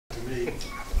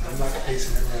I'm not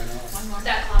facing it right now. One more.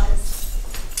 That clause.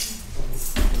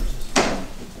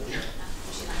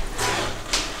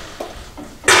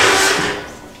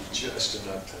 Just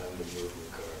enough time to move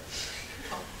the car.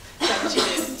 Oh, is that what you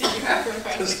did? Did you have to across the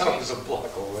Because street? I was a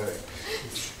block away.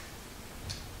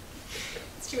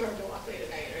 It's too hard to walk late at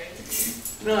night,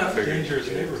 right? No, I figured Dangerous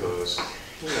getting neighborhood. close.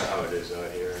 You know how it is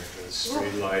out here. The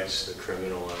street lights, the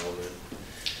criminal element.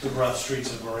 The rough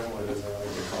streets of Marinwood, as I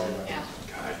like to call them. Yeah.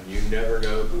 God, you never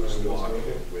know who's walking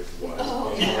with what.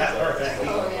 Oh, yeah. Yeah, right.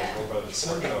 Oh, yeah.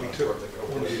 Sunday we took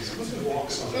one of these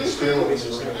walks on the Mhm. street in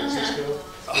San Francisco.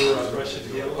 We were on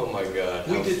Russian Yellow. Oh my God.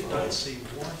 We how did fun. not see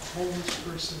one homeless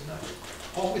person, nothing.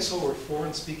 All we saw were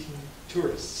foreign-speaking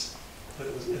tourists, but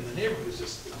it was, in the neighborhood, it was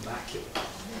just immaculate.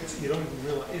 You don't even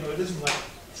realize, it isn't like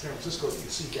San Francisco that you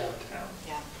see downtown,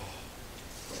 Yeah.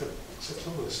 except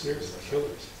some of those stairs are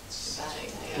killers. Bad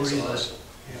idea. Where do you Awesome.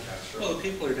 Yeah. Well, the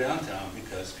people are downtown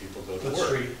because people go to That's work,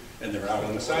 true. and they're out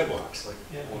on the sidewalks.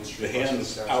 Yeah. The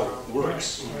hands out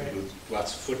works Right. with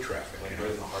lots of foot traffic, Like you know.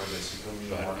 right in the heart of it, so you come in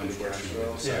But the market, unfortunately,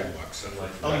 the Yeah. sidewalks suffer.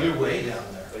 Like, Oh, you're way down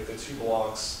there. like the 2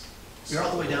 blocks. You're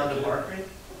all the way down to Margaret?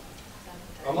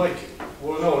 I'm like,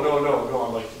 well, no,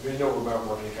 I'm like, we know where Mount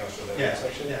Martin Castro, that Yeah,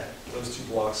 intersection. yeah. Those 2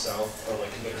 blocks south are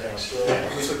like in the Castro,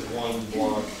 it's like 1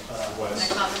 block west.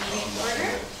 Can I call the meeting to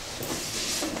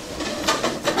order?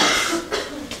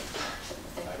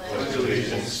 Pledge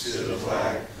allegiance to the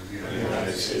flag of the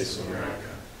United States of America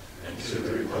and to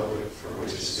the republic for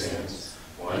which it stands,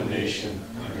 one nation,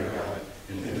 under God,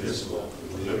 indivisible,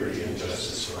 with liberty and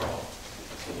justice for all.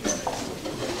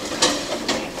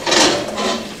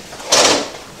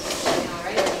 All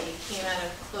right, we came out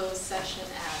of closed session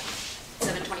at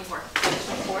 7:24.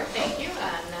 7:24, thank you.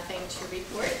 Nothing to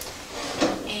report.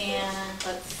 And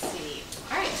let's see.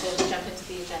 All right, so we'll jump into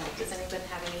the agenda. Does anybody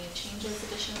have any changes,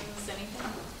 additions,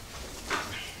 anything?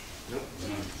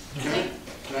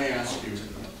 Can I ask you a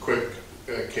quick,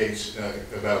 Kate,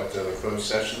 about the closed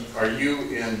session? Are you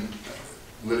in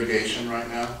litigation right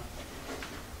now?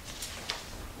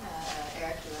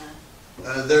 Eric, you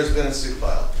wanna? There's been a suit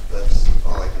filed. That's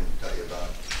all I can tell you about.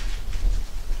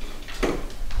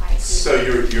 Hi, So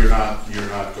you're not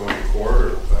going to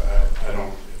court, or I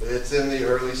don't. It's in the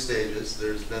early stages.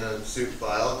 There's been a suit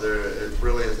filed. It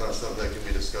really is not something that can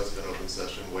be discussed in open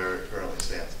session where it currently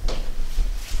stands.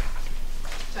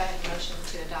 Do I have a motion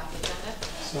to adopt the agenda?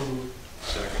 So moved.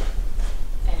 Second.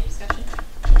 Any discussion?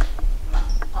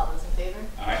 All those in favor?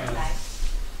 Aye. Aye.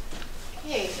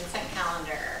 Okay, consent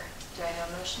calendar. Do I have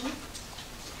a motion?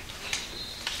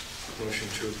 Motion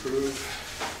to approve.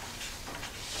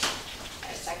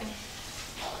 A second?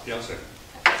 Yeah, I'll second.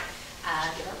 Okay.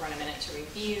 Give everyone a minute to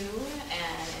review.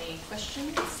 And any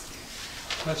questions?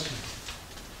 Question.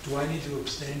 Do I need to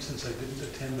abstain since I didn't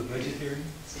attend the budget hearing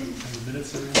and the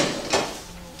minutes are in?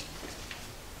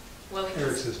 Well, we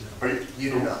Eric can, says no. Are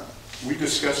You do not. we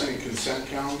discussing consent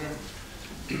calendar?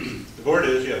 The board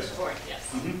is, yes. board, yes.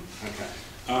 Okay.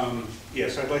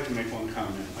 Yes, I'd like to make one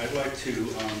comment. I'd like to,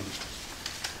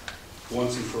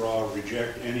 once and for all,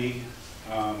 reject any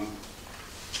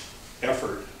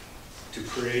effort to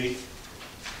create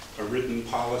a written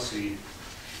policy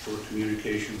for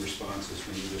communication responses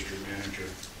from the district manager,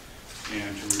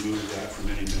 and to remove that from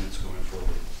any minutes going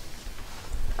forward.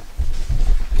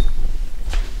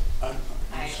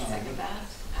 I second that.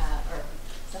 Or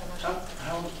is that a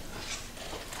motion?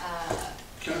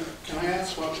 Can I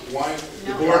ask why?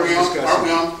 No. The board, aren't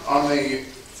we on the,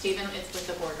 Stephen, it's with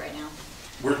the board right now.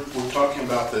 we're talking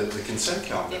about the consent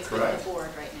calendar, It's with correct? the board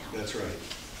right now. That's right.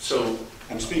 So,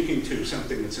 I'm speaking to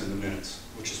something that's in the minutes,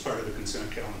 which is part of the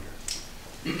consent calendar.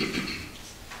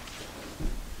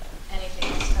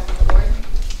 Anything else from the board?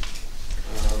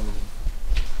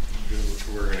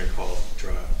 We're going to call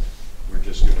draft. We're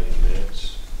just doing the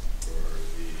minutes for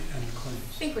And the I claims.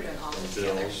 think we're doing all of them The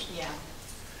together. bills. Yeah.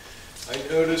 I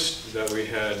noticed that we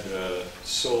had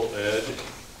Sol Ed,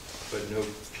 but no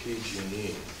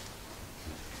PG&E.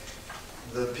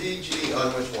 The PG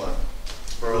on which one?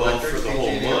 For Well, electric, for the whole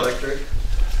PG&E month. electric?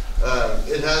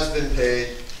 It has been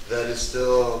paid. That is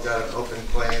still got an open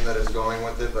claim that is going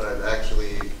with it, but I've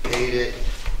actually paid it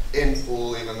in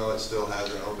full, even though it still has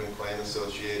an open claim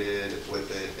associated with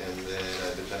it. And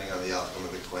then, depending on the outcome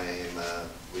of the claim,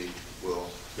 we will.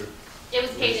 It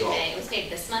was paid in Resolve. May, it was paid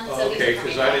this month, so these Okay, are coming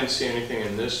because I back. didn't see anything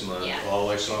in this month. Yeah. All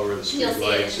I saw were the You'll street see it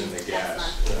lights in and the next gas.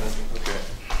 month. Okay.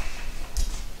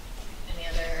 Any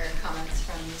other comments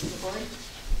from the board?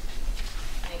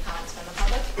 Any comments from the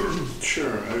public?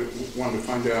 sure, I wanted to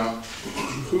find out,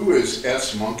 who is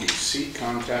S Monkey? C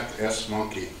Contact S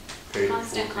Monkey paid him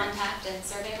Constant $4,000. Contact and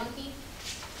Survey Monkey,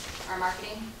 our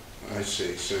marketing. I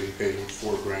see, so you paid him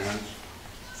 $4,000.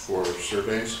 for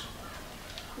surveys?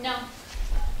 No,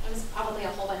 it was probably a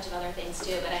whole bunch of other things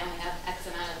too, but I only have X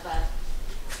amount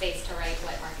of space to write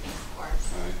what marketing is for.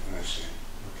 So. I see,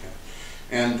 okay.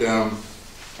 And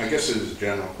I guess it is a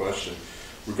general question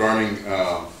regarding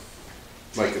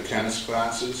like the tennis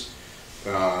classes.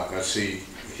 I see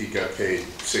he got paid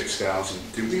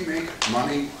 $6,000. Do we make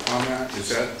money on that?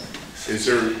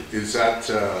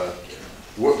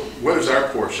 What is our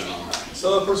portion on that?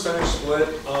 So the percentage split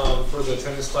for the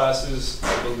tennis classes,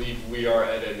 I believe we are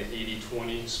at an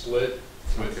 80-20 split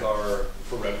with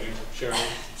for revenue sharing.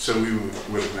 So we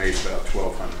would have made about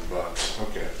 $1,200.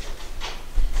 Okay.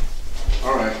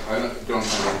 All right. I don't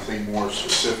have anything more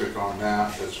specific on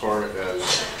that as far as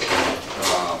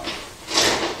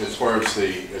the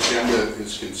agenda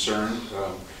is concerned.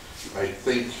 I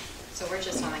think. So we're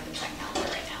just on the consent calendar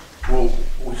right now. Well,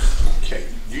 okay.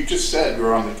 You just said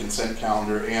we're on the consent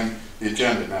calendar and the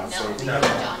agenda now. No, So we moved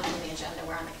on from the agenda.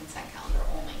 We're on the consent calendar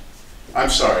only. I'm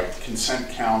sorry. Consent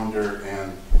calendar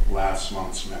and last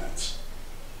month's minutes.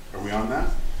 Are we on that?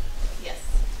 Yes.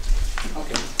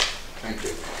 Okay. Thank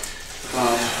you.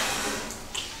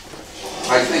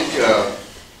 I think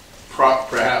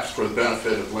perhaps for the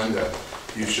benefit of Linda,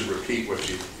 you should repeat what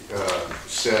you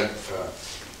said,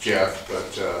 Jeff,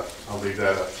 but I'll leave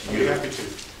that up to you. you. I'm happy to.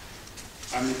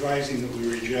 I'm advising that we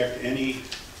reject any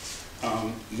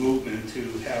movement to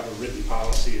have a written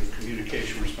policy of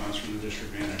communication response from the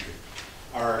district manager.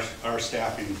 Our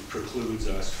staffing precludes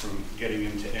us from getting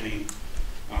into any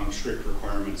strict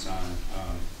requirements on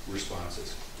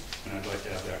responses. And I'd like to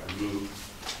have that removed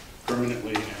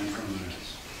permanently and from the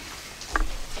minutes.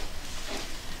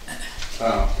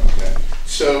 Okay.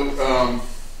 So,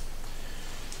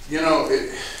 you know,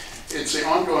 it's the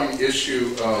ongoing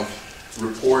issue of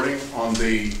reporting on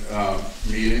the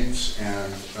meetings.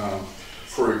 And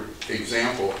for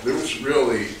example, there was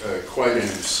really quite an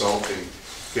insulting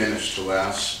finish to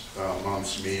last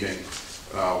month's meeting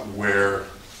where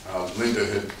Linda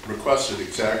had requested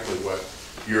exactly what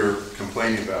you're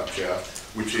complaining about,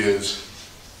 Jeff, which is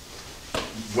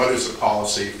what is the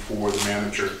policy for the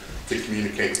manager to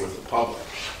communicate with the public.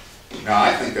 Now,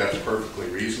 I think that's perfectly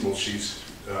reasonable. She's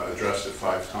addressed it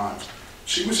 5 times.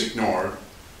 She was ignored,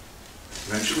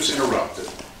 then she was interrupted,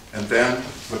 and then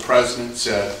the president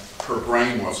said her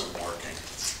brain wasn't working.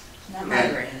 Not my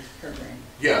brain, her brain.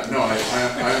 Yeah, no, I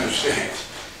understand.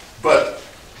 But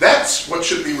that's what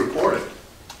should be reported.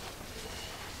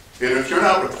 And if you're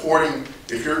not reporting,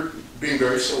 if you're being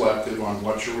very selective on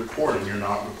what you're reporting, you're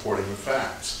not reporting the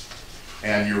facts.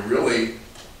 And you're really,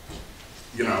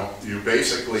 you know, you're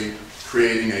basically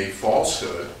creating a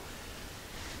falsehood.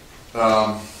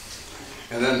 And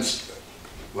then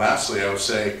lastly, I would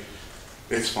say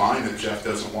it's fine that Jeff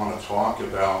doesn't want to talk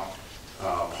about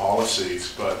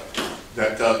policies, but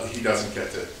he doesn't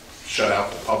get to shut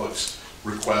out the public's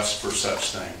request for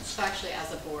such things. So actually,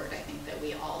 as a board, I think that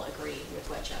we all agree with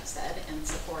what Jeff said and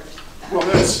support that. Well,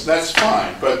 that's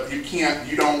fine, but we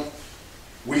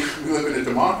live in a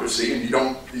democracy, and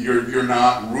you're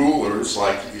not rulers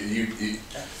like you.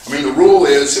 I mean, the rule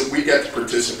is that we get to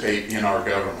participate in our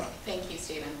government. Thank you,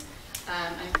 Stephen.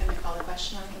 I'm going to call the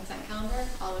question on consent calendar.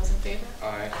 All those in favor?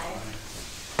 Aye.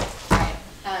 All right.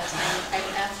 I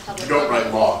would ask public. You don't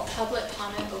write law. Public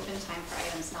comment open time for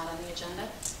items not on the agenda.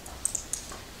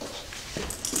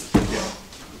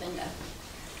 Linda.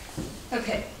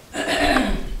 Okay.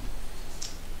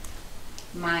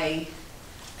 My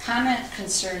comment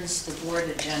concerns the board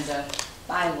agenda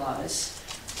bylaws.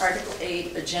 Article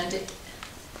 8, agenda,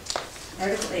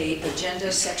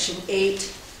 section 8,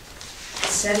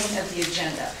 setting of the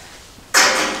agenda.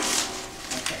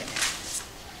 Okay.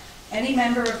 Any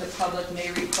member of the public may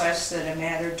request that a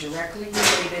matter directly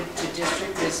related to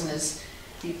district business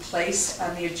be placed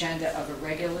on the agenda of a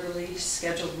regularly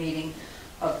scheduled meeting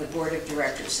of the Board of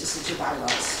Directors. This is your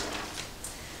bylaws.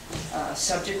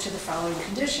 Subject to the following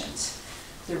conditions.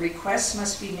 The request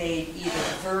must be made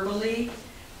either verbally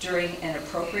during an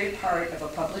appropriate part of a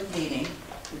public meeting,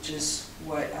 which is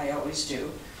what I always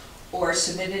do, or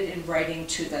submitted in writing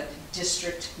to the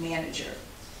district manager.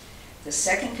 The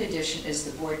second condition is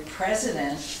the board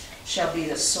president shall be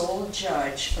the sole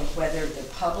judge of whether the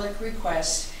public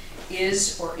request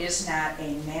is or is not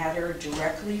a matter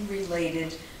directly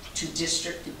related to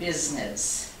district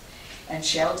business, and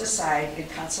shall decide in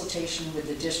consultation with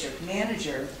the district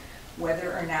manager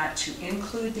whether or not to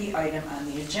include the item on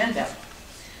the agenda.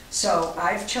 So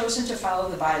I've chosen to follow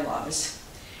the bylaws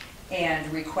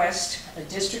and request a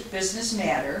district business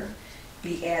matter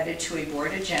be added to a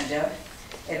board agenda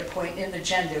at a point in the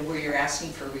agenda where you're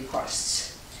asking for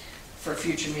requests for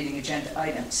future meeting agenda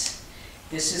items.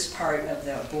 This is part of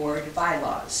the board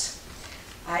bylaws.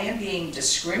 I am being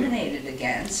discriminated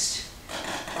against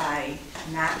by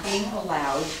not being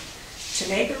allowed to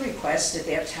make a request at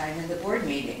that time in the board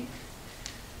meeting.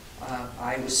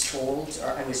 I was told,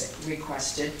 or I was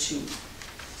requested to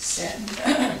send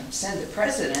the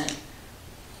president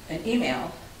an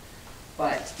email,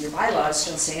 but your bylaws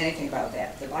don't say anything about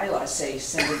that. The bylaws say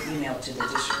send an email to the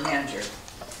district manager.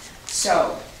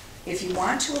 So, if you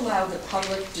want to allow the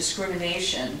public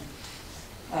discrimination,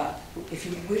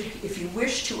 if you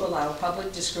wish to allow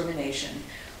public discrimination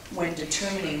when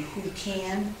determining who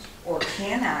can or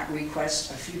cannot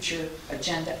request a future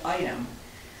agenda item,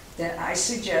 then I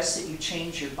suggest that you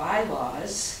change your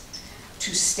bylaws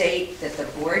to state that the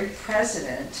board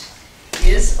president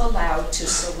is allowed to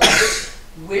select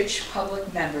which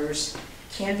public members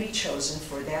can be chosen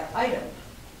for that item.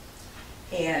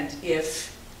 And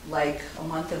if, like a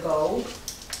month ago,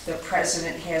 the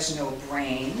president has no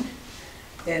brain,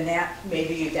 then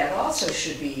maybe that also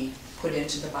should be put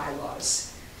into the bylaws.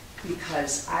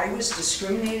 Because I was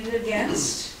discriminated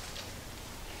against,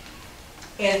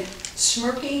 and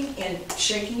smirking and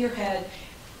shaking your head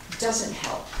doesn't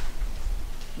help,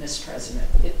 Ms. President.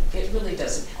 It really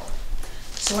doesn't help.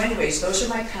 So anyways, those are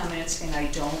my comments, and I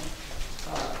don't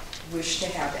wish to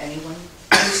have anyone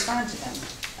respond to them.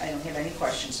 I don't have any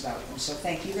questions about them, so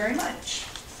thank you very much.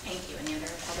 Thank you. Any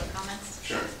other public comments?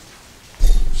 Sure.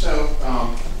 So,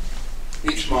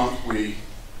 each month we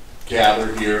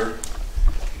gather here,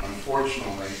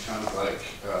 unfortunately, kind of like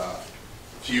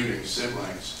feuding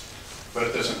siblings, but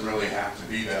it doesn't really have to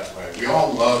be that way. We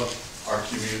all love our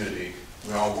community.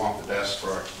 We all want the best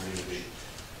for our community.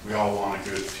 We all want a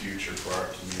good future for our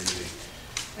community.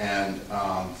 And,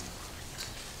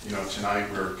 you know, tonight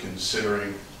we're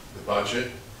considering the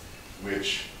budget,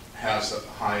 which has the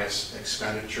highest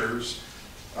expenditures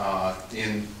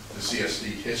in the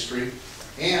CSD history.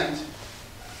 And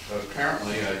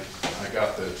apparently, I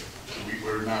got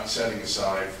we're not setting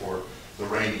aside for the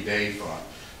rainy day fund.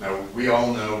 Now, we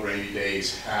all know rainy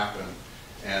days happen,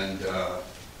 and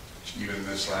even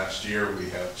this last year, we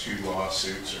have 2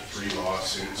 lawsuits or 3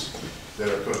 lawsuits that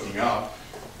are cooking up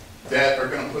that are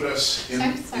going to put us in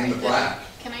the black.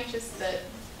 Can I just,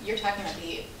 you're talking about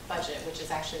the budget, which is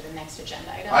actually the next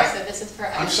agenda item. So this is for.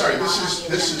 I'm sorry.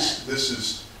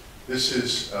 This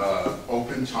is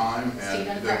open time, and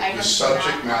Stephen, the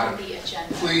subject matter. The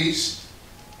agenda. Please,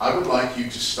 I would like you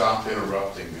to stop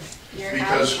interrupting me. You're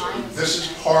because this is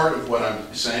part of what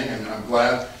I'm saying, and I'm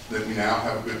glad that we now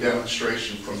have a good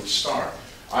demonstration from the start.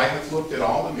 I have looked at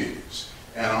all the meetings,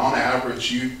 and on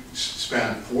average, you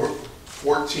spend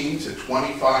 14 to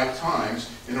 25 times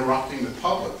interrupting the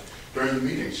public during the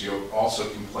meetings. You'll also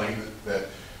complain that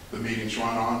the meetings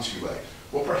run on too late.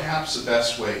 Well, perhaps the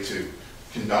best way to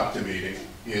conduct a meeting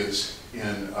is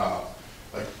in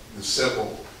the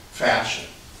civil fashion.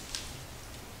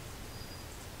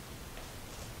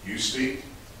 You speak,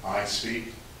 I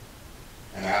speak,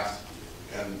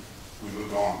 and we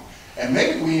move on. And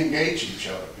maybe we engage each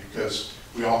other because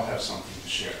we all have something to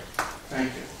share.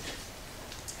 Thank you.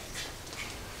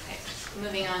 Okay.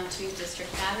 Moving on to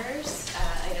district matters.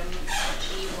 Item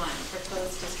G1,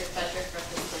 proposed district budget for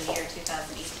fiscal year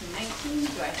 2018-19.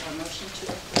 Do I have a motion to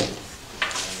approve?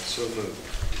 So moved.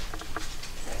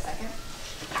 Is there a second?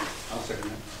 I'll second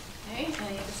that. Okay,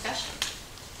 any discussion?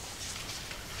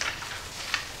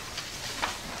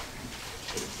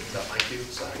 Is that my cue?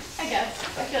 Sorry. I guess.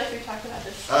 I feel like we've talked about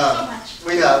this so much.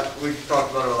 We've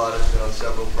talked about it a lot. It's been on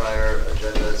several prior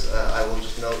agendas. I will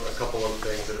just note a couple of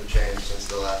things that have changed since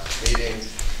the last meeting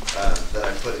that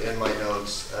I put in my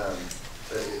notes.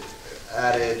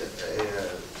 Added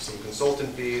some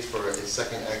consultant fees for a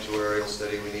second actuarial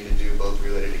study we need to do, both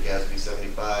related to GASB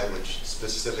 75, which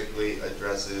specifically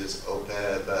addresses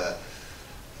OPEB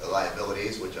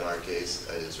liabilities, which in our case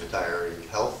is retiree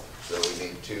health. So we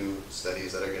need 2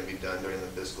 studies that are going to be done during the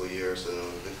fiscal year. So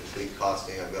the complete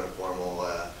costing, I've got a formal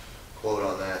quote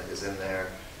on that, is in there.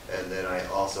 And then I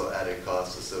also added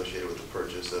costs associated with the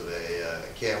purchase of a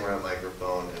camera,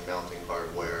 microphone, and mounting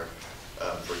hardware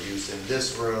for use in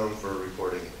this room for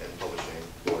recording and publishing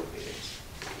board meetings.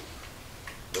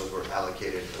 Those were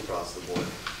allocated across the board.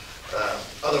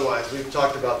 Otherwise, we've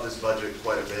talked about this budget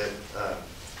quite a bit.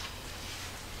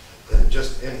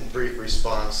 Just in brief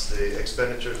response, the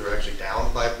expenditures are actually down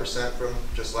 5% from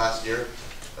just last year.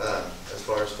 As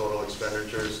far as total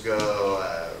expenditures go,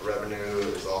 revenue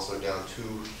is also down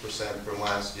 2% from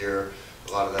last year.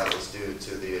 A lot of that was due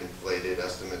to the inflated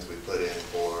estimates we put in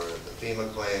for the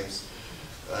FEMA claims.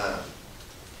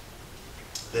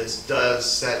 This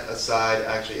does set aside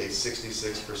actually a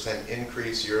 66%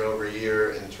 increase year over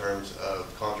year in terms of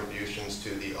contributions to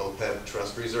the OPEB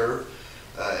trust reserve.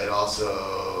 It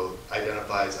also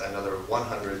identifies another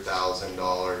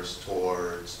 $100,000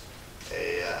 towards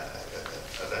a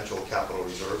eventual capital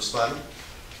reserves fund.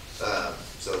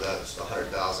 So that's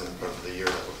 $100,000 for the year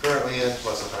that we're currently in,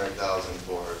 plus $100,000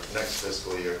 for next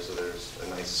fiscal year. So there's a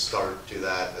nice start to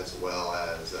that, as well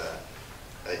as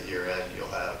at year end you'll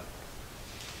have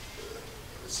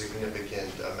a significant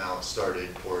amount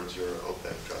started towards your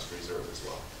OPEB trust reserve as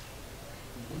well.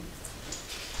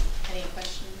 Any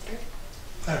questions, sir?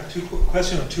 I have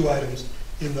question on two items.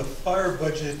 In the fire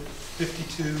budget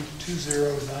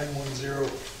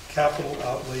 5220910 capital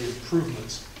outlay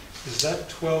improvements, is that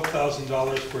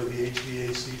 $12,000 for the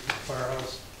HVAC for the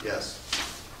firehouse? Yes.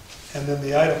 And then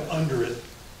the item under it,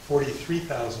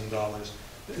 $43,000,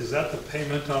 is that the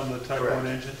payment on the Type 1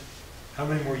 engine? How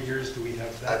many more years do we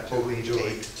have that to believe enjoy? 8.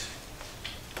 It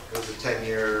was a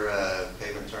 10-year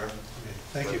payment term. Okay,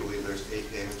 thank I you. believe there's 8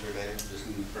 payments remaining. Just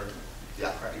in the first.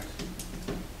 Yeah.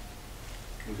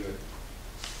 We're good.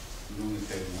 We only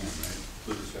paid one, right?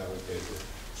 Lucas Valley paid the,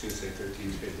 CSA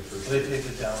 13 paid the first. They paid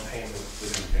the down payment. The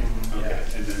down payment, okay.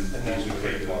 Yeah. And then And these then are we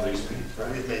paid regular one. lease payments.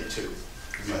 We've made 2. You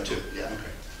made 2? Yeah.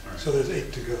 Okay, all right. So there's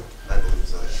 8 to go. I believe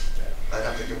so, yeah. I'd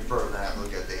have to confirm that,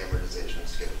 look at the amortization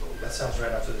schedule. That sounds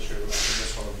right after this year, after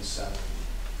this one will be 7.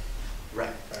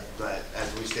 Right, but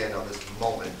as we stand on this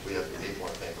moment, we have 8 more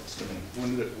payments to make.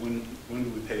 When do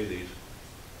we pay these?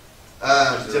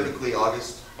 Typically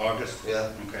August, August?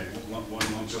 yeah. Okay, one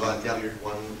lump July, sum yeah, a year?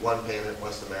 one payment,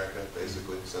 West America,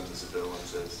 basically sends us a bill and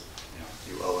says, Yeah,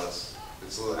 you owe us.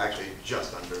 It's actually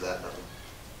just under that number.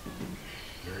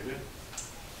 very good.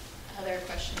 Other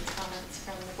questions, comments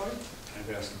from the board?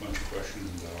 I've asked a bunch of questions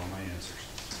and got all my answers.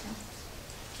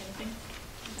 Anything?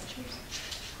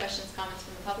 Questions, comments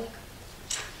from the public?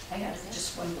 I have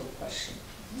just one little question.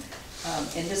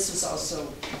 And this is also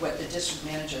what the district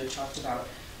manager talked about.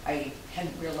 I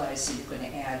hadn't realized that you're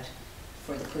going to add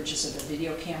for the purchase of a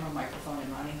video camera, microphone,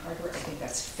 and mounting hardware. I think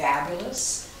that's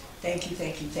fabulous. Thank you,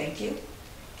 thank you, thank you.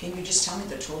 Can you just tell me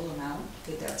the total amount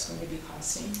that that's going to be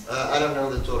costing? I don't know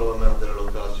the total amount that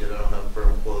it'll cost yet. I don't have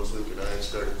firm quotes. Luke and I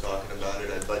started talking about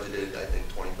it. I budgeted, I think,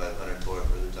 $2,500 for it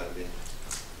for the time being.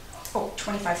 Oh,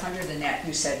 2,500, and that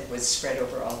you said was spread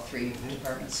over all 3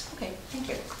 departments. Okay, thank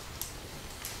you.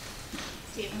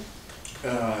 Stephen?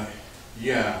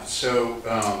 Yeah, so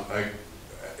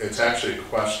it's actually a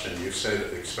question. You say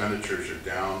that expenditures are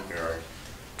down, Eric.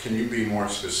 Can you be more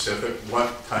specific?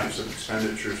 What types of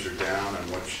expenditures are down and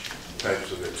which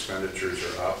types of expenditures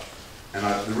are up? And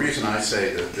the reason I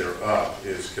say that they're up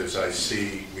is because I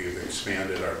see we've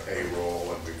expanded our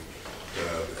payroll and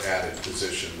we've added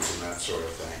positions and that sort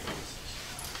of thing.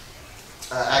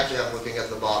 Actually, I'm looking at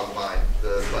the bottom line.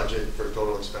 The budget for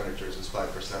total expenditures is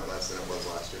 5% less than it was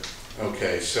last year.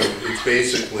 Okay, so it's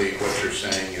basically what you're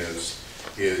saying is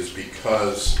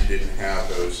because you didn't have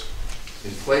those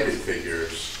inflated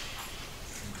figures,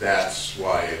 that's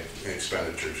why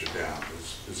expenditures are down.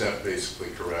 Is that basically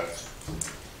correct?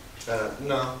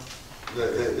 No,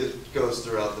 it goes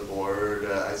throughout the board.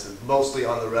 I said mostly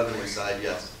on the revenue side,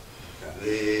 yes.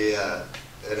 Okay.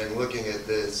 And in looking at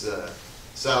this,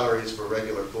 salaries for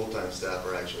regular full-time staff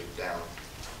are actually down.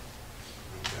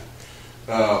 Okay.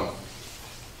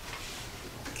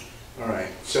 All right,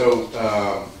 so,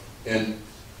 and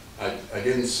I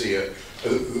didn't see it.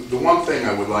 The one thing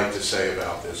I would like to say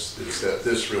about this is that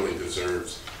this really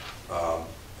deserves a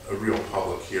real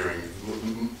public hearing.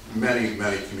 Many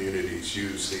communities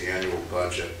use the annual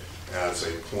budget as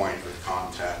a point of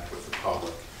contact with the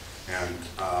public. And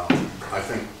I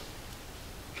think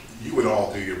you would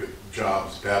all do your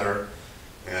jobs better,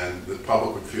 and the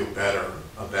public would feel better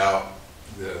about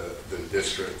the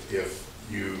district if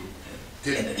you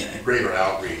did greater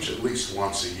outreach at least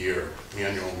once a year,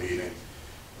 annual meeting.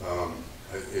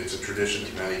 It's a tradition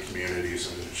in many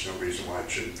communities, and there's no reason why it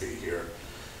shouldn't be here.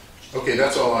 Okay,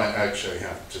 that's all I actually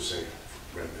have to say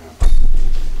right now.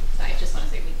 So I just want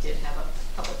to say we did have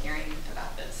a public hearing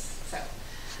about this, so.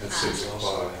 At 6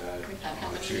 o'clock. We've had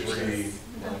how many Tuesday meetings?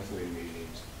 monthly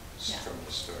meetings Yeah. from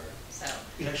the start. So,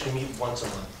 We actually meet once a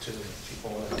month too, if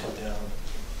people want to come down.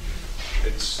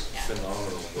 It's Yeah.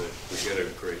 phenomenal, but we get a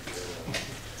great turnout.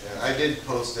 Yeah, I did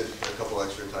post it a couple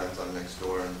extra times on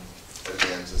Nextdoor and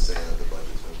advance is saying that the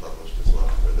budget's been published as well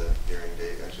for the hearing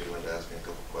date. Actually, went to ask me a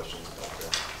couple questions about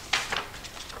that.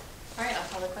 all right, I'll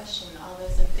call the question. All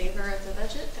those in favor of the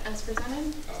budget as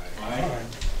presented? Aye. Aye. All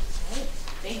right,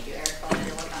 thank you, Eric, for all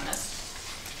your work on this.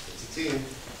 It's a team.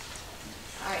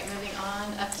 All right, moving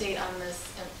on, update on this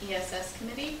ESS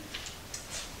committee.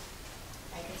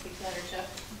 I can speak to that, or Jeff.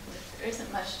 There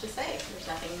isn't much to say. There's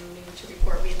nothing new to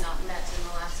report. We have not met in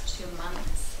the last 2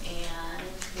 months, and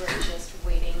we're just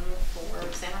waiting for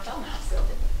San Rafael now. So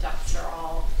the ducks are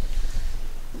all,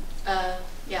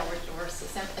 yeah, we're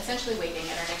essentially waiting.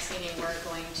 At our next meeting, we're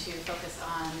going to focus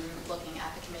on looking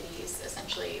at the committees,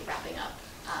 essentially wrapping up,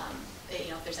 you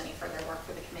know, if there's any further work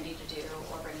for the committee to do,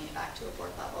 or bringing it back to a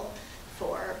board level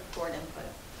for board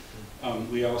input.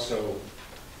 We also,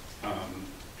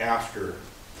 after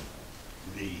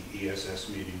the ESS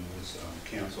meeting was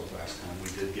canceled last time, we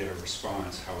did get a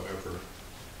response, however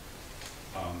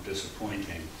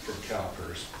disappointing, from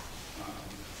CalPERS.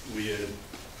 We had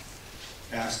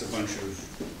asked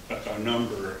a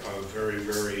number of very,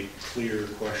 very clear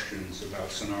questions about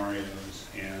scenarios,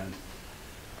 and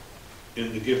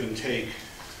in the give and take,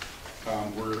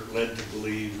 we're led to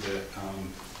believe that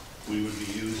we would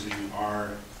be using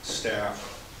our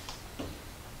staff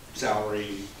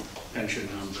salary, pension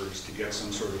numbers to get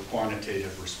some sort of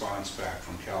quantitative response back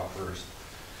from CalPERS.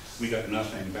 We got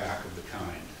nothing back of the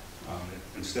kind.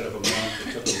 Instead of a month,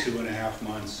 it took them 2.5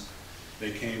 months.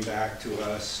 They came back to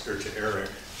us, or to Eric,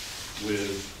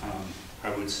 with, I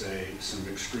would say, some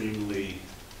extremely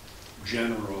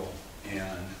general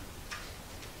and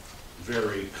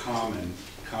very common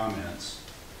comments.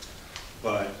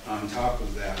 But on top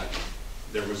of that,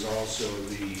 there was also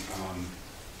the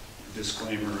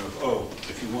disclaimer of, oh,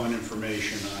 if you want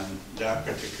information on that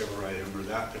particular item or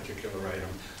that particular item,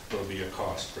 there'll be a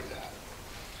cost for that.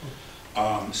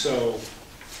 So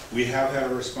we have had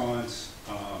a response.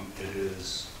 It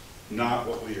is not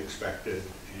what we expected,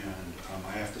 and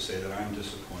I have to say that I'm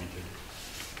disappointed.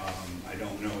 I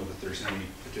don't know that there's any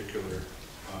particular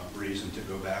reason to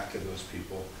go back to those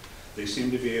people. They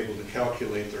seem to be able to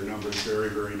calculate their numbers very,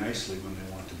 very nicely when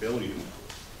they want to bill you,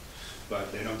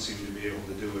 but they don't seem to be able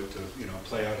to do it to, you know,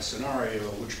 play out a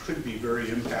scenario which could be very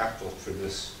impactful for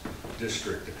this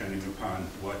district, depending upon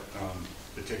what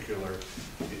particular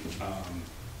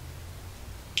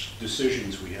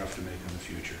decisions we have to make in the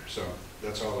future. So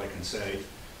that's all I can say.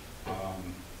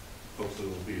 Hopefully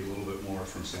there'll be a little bit more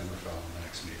from San Rafael in the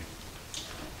next meeting.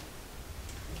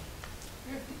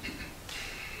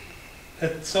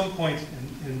 At some point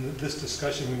in this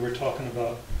discussion, we were talking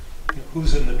about, you know,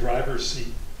 who's in the driver's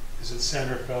seat. Is it San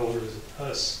Rafael or is it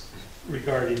us,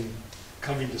 regarding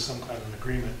coming to some kind of an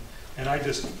agreement? And I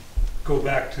just go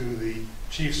back to the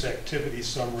chief's activity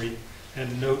summary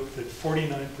and note that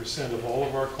 49% of all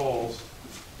of our calls,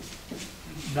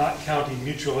 not counting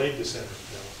mutual aid to San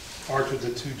Rafael, are to the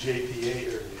 2 JPA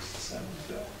areas in San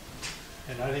Rafael.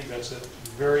 And I think that's a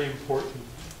very important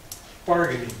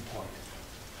bargaining point,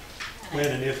 when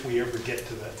and if we ever get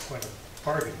to that point of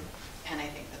bargaining. And I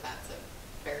think that that's a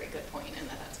very good point, and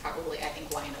that's probably, I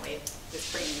think, why in a way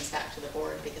is bringing this back to the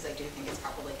board, because I do think it's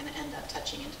probably going to end up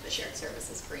touching into the shared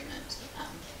services agreement,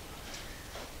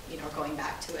 you know, going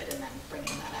back to it and then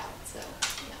bringing that out. So,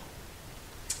 yeah.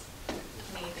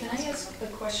 Anything Can I else? ask a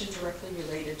question directly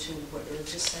related to what Irv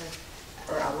just said?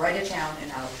 Or I'll write it down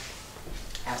and I'll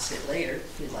ask it later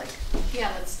if you'd like.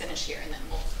 Yeah, let's finish here and then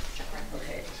we'll check around.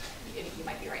 Okay. You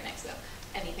might be right next, though.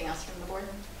 Anything else from the board?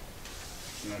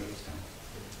 No, this time.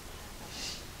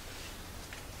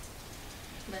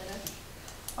 Linda?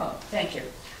 Oh, thank you.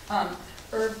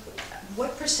 Irv,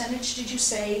 what percentage did you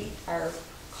say are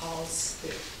calls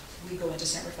that we go into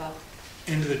San Rafael?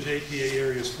 Into the JPA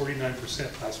area is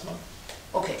 49% last month.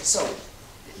 Okay, so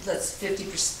that's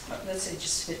 50%, let's say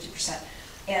just 50%.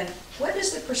 And what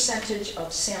is the percentage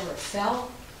of San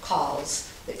Rafael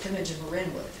calls that come into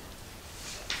Marinwood?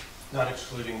 Not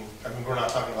excluding, I mean, we're not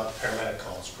talking about the paramedic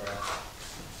calls, correct?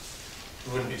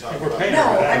 We wouldn't be talking We're about. paying No,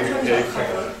 for that. I'm talking about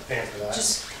cover. Paying for that.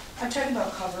 Just, I'm talking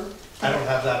about cover. I don't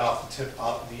have that off the tip,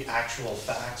 off the actual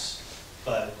facts,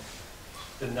 but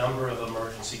the number of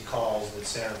emergency calls that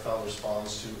San Rafael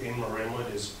responds to in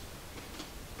Marinwood is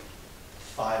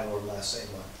 5 or less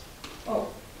a month. Oh,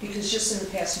 because just in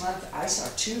the past month, I saw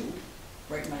 2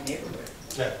 right in my neighborhood.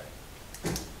 Yeah.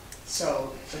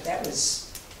 So, but that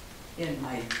was in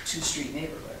my 2-street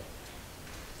neighborhood.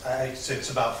 It's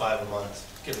about 5 a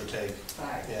month, give or take.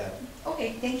 5. Yeah.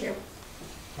 Okay, thank you.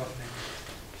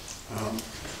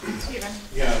 Stephen?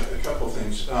 Yeah, a couple of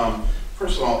things.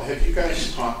 First of all, have you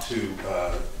guys talked to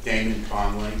Damon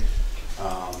Conley?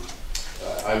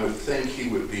 I would think he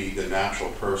would be the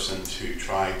natural person to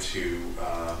try to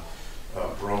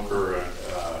broker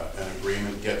an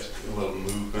agreement, get a little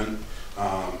movement.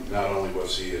 Not only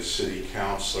was he a city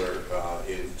councilor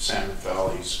in San Rafael,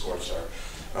 he's of course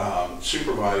our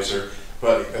supervisor,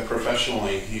 but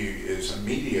professionally he is a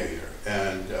mediator,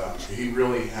 and he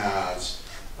really has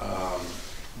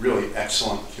really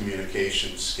excellent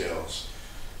communication skills.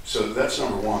 So that's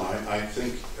number one. I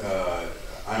think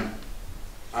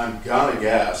I'm gonna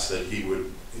guess that he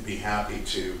would be happy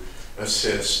to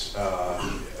assist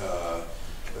the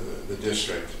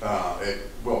district.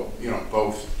 Well, you know,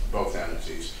 both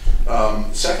entities.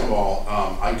 Second of all,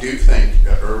 I do think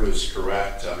Herb is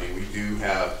correct. I mean, we do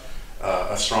have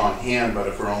a strong hand, but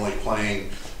if we're only playing,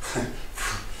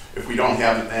 if we don't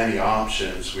have any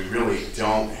options, we really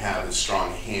don't have a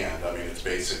strong hand. I mean, it's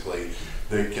basically,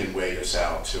 they can wait us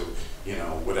out to, you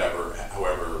know, whatever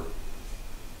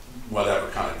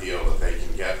kind of deal that they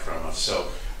can get from us. So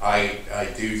I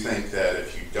do think that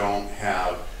if you don't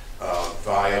have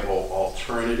viable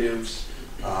alternatives,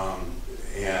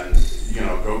 and, you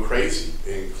know, go crazy,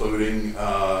 including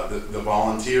the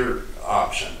volunteer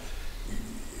option.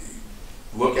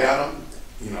 Look at them,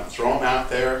 you know, throw them out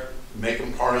there, make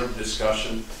them part of the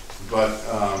discussion, but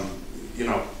you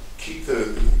know, keep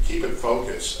it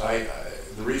focused.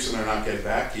 The reason they're not getting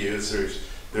back to you is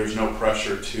there's no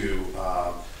pressure to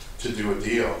do a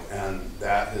deal, and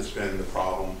that has been the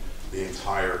problem the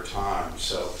entire time.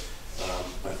 So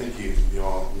I think you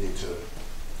all need to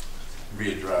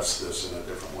readdress this in a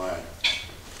different way.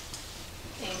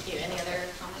 Thank you. Any other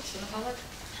comments from the public?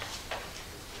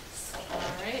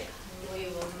 All right, we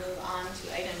will move on to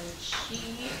item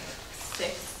G3,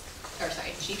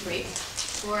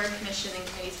 Board, Commission, and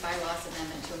Committee's bylaws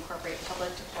amendment to incorporate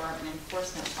public decorum and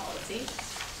enforcement policy.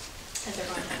 Has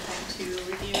everyone had time to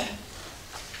review?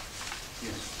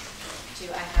 Yes.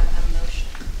 Do I have a motion?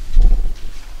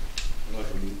 I'd like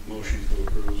a motion to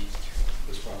approve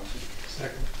this policy.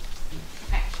 Second.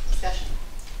 Okay, discussion.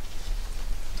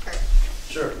 Kurt.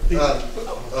 Sure.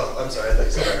 Oh, I'm sorry, I thought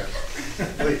you said Eric.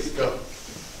 Please, go.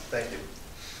 Thank you.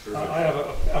 I have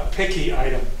a picky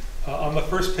item. On the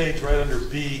first page, right under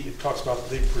B, it talks about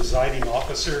the presiding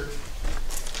officer.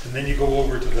 And then you go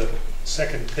over to the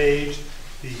second page,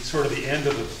 sort of the end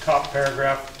of the top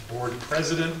paragraph, board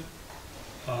president.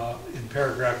 In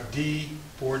paragraph D,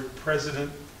 board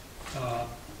president.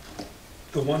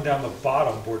 The one down the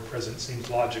bottom, board president, seems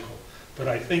logical. But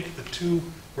I think the two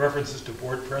references to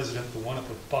board president, the one at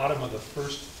the bottom of the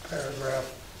first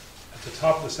paragraph, at the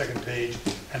top of the second page,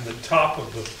 and the top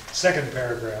of the second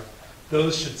paragraph,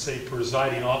 those should say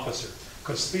presiding officer.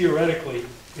 Because theoretically,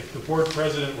 if the board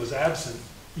president was absent,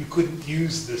 you couldn't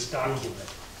use this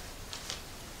document.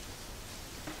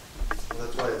 Well,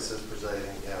 that's why it says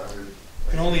presiding, yeah.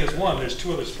 It only has one. There's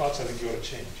two other spots I think you ought to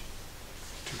change.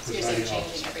 So you're saying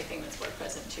changing everything that's board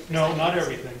president to presiding? No, not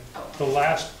everything. Oh. The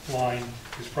last line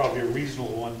is probably a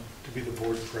reasonable one to be the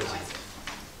board president. Oh, I see.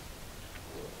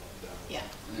 Yeah.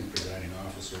 I think presiding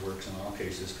officer works in all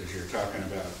cases because you're talking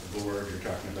about the board, you're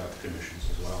talking about the commissions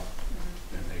as well.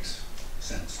 Mm-hmm. It makes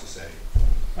sense to say.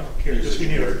 I don't care, just we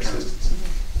need our consistency.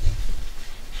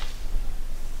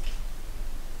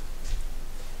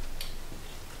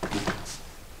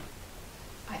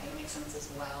 I think it makes sense as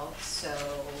well, so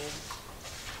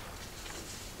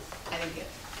I think,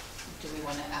 do we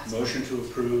want to ask? Motion to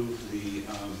approve the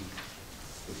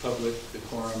public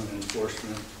decorum and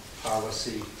enforcement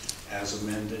policy as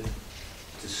amended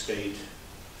to state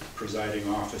presiding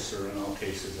officer in all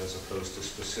cases as opposed to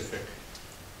specific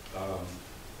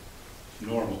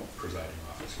normal presiding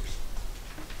officers.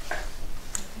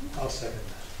 I'll second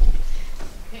that.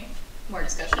 Okay, more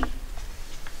discussion?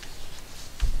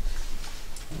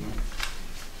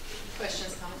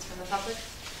 Questions, comments from the public?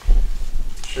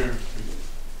 Sure.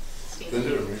 Steve?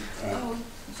 Linda,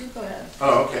 You go ahead.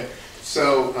 Oh, okay.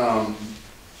 So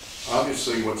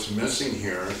obviously what's missing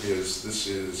here is this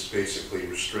is basically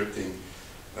restricting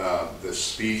the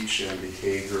speech and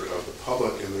behavior of the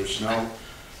public, and there's no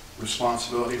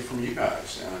responsibility from you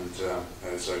guys. And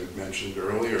as I mentioned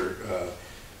earlier,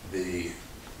 the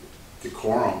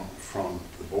decorum from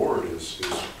the board is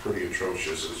pretty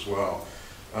atrocious as well.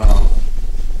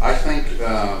 I think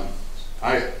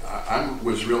I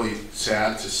was really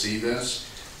sad to see this.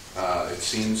 It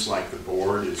seems like the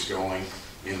board is going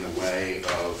in the way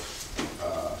of,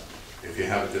 if you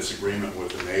have a disagreement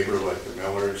with a neighbor like the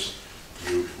Millers,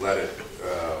 you let it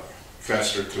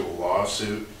fester to a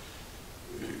lawsuit.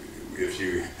 If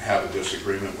you have a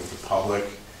disagreement with the public,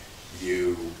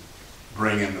 you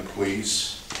bring in the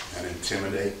police and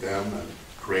intimidate them and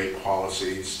create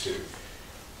policies to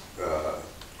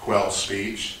quell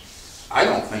speech. I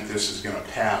don't think this is going to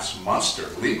pass muster,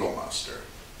 legal muster.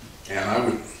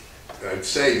 And I'd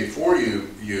say before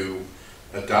you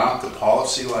adopt a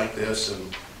policy like this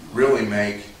and really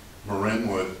make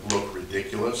Marinwood look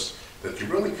ridiculous, that you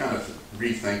really kind of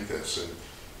rethink this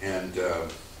and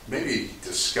maybe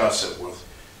discuss it with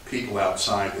people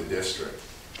outside the district.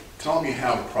 Tell them you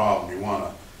have a problem, you want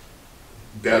to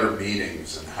better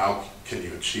meetings and how can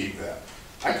you achieve that?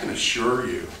 I can assure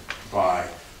you by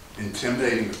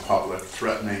intimidating the public,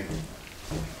 threatening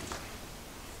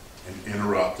and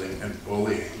interrupting and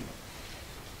bullying.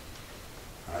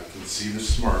 I can see the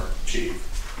smirk, Chief.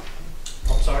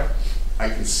 I'm sorry? I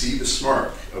can see the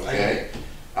smirk, okay?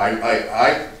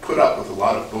 I put up with a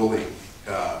lot of bullying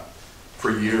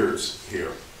for years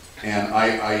here, and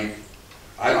I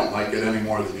don't like it any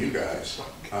more than you guys.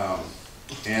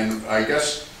 And I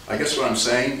guess what I'm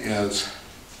saying is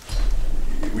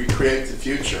we create the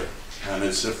future, and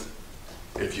it's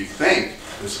if you think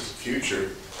this is the future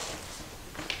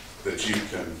that you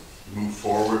can move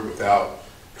forward without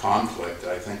conflict,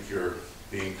 I think you're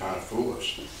being kind of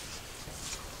foolish.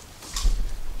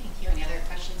 Thank you. Any other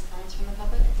questions, comments from the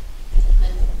public?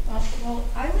 Lynn? Well,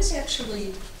 I was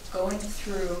actually going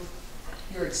through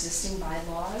your existing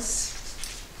bylaws,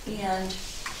 and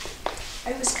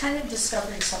I was kind of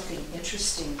discovering something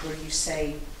interesting where you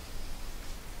say,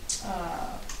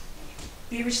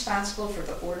 be responsible for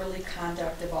the orderly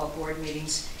conduct of all board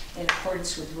meetings in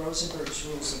accordance with Rosenberg's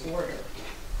Rules of Order.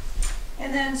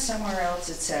 And then somewhere else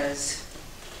it says,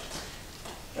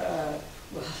 well,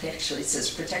 actually it says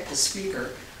protect the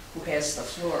speaker who has the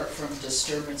floor from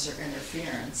disturbance or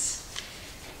interference.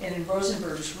 And in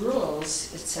Rosenberg's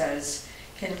rules, it says,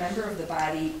 can a member of the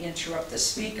body interrupt the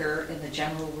speaker? And the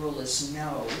general rule is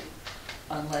no,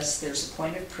 unless there's a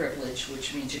point of privilege,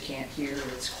 which means you can't hear,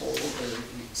 it's cold, or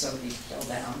somebody fell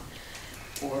down,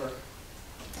 or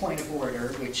point of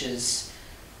order, which is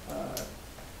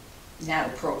not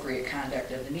appropriate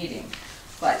conduct of the meeting.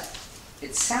 But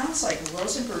it sounds like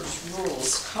Rosenberg's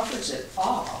rules covers it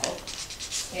all,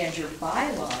 and your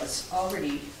bylaws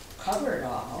already cover it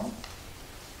all.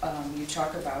 You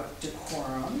talk about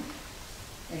decorum,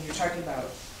 and you're talking about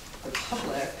the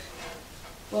public.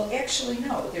 Well, actually,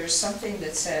 no. There's something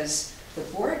that says the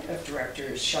board of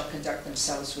directors shall conduct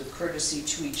themselves with courtesy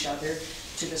to each other,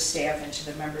 to the staff, and to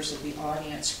the members of the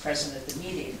audience present at the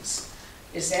meetings.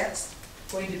 Is that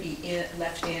going to be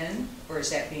left in, or is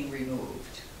that being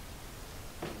removed?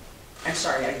 I'm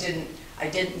sorry, I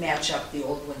didn't match up the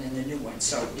old one and the new one.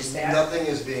 So is that Nothing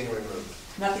is being removed.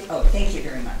 nothing? Oh, thank you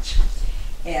very much.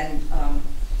 And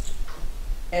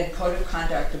code of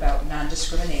conduct about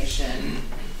non-discrimination,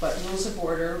 but rules of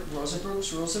order,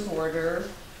 Rosenberg's Rules of Order.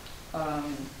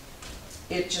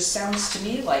 It just sounds to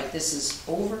me like this is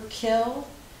overkill.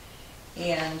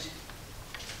 And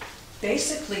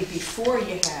basically, before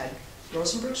you had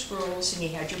Rosenberg's rules and you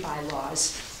had your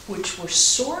bylaws, which were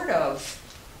sort of,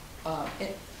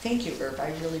 thank you, Herb,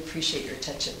 I really appreciate your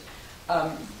attention.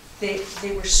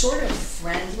 They were sort of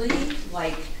friendly,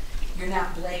 like you're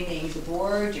not blaming the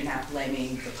board, you're not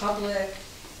blaming the public.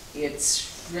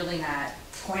 It's really not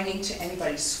pointing to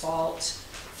anybody's fault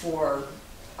for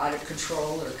out of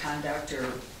control or conduct or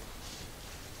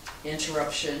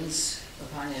interruptions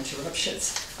upon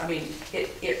interruptions. I mean,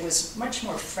 it was much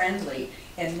more friendly,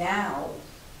 and now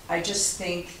I just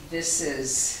think this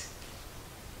is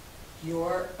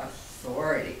your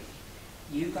authority.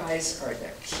 You guys are the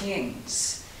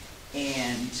kings,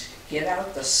 and get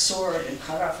out the sword and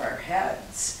cut off our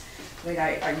heads. I mean,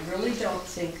 I really don't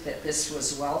think that this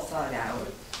was well thought out,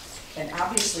 and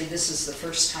obviously this is the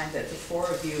first time that the four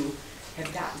of you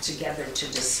have gotten together to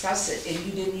discuss it, and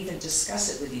you didn't even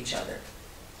discuss it with each other.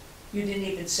 You didn't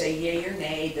even say yay or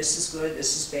nay, this is good,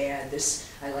 this is bad, this,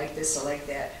 I like this, I like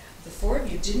that. The four of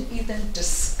you didn't even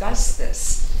discuss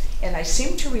this. And I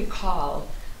seem to recall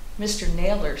Mr.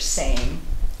 Naylor saying,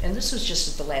 and this was just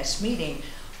at the last meeting,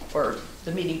 or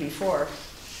the meeting before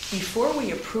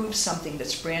we approve something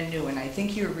that's brand new, and I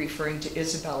think you're referring to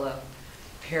Isabella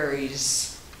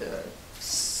Perry's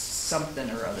something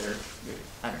or other,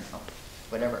 I don't know,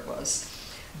 whatever it was,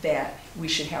 that we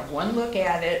should have one look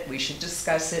at it, we should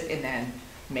discuss it, and then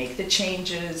make the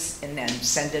changes, and then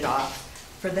send it off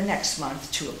for the next month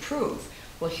to approve.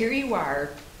 Well, here you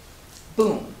are,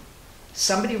 boom,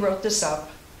 somebody wrote this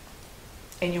up,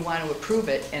 and you want to approve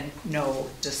it, and no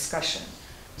discussion.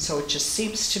 So it just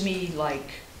seems to me like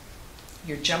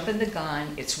you're jumping the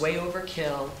gun, it's way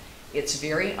overkill, it's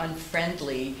very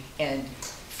unfriendly, and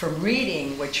from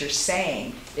reading what you're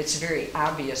saying, it's very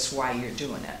obvious why you're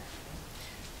doing it.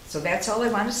 So that's all I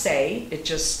want to say. It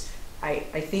just, I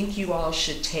think you all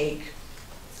should take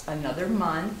another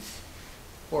month,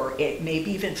 or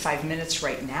maybe even 5 minutes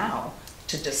right now,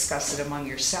 to discuss it among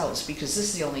yourselves, because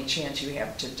this is the only chance you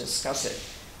have to discuss it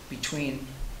between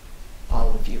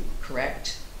all of you,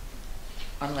 correct?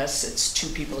 Unless it's 2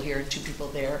 people here and 2 people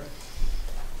there.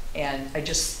 And I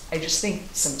just think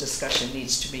some discussion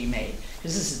needs to be made,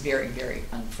 because this is very, very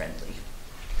unfriendly.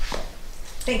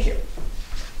 Thank you.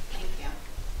 Thank you.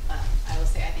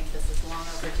 long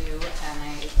overdue, and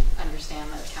I understand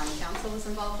that county council is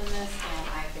involved in this, and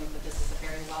I think that this is a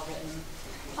very well-written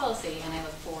policy, and I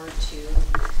look forward to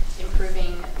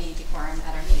improving the decorum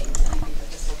at our meetings, and I think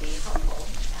that this will be helpful.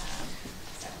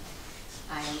 So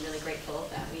I am really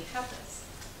grateful that we have this.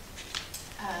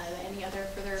 Any other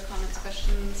further comments,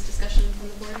 questions, discussion from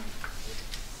the board?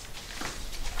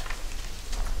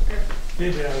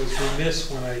 Maybe I was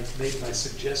remiss when I made my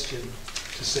suggestion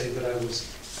to say that I was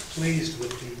pleased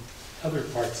with the other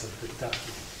parts of the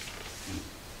document.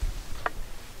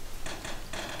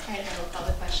 All right, I will call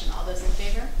the question. All those in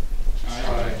favor? Aye.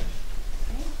 Okay.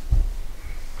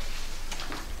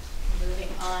 Moving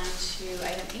on to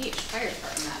item H, fire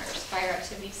department matters, fire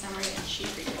activity summary and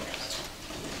chief report.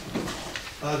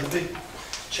 The big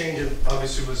change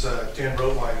obviously was Dan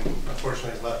Rotwein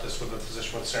unfortunately left us with a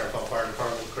position with the San Rafael Fire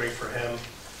Department. Great for him.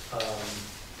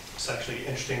 It's actually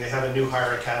interesting. They have a new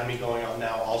hire academy going on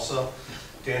now also.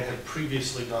 Dan had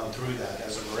previously gone through that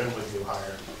as a Marinwood new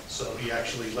hire. So he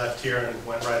actually left here and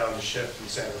went right on the shift in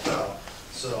San Rafael.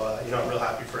 So, I'm real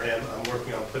happy for him. I'm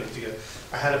working on putting together,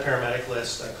 I had a paramedic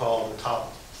list. I called the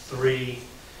top 3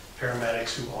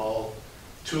 paramedics who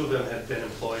two of them had been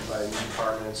employed by new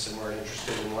departments and weren't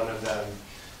interested, and one of them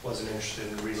wasn't interested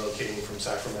in relocating from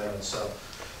Sacramento. So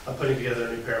I'm putting together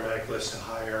a new paramedic list to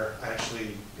hire. I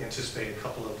actually anticipate a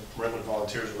couple of Marinwood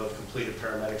volunteers will have completed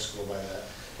paramedic school by that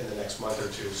in the next month or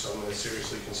 2. So I'm going to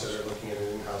seriously consider looking at an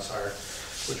in-house hire,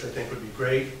 which I think would be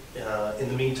great. In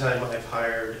the meantime, I've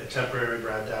hired a temporary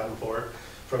Brad Davenport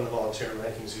from the volunteer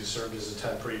rankings who served as a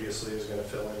temp previously, who's going to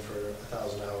fill in for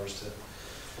 1,000 hours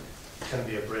to kind of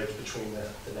be a bridge between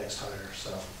the next hire.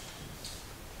 So,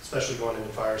 especially going into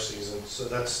fire season. So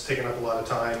that's taken up a lot of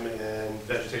time, and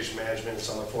vegetation management is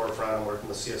on the forefront. I'm working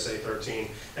with CSA 13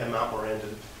 and Mount Marin to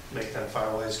make them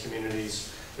firewise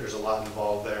communities. There's a lot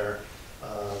involved there.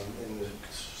 And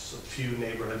there's a few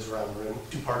neighborhoods around Marin,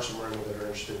 2 parts of Marin that are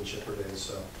interested in chipper days.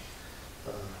 So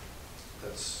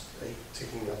that's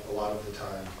taking up a lot of the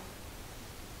time.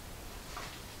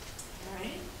 All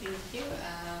right, thank you.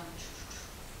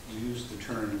 You used the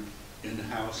term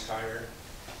in-house hire.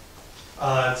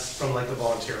 It's from like the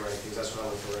volunteer rankings, that's what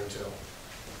I'm referring to.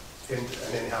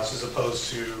 An in-house as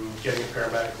opposed to getting a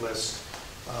paramedic list.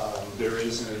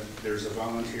 There's a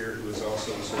volunteer who is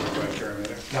also a certified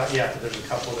paramedic. Not yet, but there's a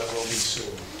couple that will be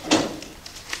soon.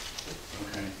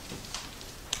 Okay.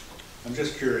 I'm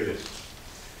just curious.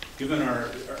 Given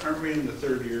aren't we in the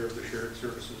 3rd year of the shared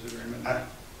services agreement?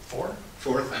 4?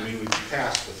 4th? I mean, we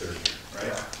passed the 3rd year, right?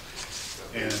 Yeah.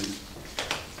 And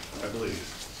I believe.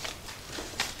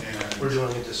 And We're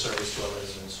doing a disservice to our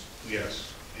residents.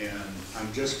 yes, and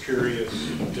I'm just curious,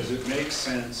 does it make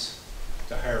sense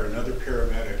to hire another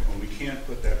paramedic when we can't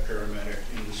put that paramedic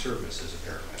into service as a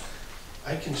paramedic?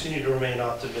 I continue to remain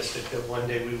optimistic that one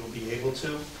day we will be able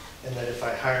to, and that if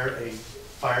I hire a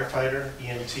firefighter,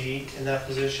 EMT in that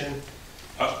position,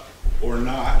 Or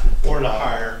not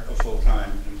hire a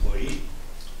full-time employee.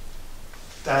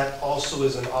 that also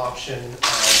is an option,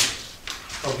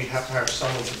 but we have to hire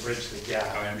someone to bridge the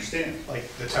gap. I understand. Like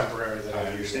the temporary that I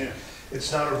understand.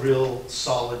 It's not a real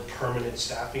solid permanent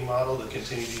staffing model to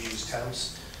continue to use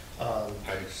temps. I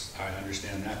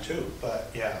understand that too. But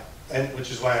yeah, and which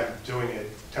is why I'm doing it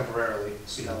temporarily,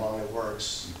 see how long it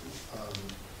works.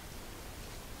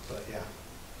 But yeah.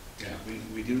 Yeah,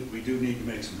 we do need to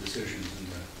make some decisions in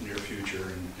the near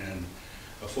future, and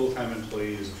a full-time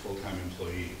employee is a full-time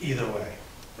employee. Either way.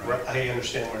 Right. I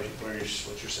understand what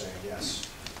you're saying, yes.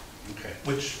 Okay.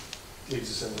 Which leads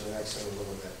us into the next thing a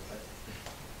little bit. But.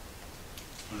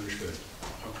 Understood.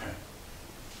 Okay.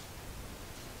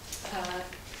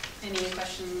 Any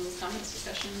questions, comments,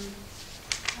 discussion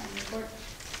on the report?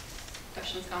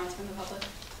 Questions, comments from the public?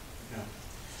 Yeah.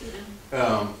 Stephen?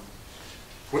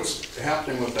 What's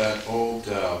happening with that old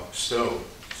stove?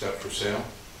 Is that for sale?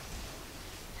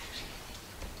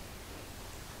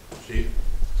 Chief?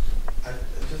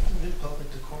 Just the new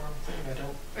public decorum thing, I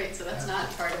don't. Right, so that's not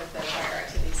part of the fire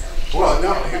activity, so. Well,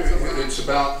 no, That's what we're on. it's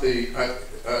about the,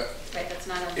 Right, that's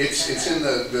not on the it's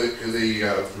agenda. in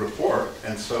the report,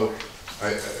 and so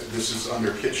this is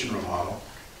under kitchen remodel.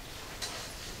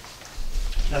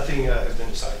 Nothing has been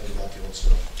decided about the old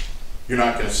stove. You're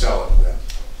not going to sell it then?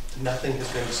 Nothing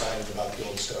has been decided about the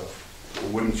old stove.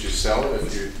 Wouldn't you sell it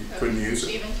if you couldn't use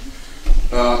it?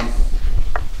 Stephen?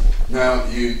 Now,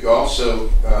 you also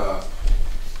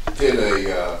did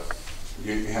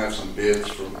you have some bids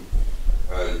from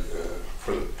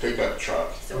for the pickup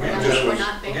truck. So we're not We're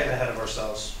getting there. ahead of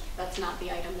ourselves, That's not the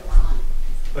item that we're on.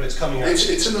 but it's coming up.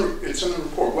 It's in the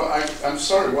report. Well, I'm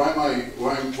sorry. What am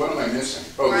I missing?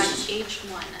 Oh, We're on this is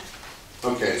H1.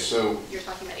 okay. So You're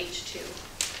talking about H2.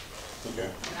 Okay,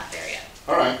 We're not there yet.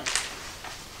 all right.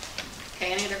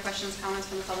 Okay, any other questions, comments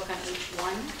from the public on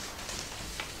H1?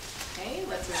 Okay,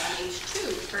 let's move on to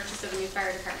H2, purchase of a new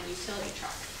fire department utility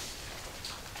truck.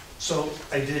 So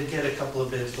I did get a couple of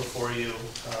bids before you,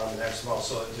 and have some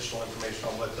also additional information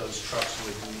on what those trucks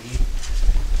would need.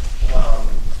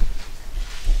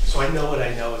 So I know what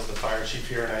I know as the fire chief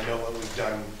here, and I know what we've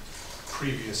done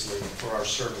previously for our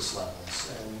service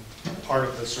levels. And part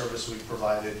of the service we've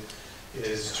provided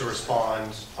is to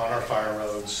respond on our fire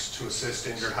roads, to assist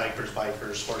injured hikers,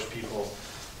 bikers, horse people,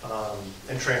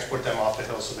 and transport them off the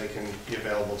hill so they can be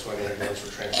available to any ambulance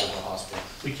for transport to the hospital.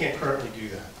 We can't currently do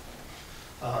that,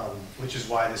 which is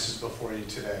why this is before you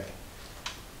today.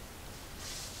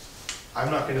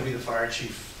 I'm not going to be the fire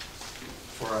chief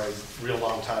for a real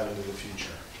long time into the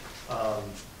future.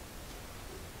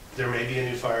 There may be a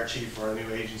new fire chief or a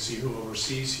new agency who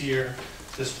oversees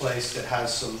this place that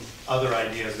has some other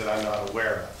ideas that I'm not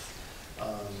aware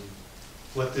of.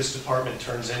 What this department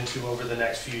turns into over the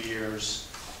next few years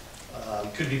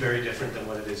could be very different than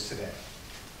what it is today.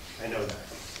 I know that.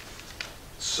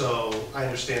 So I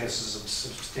understand this is a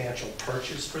substantial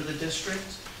purchase for the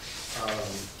district.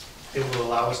 It will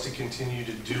allow us to continue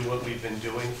to do what we've been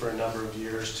doing for a number of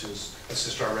years to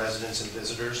assist our residents and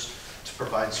visitors, to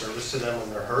provide service to them when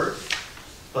they're hurt.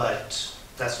 But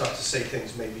that's not to say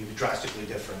things may be drastically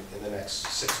different in the next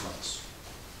 6 months.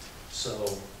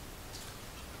 So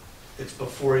it's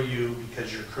before you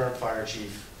because your current fire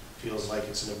chief feels like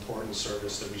it's an important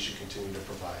service that we should continue to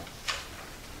provide.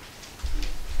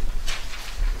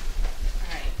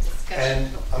 All right, discussion. And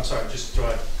I'm sorry, just to throw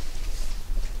it.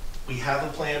 We have a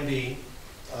plan B.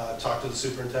 Talk to the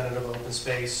superintendent of open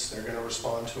space. They're going to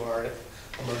respond to our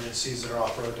emergencies that are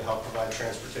off-road to help provide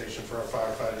transportation for our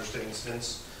firefighters to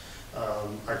incidents.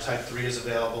 Our type 3 is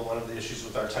available. One of the issues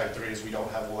with our type 3 is we don't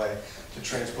have a way to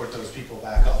transport those people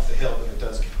back off the hill, but it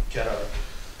does get our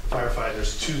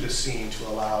firefighters to the scene to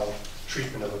allow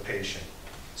treatment of a patient.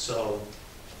 So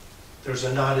there's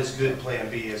a not as good plan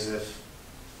B as if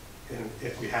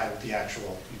we had the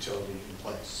actual utility in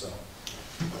place. So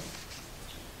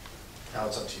now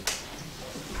it's up to you.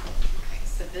 Okay,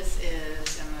 so this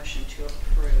is a motion to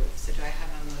approve. So do I have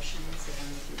a motion so then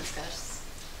we can discuss?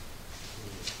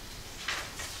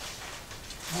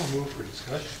 I'll move for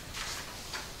discussion.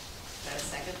 Is that a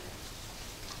second?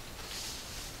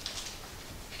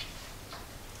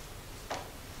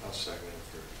 I'll second it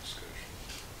for discussion.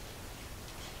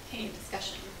 Any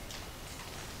discussion?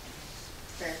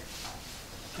 Fair.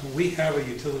 We have a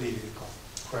utility vehicle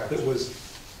that was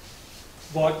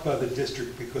bought by the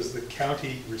district because the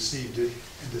county received it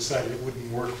and decided it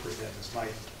wouldn't work for them, is my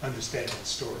understanding of the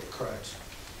story. Correct.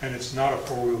 And it's not a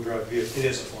four-wheel drive vehicle. It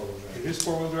is a four-wheel drive. It is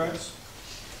four-wheel drive? Yes.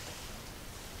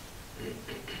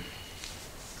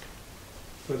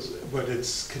 But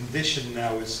its condition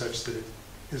now is such that it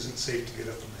isn't safe to get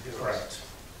up on the hills. Correct.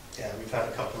 Yeah, we've had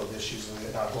a couple of issues with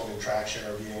it not holding traction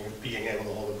or being able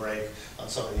to hold a brake on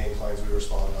some of the inclines we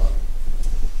respond on.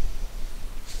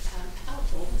 How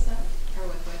old is that? Or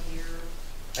what year?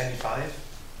 95?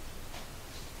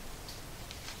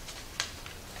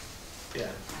 Yeah,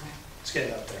 Okay. it's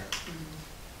getting up there.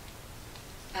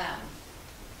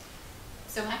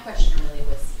 So my question really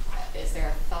was, is there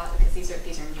a thought, because these are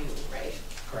new, right?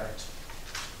 Correct.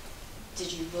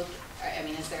 Did you look, I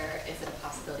mean, is it a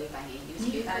possibility of buying a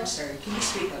used vehicle? I'm sorry, can you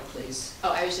speak up, please?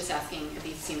 Oh, I was just asking,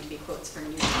 these seem to be quotes for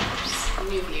new cars,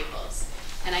 new vehicles.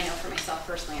 And I know for myself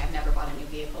personally, I've never bought a new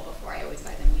vehicle before. I always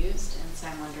buy them used. And so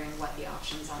I'm wondering what the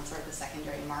options on sort of the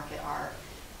secondary market are,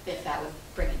 if that would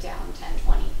bring it down 10,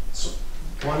 20. So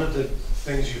one of the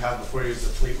things you have before you is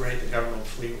the fleet rate, the government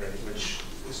fleet rate, which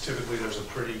is typically there's a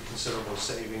pretty considerable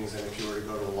savings than if you were to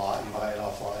go to a lot and buy it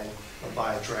offline or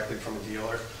buy it directly from a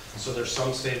dealer. So there's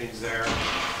some savings there.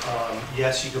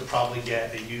 Yes, you could probably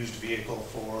get a used vehicle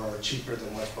for cheaper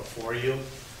than what's before you.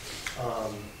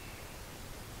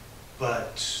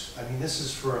 But, I mean, this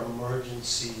is for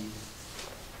emergency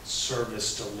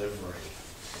service delivery,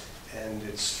 and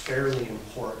it's fairly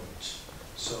important.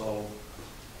 So,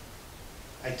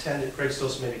 Greg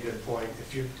Stolz made a good point.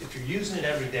 If you're using it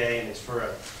every day and it's for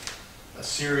a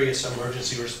serious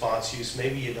emergency response use,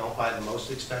 maybe you don't buy the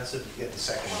most expensive, you get the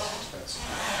second most expensive.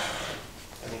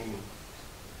 I mean,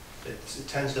 it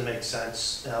tends to make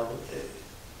sense. Now,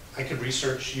 I could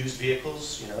research used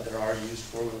vehicles. You know, there are used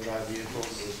four-wheel drive vehicles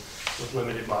with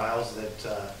limited miles that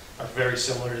are very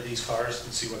similar to these cars,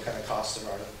 and see what kind of costs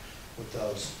there are with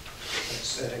those.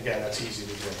 And again, that's easy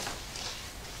to do.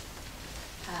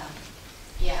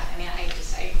 Yeah, I mean, I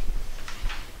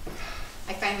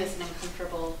find this an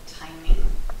uncomfortable timing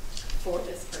for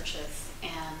this purchase,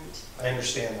 and I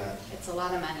understand that. it's a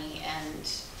lot of money,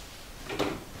 and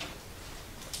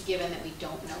given that we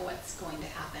don't know what's going to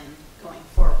happen going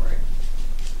forward,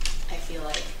 I feel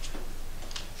like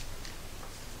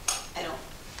I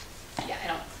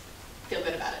don't feel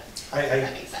good about it. If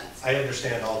that makes sense. I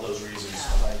understand all those reasons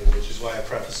Yeah. behind it, which is why I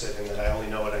preface it in that I only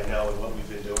know what I know and what we've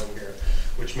been doing here,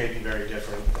 which may be very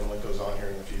different than what goes on here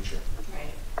in the future.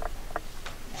 Right.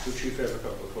 So Chief, I have a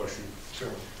couple of questions.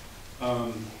 Sure.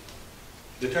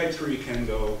 The type 3 can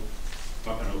go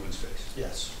up in open space.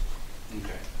 Yes,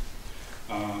 Okay.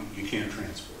 You can't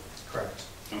transport. correct.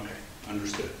 Okay,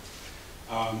 understood.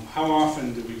 How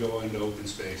often do we go into open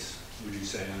space, would you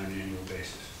say, on an annual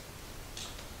basis?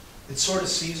 It's sort of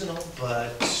seasonal,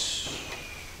 but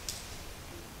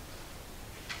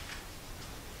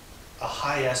a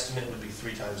high estimate would be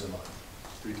 3 times a month.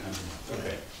 3 times a month,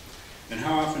 okay. And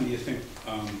how often do you think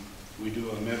we do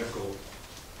a medical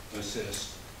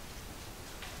assist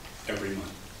every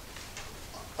month?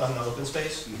 On the open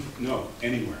space? No,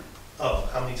 anywhere. Oh,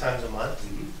 how many times a month?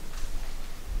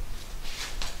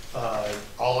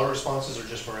 All our responses are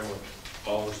just Marinwood?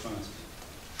 All responses.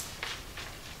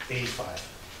 85.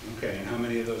 Okay, and how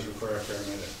many of those require a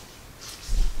paramedic?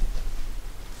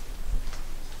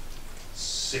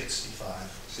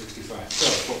 65. 65.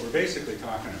 So what we're basically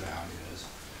talking about is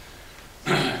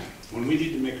when we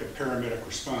need to make a paramedic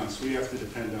response, we have to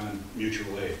depend on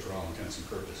mutual aid for all intents and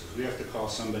purposes. We have to call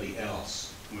somebody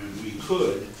else when we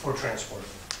could. For transport.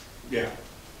 Yeah,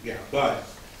 but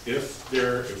if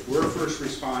we're first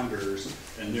responders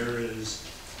and there is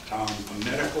a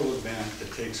medical event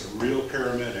that takes a real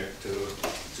paramedic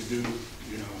to do,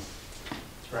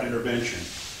 Right. intervention,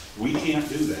 we can't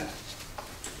do that.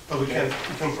 But we can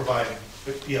provide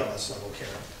BLS level care.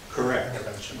 Correct.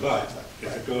 Intervention. But if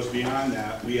Right. it goes beyond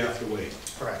that, we have to wait.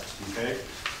 Correct. Okay?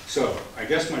 So I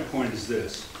guess my point is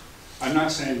this. I'm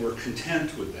not saying we're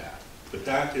content with that, but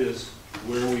that is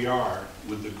where we are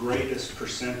with the greatest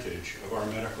percentage of our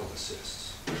medical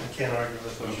assists. I can't argue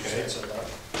with what you Okay. said so far.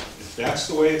 If that's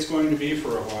the way it's going to be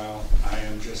for a while, I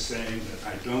am just saying that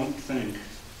I don't think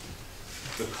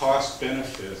the cost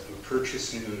benefit of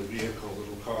purchasing a vehicle that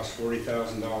will cost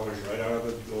 $40,000 right out of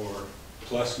the door,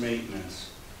 plus maintenance,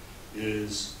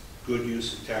 is good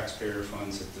use of taxpayer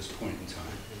funds at this point in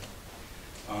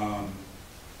time.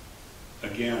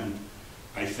 Again,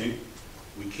 I think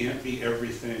we can't be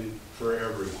everything for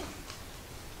everyone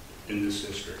in this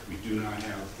district. We do not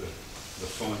have the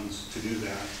funds to do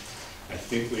that. I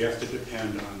think we have to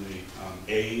depend on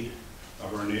the aid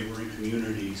of our neighboring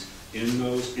communities in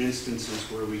those instances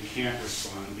where we can't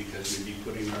respond because we'd be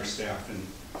putting our staff in,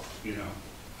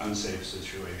 unsafe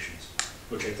situations,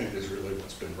 which I think is really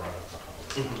what's been brought up a couple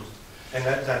of times. And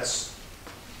that's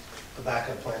the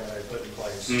backup plan that I put in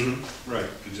place. Right,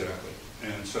 exactly.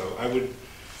 And so I would,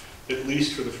 at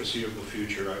least for the foreseeable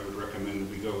future, I would recommend that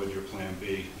we go with your Plan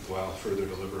B while further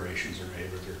deliberations are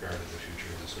made with regard to the future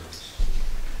of the service.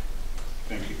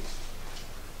 Thank you.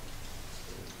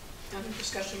 Other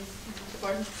discussion with the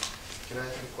board? Can I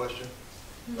ask a question?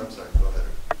 I'm sorry, go ahead.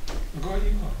 Go ahead,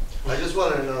 you go. I just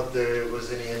wanted to know if there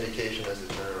was any indication as to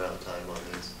turnaround time on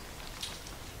these.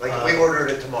 Like, if we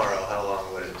ordered it tomorrow, how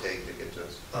long would it take to get to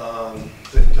us?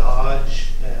 The Dodge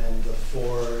and the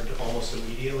Ford almost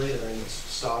immediately, they're in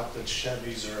stock. The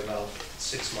Chevys are about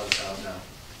 6 months out now.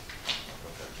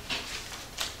 Okay.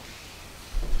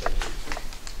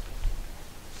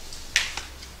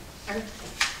 Thank you.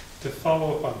 To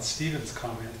follow up on Stephen's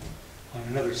comment on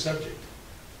another subject,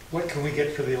 what can we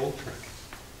get for the old truck?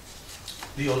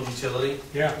 The old utility,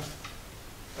 Yeah.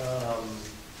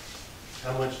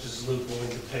 how much is Luke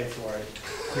willing to pay for it?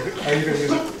 Are you gonna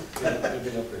use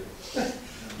it?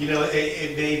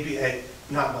 It may be,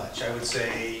 not much. I would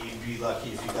say you'd be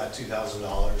lucky if you got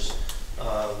 $2,000.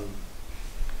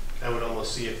 I would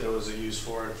almost see if there was a use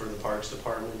for it for the Parks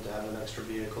Department to have an extra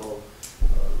vehicle.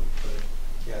 But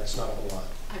yeah, it's not a whole lot.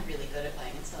 I'm really good at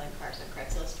buying and selling cars on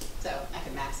Craigslist, so I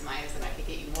could maximize and I could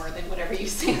get you more than whatever you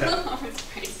say with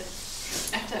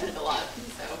prices. I've done it a lot,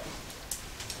 so.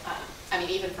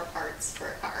 Even for parts for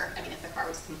a car, if the car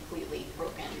was completely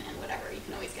broken and whatever, you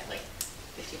can always get like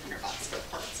 $1,500 for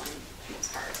parts on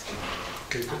most cars.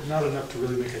 Okay, but not enough to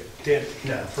really make a dent in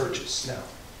No. the purchase. No.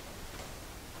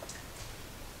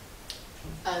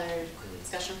 Other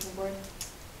discussion from the board?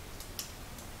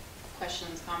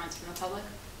 Questions, comments from the public?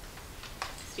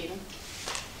 Stephen?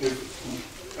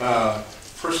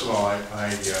 First of all, I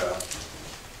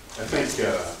think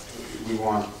we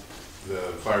want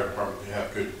the fire department to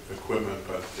have good equipment,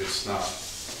 but it's not.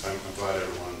 I'm glad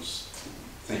everyone's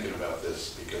thinking about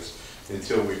this because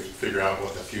until we figure out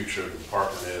what the future of the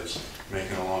department is,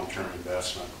 making a long-term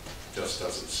investment just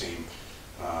doesn't seem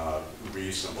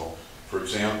reasonable. For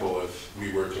example, if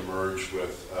we were to merge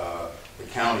with the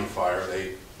county fire,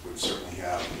 they would certainly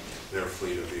have their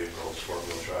fleet of vehicles,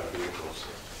 four-wheel drive vehicles.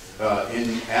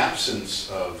 In absence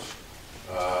of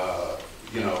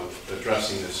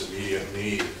addressing this immediate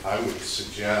need, I would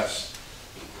suggest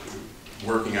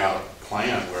working out a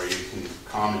plan where you can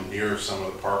commandeer some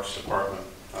of the Parks Department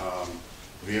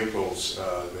vehicles.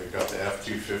 They've got the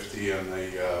F-250 and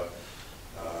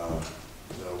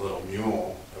the little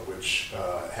mule, which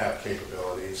have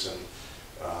capabilities, and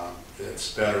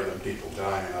it's better than people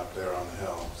dying up there on the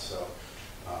hill. So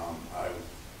I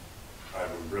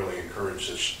would really encourage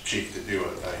the chief to do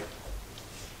it.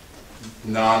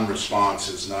 Non-response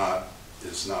is not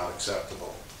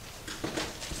acceptable.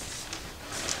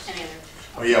 Any other?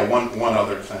 Oh yeah, one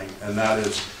other thing, and that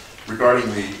is regarding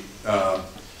the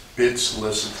bid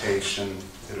solicitation.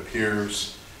 It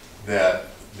appears that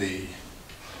the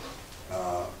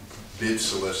bid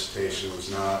solicitation was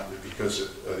not, because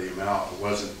of the amount, it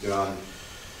wasn't done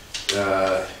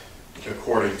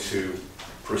according to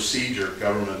procedure,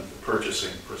 government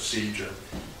purchasing procedure.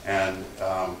 And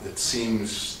it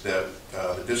seems that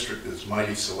the district is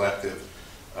mighty selective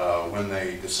when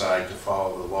they decide to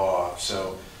follow the law.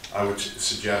 So I would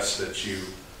suggest that you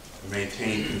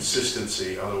maintain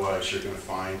consistency, otherwise you're going to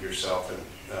find yourself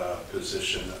in a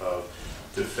position of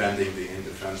defending the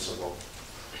indefensible.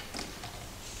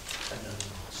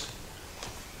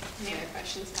 Any other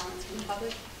questions, comments from the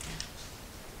public?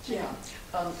 Yeah,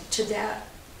 to that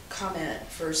comment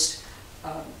first,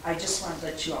 I just want to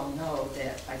let you all know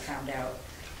that I found out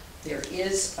there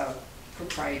is a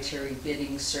proprietary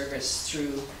bidding service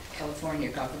through California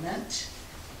government,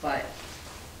 but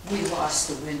we lost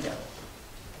the window,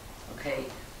 okay?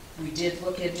 We did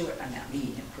look into it, not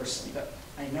me personally, but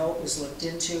I know it was looked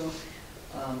into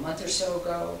a month or so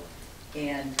ago,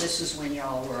 and this is when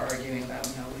y'all were arguing about,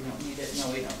 no, we don't need it,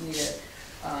 no, we don't need it.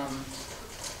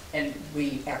 And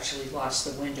we actually lost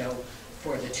the window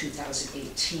for the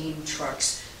 2018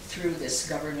 trucks through this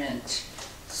government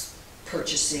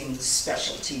purchasing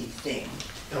specialty thing.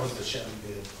 That was the Chevy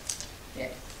bid. Yeah.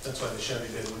 That's why the Chevy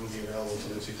bid wouldn't be available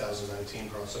to the 2019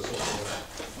 process.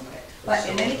 Okay. But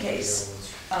in any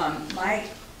case,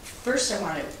 first I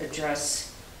want to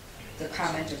address the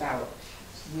comment about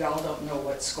we all don't know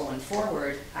what's going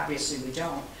forward. Obviously we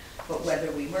don't, but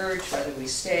whether we merge, whether we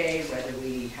stay, whether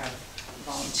we have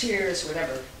volunteers,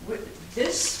 whatever,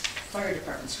 this fire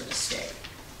department's going to stay.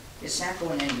 It's not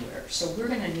going anywhere. So we're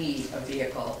going to need a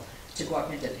vehicle to go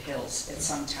up into the hills at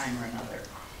some time or another.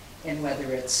 And whether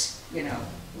it's,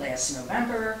 last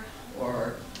November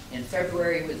or in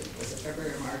February, was it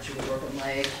February or March with a broken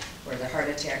leg, or the heart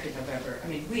attack in November. I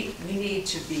mean, we need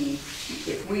to be,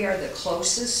 if we are the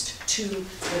closest to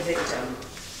the victim,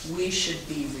 we should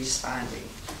be responding,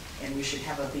 and we should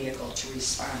have a vehicle to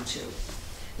respond to.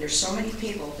 There's so many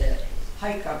people that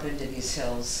hike up into these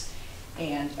hills,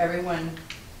 and everyone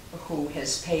who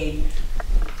has paid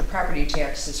the property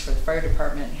taxes for the fire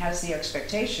department has the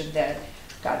expectation that,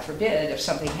 God forbid, if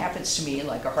something happens to me,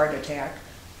 like a heart attack,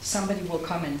 somebody will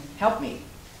come and help me.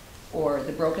 Or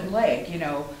the broken leg,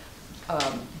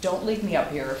 don't leave me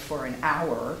up here for an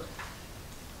hour.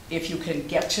 If you can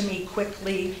get to me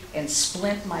quickly and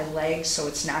splint my leg so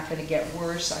it's not going to get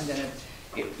worse,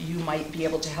 you might be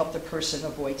able to help the person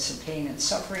avoid some pain and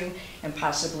suffering and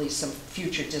possibly some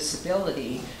future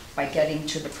disability by getting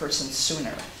to the person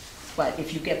sooner. But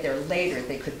if you get there later,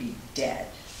 they could be dead.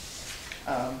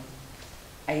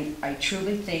 I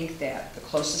truly think that the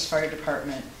closest fire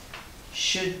department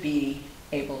should be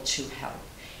able to help.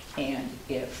 And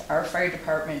if our fire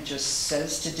department just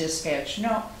says to dispatch,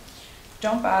 no,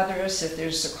 don't bother us if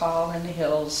there's a call in the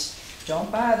hills,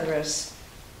 don't bother us,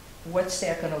 what's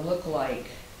that going to look like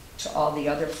to all the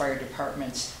other fire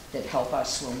departments that help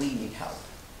us when we need help?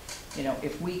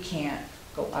 If we can't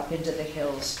go up into the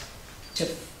hills to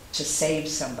save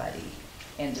somebody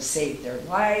and to save their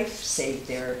life, save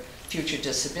their future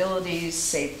disabilities,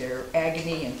 save their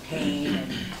agony and pain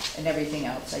and everything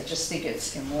else. I just think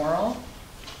it's immoral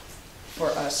for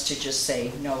us to just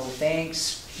say, no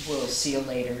thanks, we'll see you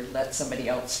later, let somebody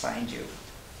else find you.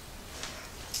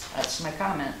 That's my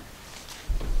comment.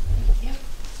 Thank you.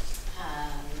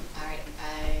 All right,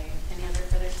 any other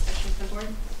further discussion from the board?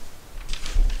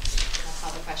 I'll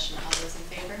call the question. All those in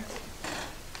favor?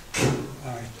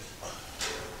 Aye.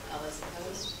 All those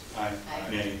opposed? Aye.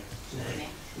 Nay. Nay.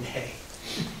 Nay.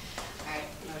 All right,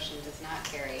 motion does not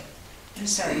carry. I'm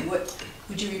sorry,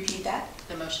 would you repeat that?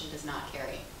 The motion does not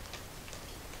carry.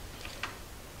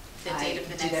 The date of the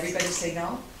next... Did everybody say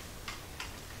no?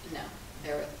 No.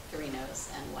 There were 3 no's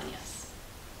and 1 yes.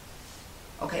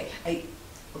 Okay,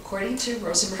 according to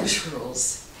Rosenberg's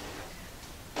rules,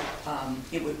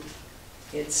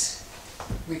 it's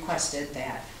requested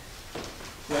that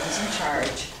whoever's in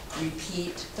charge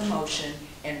repeat the motion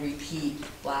and repeat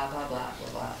blah, blah, blah, blah,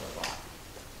 blah, blah, blah.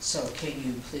 So can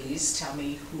you please tell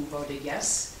me who voted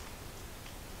yes?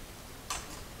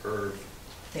 Heard.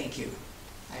 Thank you.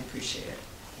 I appreciate it.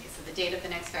 Okay, so the date of the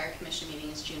next fire commission meeting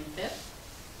is June 5th.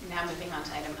 Now moving on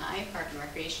to item I, park and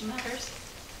recreation matters.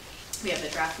 We have the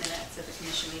draft minutes of the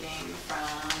commission meeting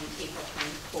from April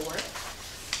 24th.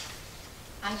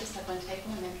 I just have one typo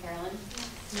in there, Carolyn.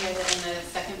 Near in the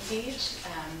second page,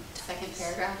 second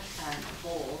paragraph,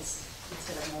 bowls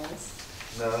instead of moles.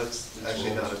 No, it's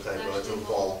actually not a typo, it's a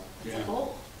bowl. It's a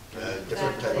bowl.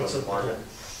 Different type of market.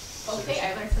 Okay,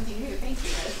 I learned something new, thank you,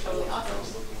 that is totally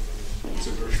awesome. It's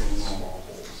a virtual normal.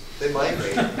 They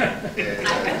migrate. I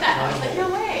read that, I was like, no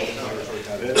way.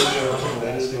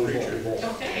 That is the creature.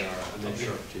 Okay. No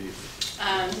sharp teeth.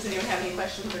 Does anyone have any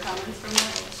questions or comments from that?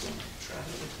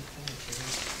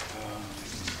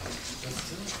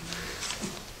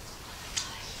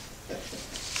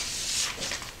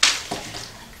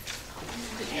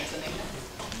 Did you have something?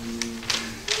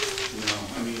 No,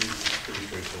 I mean, pretty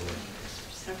straightforward.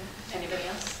 Okay. Anybody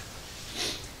else?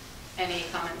 Any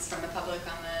comments from the public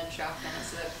on the draft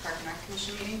minutes of the Park and Rec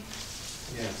Commission meeting?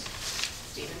 Yes.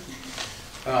 Stephen?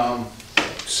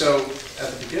 So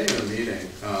at the beginning of the meeting,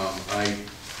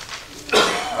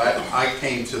 I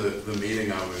came to the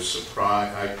meeting, I was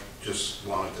surprised, I just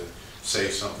wanted to say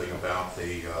something about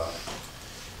the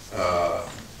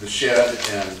shed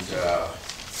and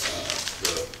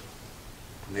the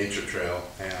nature trail,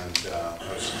 and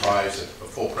I was surprised that a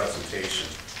full presentation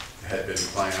had been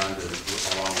planned,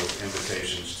 along with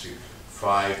invitations to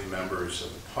 5 members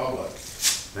of the public.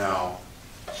 Now,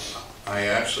 I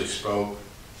actually spoke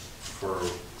for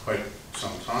quite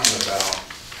some time about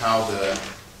how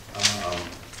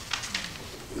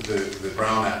the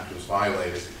Brown Act was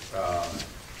violated.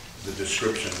 The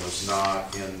description was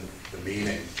not in the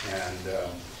meeting, and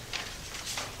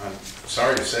I'm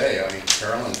sorry to say, I mean,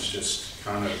 Carolyn's just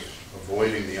kind of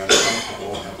avoiding the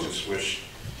uncomfortable, and I just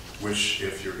wish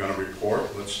if you're going to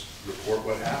report, let's report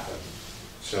what happened.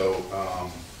 So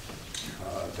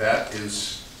that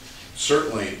is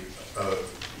certainly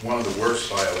one of the worst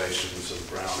violations of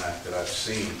the Brown Act that I've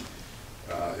seen.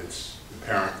 It's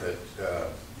apparent that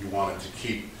you wanted to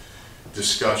keep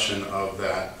discussion of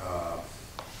that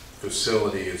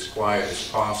facility as quiet as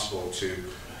possible to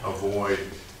avoid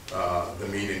the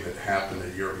meeting that happened the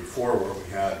year before, where we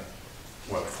had,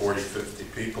 what, 40, 50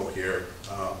 people here,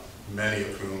 many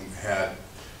of whom had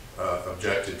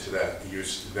objected to that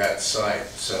use, that site.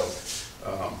 So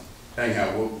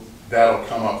anyhow, that'll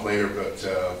come up later, but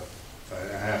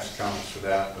I have some comments for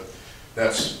that, but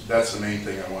that's the main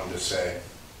thing I wanted to say.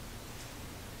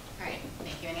 All right,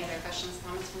 thank you. Any other questions,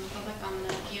 comments from the public on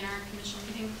the PNR Commission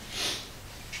meeting?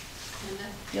 Linda?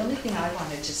 The only thing I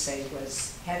wanted to say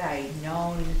was, had I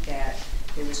known that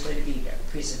there was going to be a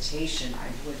presentation,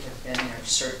 I would have been there,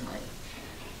 certainly.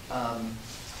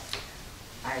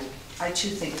 I too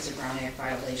think it's a Brown Act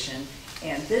violation,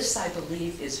 and this, I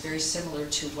believe, is very similar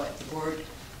to what the Board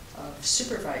of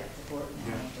Supervisors,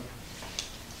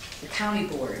 the County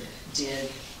Board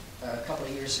did a couple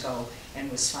of years ago,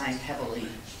 and was fined heavily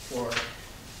for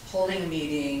holding a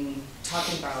meeting,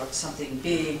 talking about something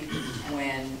big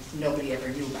when nobody ever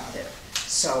knew about it.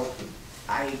 So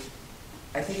I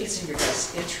think it's in your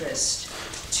best interest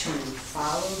to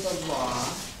follow the law.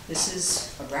 This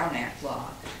is a Brown Act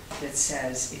law that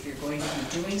says if you're going to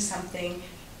be doing something,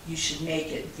 you should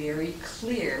make it very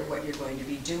clear what you're going to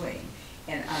be doing.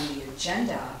 And on the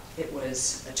agenda, it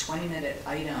was a 20-minute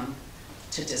item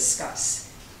to discuss,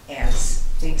 as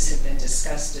things have been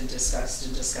discussed and discussed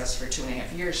and discussed for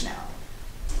 2.5 years now.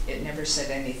 It never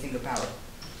said anything about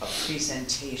a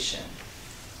presentation.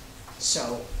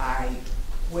 So I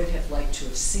would have liked to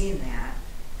have seen that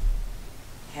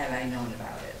had I known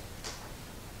about it.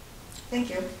 Thank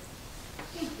you.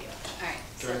 Thank you. All right.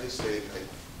 Can I just say,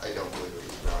 I don't believe it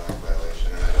was a Brown Act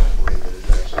violation, and I don't believe that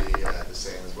it's actually the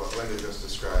same as what Linda just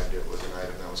described. It was an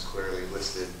item that was clearly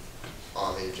listed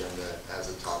on the agenda as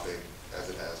a topic, as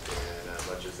it has been,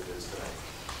 much as it is tonight.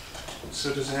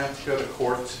 So does it have to go to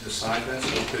court to decide this?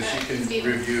 Because you can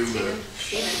Stephen, review the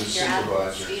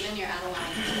supervisor. Stephen, you're out of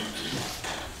line.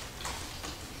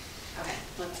 Okay,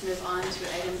 let's move on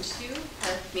to item 2,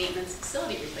 park maintenance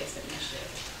facility replacement initiative.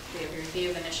 We have a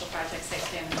review of initial project site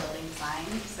plan and building design.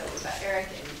 So we've got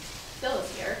Eric and Phil is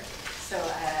here. So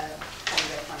how do you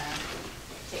guys want to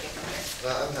take it from here?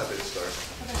 I'm happy to start.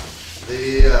 Okay.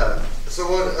 The So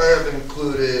what I have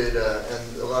included,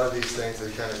 and a lot of these things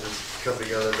that kind of just come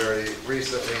together very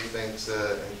recently, thanks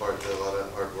in part to a lot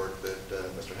of hard work that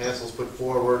Mr. Hansel's put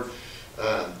forward.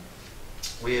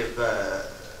 We have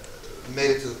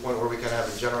made it to the point where we kind of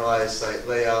have a generalized site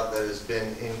layout that has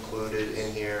been included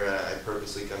in here. I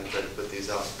purposely kind of tried to put these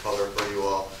out in color for you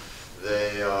all.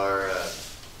 They are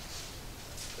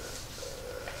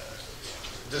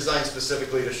designed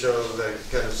specifically to show the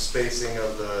kind of spacing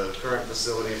of the current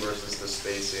facility versus the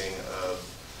spacing of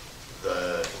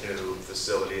the new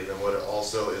facility. And then what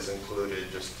also is included,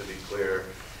 just to be clear,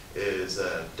 is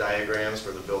diagrams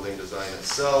for the building design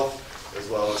itself, as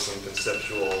well as some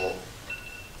conceptual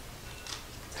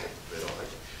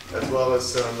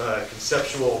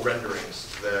renderings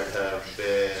that have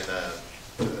been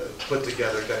put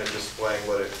together, kind of displaying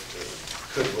what it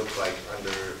could look like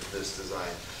under this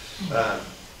design.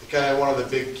 Kind of one of the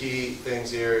big key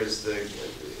things here is,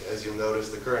 as you'll notice,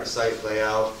 the current site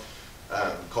layout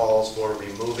calls for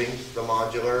removing the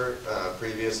modular.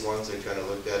 Previous ones, they kind of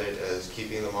looked at it as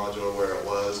keeping the modular where it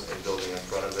was and building in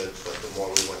front of it, but the more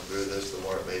we went through this, the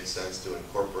more it made sense to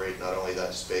incorporate not only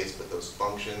that space, but those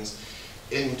functions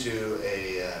into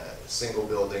a single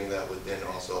building that would then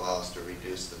also allow us to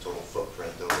reduce the total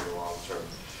footprint over the long term.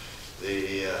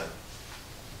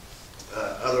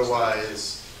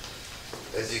 Otherwise,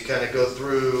 as you kind of go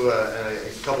through, and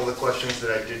a couple of the questions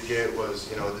that I did get was,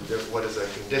 you know, what is a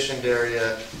conditioned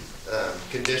area?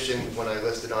 Condition, when I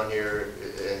listed on here,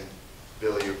 and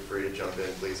Bill, you're free to jump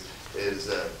in, please, is,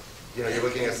 you know, you're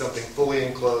looking at something fully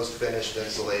enclosed, finished,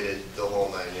 insulated, the whole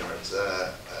 9 yards.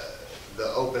 The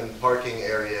open parking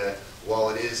area, while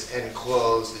it is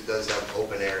enclosed, it does have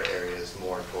open air areas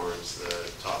more towards the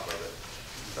top of it.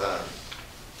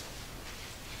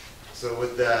 So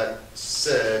with that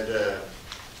said,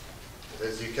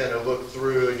 as you kind of look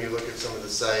through and you look at some of the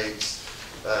sites,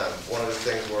 one of the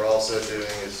things we're also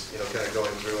doing is, you know, kind of going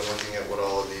through and looking at what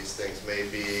all of these things may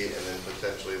be, and then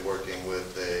potentially working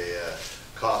with a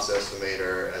cost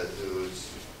estimator who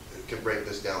can break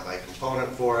this down by component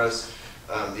for us.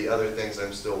 The other things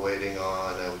I'm still waiting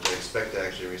on, which I expect to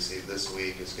actually receive this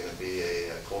week, is going to be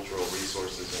a cultural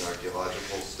resources and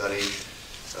archaeological study.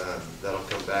 That'll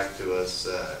come back to us,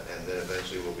 and then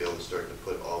eventually we'll be able to start to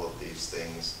put all of these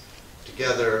things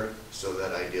together, so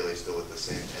that ideally still with the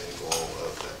same end goal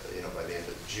of, you know, by the end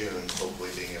of June, hopefully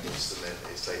being able to submit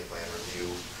a site plan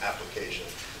review application.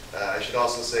 I should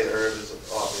also say Herb has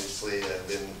obviously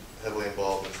been heavily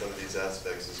involved in some of these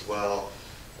aspects as well.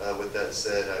 With that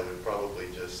said, I would probably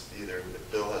just either,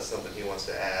 if Bill has something he wants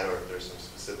to add, or if there's some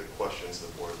specific questions the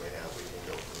board may have, we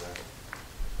can go from there.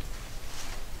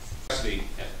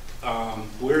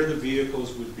 Where the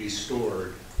vehicles would be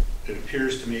stored, it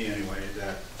appears to me anyway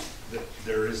that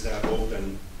there is that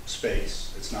open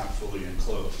space. It's not fully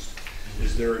enclosed.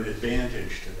 Is there an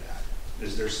advantage to that?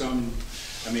 Is there some,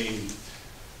 I mean,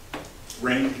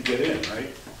 rain can get in,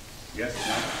 right? Yes,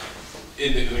 no?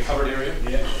 In the covered area?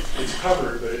 Yeah, it's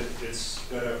covered, but it's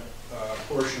got a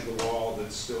portion of the wall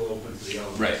that's still open to the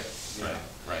elements. Right,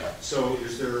 right. So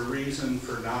is there a reason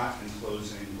for not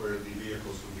enclosing where the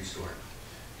vehicles would be stored?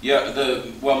 Yeah,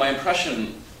 well, my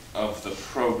impression of the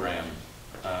program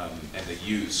and the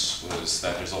use was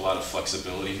that there's a lot of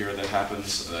flexibility here that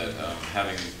happens, that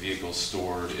having vehicles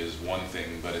stored is one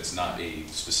thing, but it's not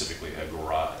specifically a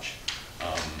garage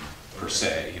per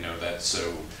se, you know, that, so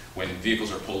when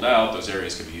vehicles are pulled out, those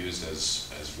areas can be used as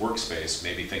workspace.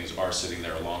 Maybe things are sitting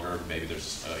there longer, maybe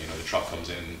there's, you know, the truck comes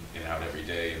in and out every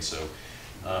day, and so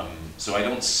so I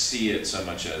don't see it so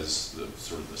much as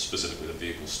specifically the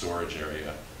vehicle storage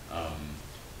area.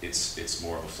 It's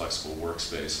more of a flexible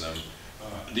workspace.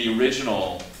 The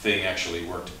original thing actually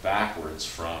worked backwards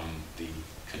from the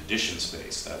conditioned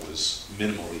space that was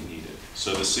minimally needed.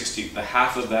 So the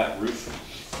half of that roof,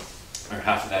 or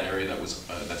half of that area that was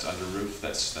that's under roof,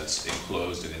 that's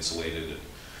enclosed and insulated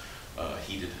and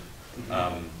heated.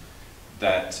 Mm-hmm.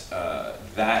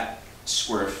 That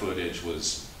square footage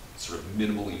was sort of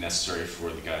minimally necessary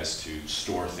for the guys to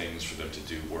store things, for them to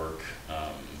do work.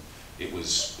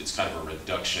 It's kind of a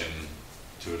reduction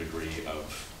to a degree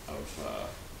of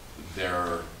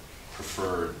their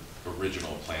preferred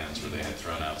original plans, where they had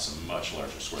thrown out some much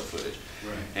larger square footage.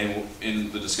 Right. And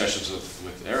in the discussions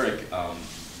with Eric,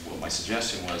 what my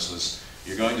suggestion was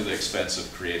you're going to the expense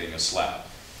of creating a slab.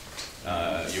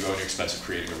 You're going to the expense of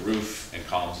creating a roof and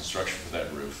columns and structure for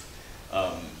that roof.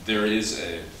 There is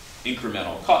an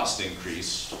incremental cost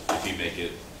increase if you make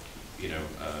it, you know,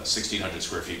 1,600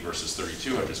 square feet versus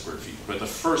 3,200 square feet. But the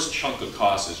first chunk of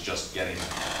cost is just getting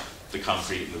the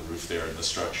concrete and the roof there and the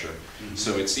structure. Mm-hmm.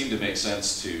 So it seemed to make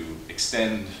sense to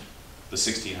extend the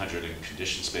 1,600 in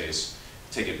conditioned space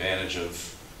take advantage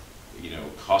of,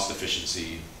 cost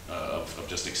efficiency of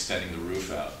just extending the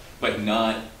roof out, but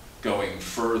not going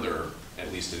further,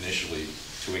 at least initially,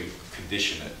 to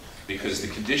condition it, because the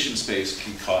conditioned space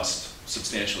can cost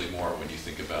substantially more when you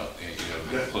think about,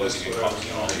 closing and caulking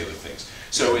and all the other things.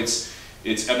 So it's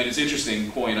an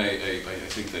interesting point. I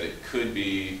think that it could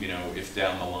be, if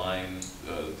down the line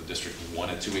the district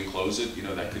wanted to enclose it,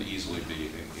 that could easily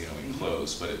be,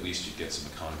 enclosed, but at least you get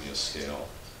some economy of scale.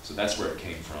 So that's where it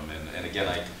came from. And again,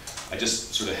 I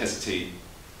just sort of hesitate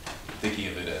thinking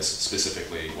of it as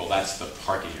specifically, well, that's the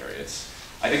parking area.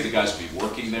 I think the guys would be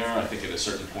working there. I think at a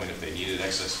certain point, if they needed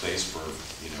excess space for,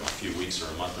 a few weeks or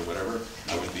a month or whatever,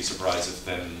 I wouldn't be surprised if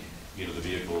then, the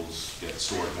vehicles get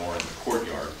stored more in the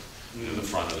courtyard, the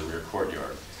front or the rear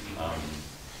courtyard.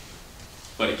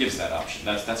 But it gives that option.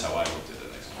 That's how I looked at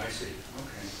it. I see,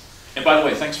 okay. And by the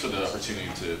way, thanks for the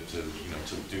opportunity to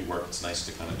do work. It's nice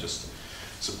to kind of just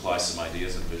supply some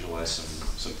ideas and visualize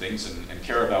some things and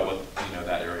care about what,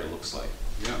 that area looks like.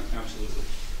 Yeah, absolutely.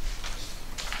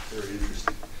 Very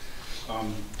interesting.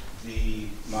 The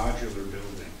modular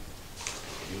building,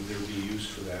 would there be use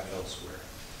for that elsewhere,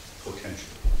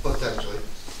 potentially? Potentially.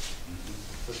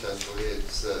 Mm-hmm. Potentially,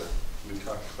 it's We've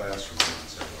talked classrooms on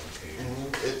several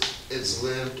occasions. it's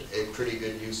lived a pretty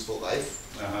good, useful life.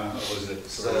 Was it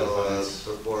So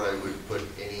before I would put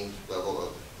any level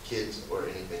of kids or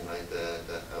anything like that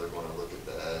I would want to look at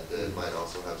that. It might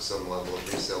also have some level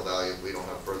of resale value. If we don't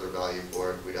have further value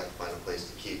for it, we'd have to find a place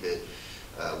to keep it.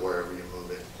 Wherever you move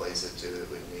it and place it to, it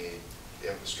would need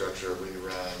infrastructure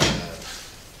rerun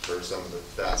for some of the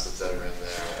facets that are in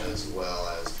there, as well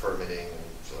as permitting and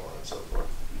so on and so forth.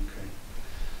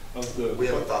 Okay. We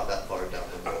haven't thought that far down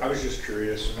the road. I was just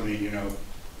curious. I mean,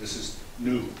 this is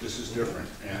new, this is different,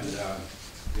 and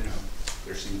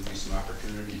there seem to be some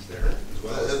opportunities there as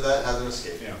well. That hasn't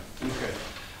escaped. Yeah. Okay.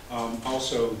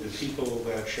 Also, the people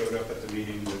that showed up at the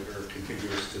meeting that are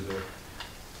contiguous to the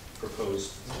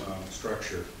proposed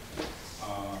structure,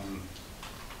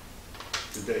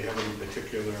 did they have any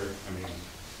particular,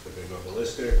 did they go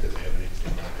ballistic? Did they have any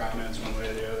particular comments one way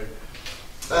or the other?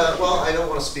 Well, I don't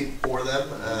want to speak for them.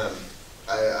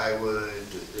 I would,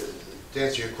 to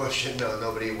answer your question, no,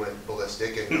 nobody went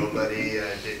ballistic and nobody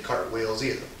did cartwheels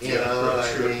either.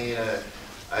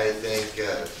 I think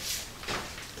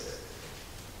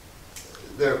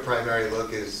their primary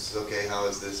look is, okay, how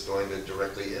is this going to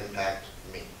directly impact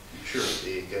me? Sure.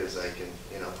 Because I can,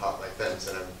 hop my fence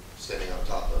and I'm standing on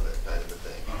top of it, kind of a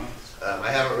thing.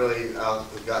 I haven't really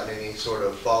gotten any sort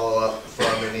of follow-up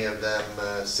from any of them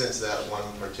since that one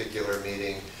particular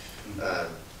meeting. I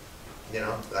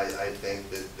think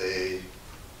that they,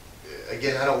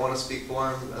 again, I don't want to speak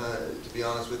for them, to be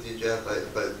honest with you, Jeff,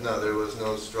 but no, there was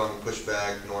no strong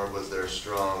pushback, nor was there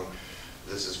strong,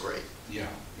 this is great. Yeah.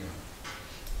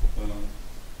 Well,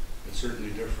 it's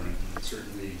certainly different, and it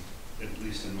certainly, at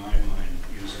least in my mind,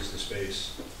 uses the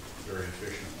space very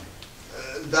efficiently.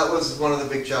 That was one of the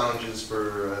big challenges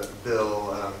for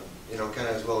Bill, kind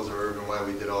of as well as Urban, why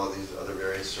we did all of these other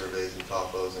various surveys and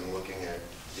topos and looking at,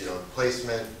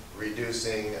 placement,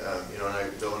 reducing,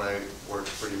 Bill and I worked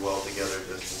pretty well together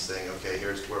just in saying, okay,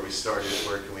 here's where we started,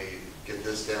 where can we get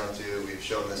this down to? We've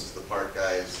shown this to the park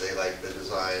guys, they like the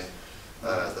design,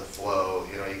 the flow.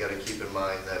 You got to keep in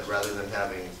mind that rather than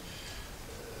having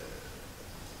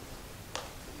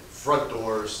front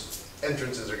doors,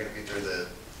 entrances are going to be through the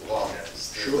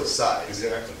walls, through the sides.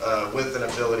 Exactly. With an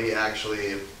ability, actually,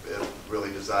 if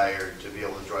really desired, to be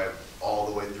able to drive all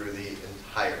the way through the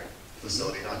entire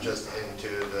facility, not just into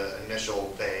the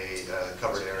initial bay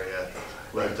covered area,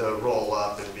 but to roll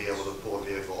up and be able to pull a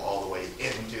vehicle all the way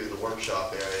into the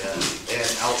workshop area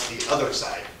and out the other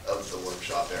side of the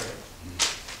workshop area.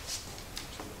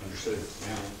 Understood.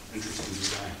 Yeah, interesting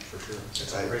design, for sure.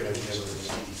 It's a great idea.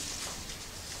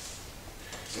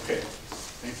 Okay,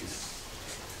 thank you.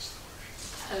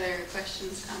 Other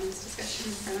questions, comments,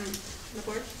 discussion from the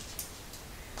board?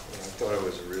 I thought it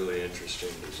was a really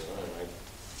interesting design. I'm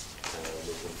kind of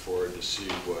looking forward to see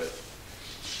what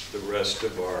the rest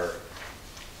of our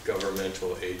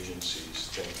governmental agencies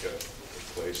think of the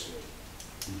placement.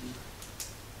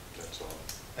 That's all.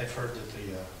 I've heard that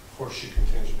the horseshoe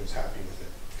contingent is happy with it.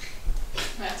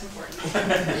 That's important.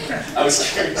 I was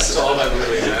curious. That's all that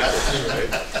really matters, right?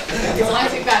 As long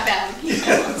as we've got them.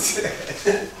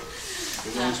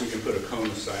 As long as we can put a cone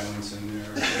of silence in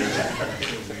there,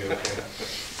 it'll be okay.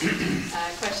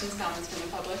 Questions, comments from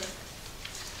the public?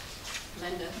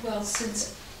 Linda? Well,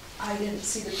 since I didn't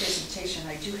see the presentation,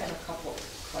 I do have a couple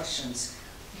of questions.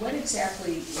 What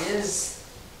exactly is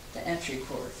the entry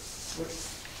court?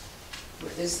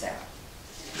 What is that?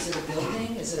 Is it a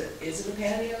building? Is it a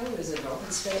patio? Is it an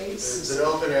open space? It's an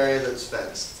open area that's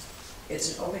fenced.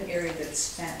 It's an open area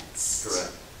that's fenced?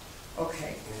 Correct.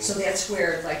 Okay, so that's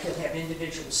where, like, you'll have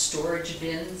individual storage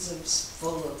bins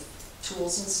full of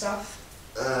tools and stuff?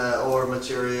 Or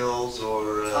materials,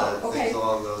 or okay. things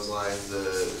along those lines,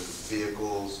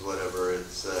 vehicles, whatever.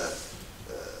 It's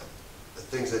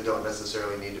things that don't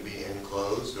necessarily need to be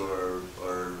enclosed or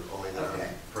only their own Okay.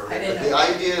 permit. But the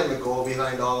idea and the goal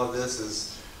behind all of this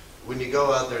is when you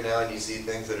go out there now and you see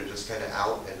things that are just kind of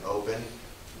out and open,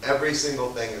 every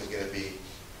single thing is going to be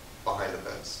behind the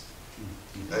fence.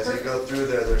 As you go through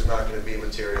there, there's not going to be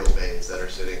material bays that are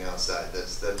sitting outside.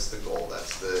 That's the goal.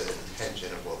 That's the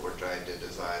intention of what we're trying to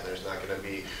design. There's not going to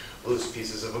be loose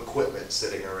pieces of equipment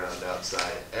sitting around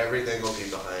outside. Everything will be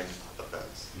behind a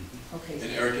fence. Okay.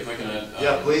 And Eric, if I can add.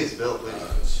 Yeah, please, Bill,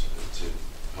 please. To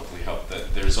hopefully help,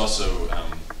 that there's also,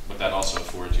 what that also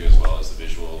affords you as well as the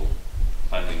visual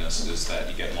cleanliness is that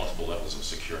you get multiple levels of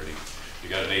security. You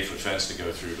got an 8-foot fence to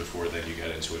go through before then you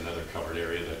get into another covered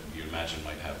area that you imagine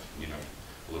might have,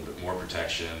 a little bit more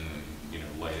protection,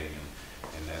 lighting,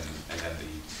 and then the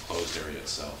closed area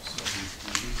itself.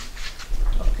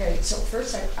 So. Okay, so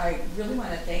first I really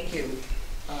want to thank you,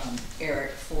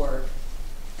 Eric, for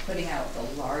putting out the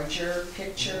larger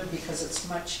picture because it's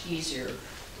much easier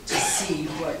to see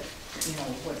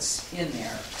what's in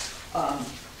there.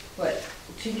 But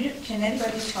can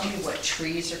anybody tell me what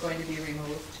trees are going to be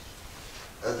removed?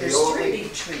 There's 3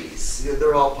 big trees. Yeah,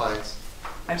 they're all pines.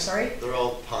 I'm sorry? They're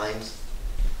all pines.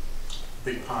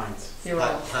 Big pines. They're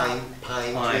all Pine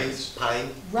trees. Pine.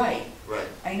 Right. Right.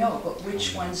 I know, but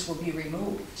which ones will be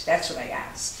removed? That's what I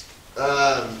asked.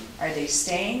 Are they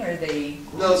staying, or are they?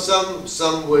 No,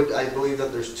 some would, I believe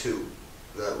that there's 2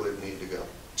 that would need to go.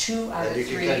 2 out of 3? And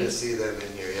you can kind of see them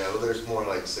in here, yeah. Well, there's more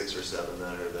like 6 or 7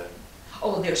 that are there.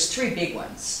 Oh, there's 3 big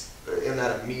ones. In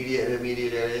that immediate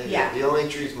area? Yeah. The only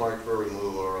trees marked for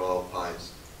removal are all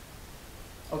pines.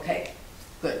 Okay,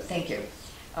 good, thank you.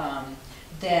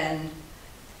 Then,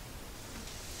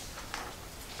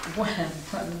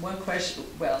 one question,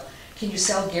 well, can you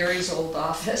sell Gary's old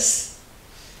office?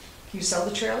 Can you sell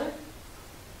the trailer?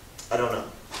 I don't know.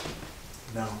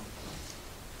 No.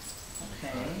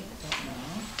 Okay, don't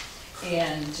know.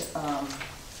 And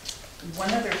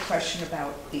one other question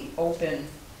about the open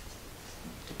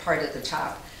part at the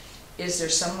top. Is there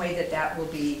some way that will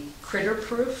be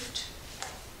critter-proofed?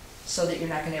 So that you're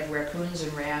not going to have raccoons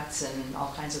and rats and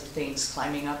all kinds of things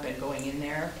climbing up and going in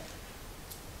there?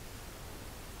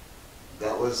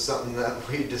 That was something that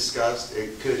we discussed.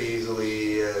 It could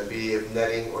easily be if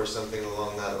netting or something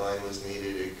along that line was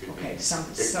needed. It could Okay, be,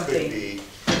 something. could be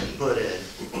put in,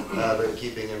 but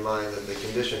keeping in mind that the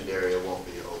conditioned area won't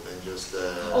be open. Just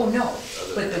oh no,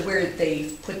 but where they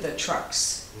put the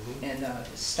trucks Mm-hmm. and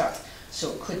stuff,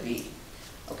 so it could be.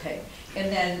 Okay, and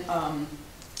then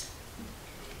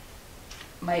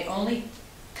my only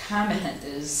comment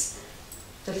is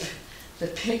the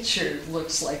picture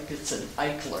looks like it's an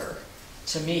Eichler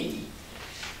to me,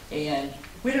 and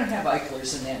we don't have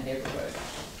Eichlers in that neighborhood.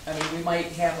 I mean, we might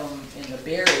have them in the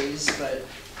Berries, but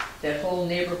that whole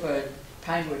neighborhood,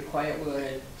 Pinewood,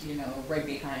 Quietwood, right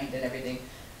behind and everything,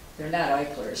 they're not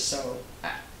Eichlers, so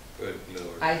But Miller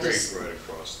I Creek just- right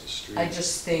across the street. I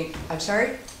just think, I'm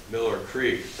sorry? Miller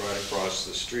Creek right across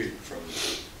the street from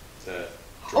that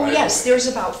Oh, yes, driveway. there's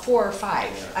about 4 or 5.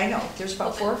 Yeah. I know, there's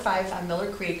about 4 or 5 on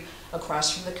Miller Creek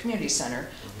across from the community center.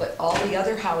 But all the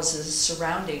other houses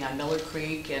surrounding on Miller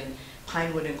Creek and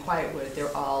Pinewood and Quietwood,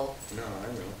 they're all No,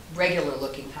 I know. regular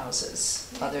looking houses.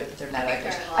 They're not I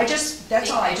think Eichler's. there are a lot That's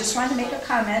of all, I big just wanted to make a Eichler's.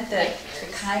 comment that Eichler's.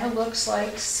 it kind of looks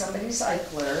like somebody's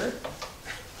Eichler.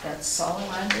 That's all I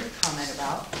wanted to comment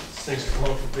about. Things are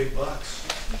going for big bucks.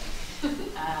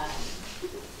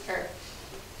 Or,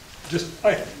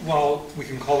 Well, we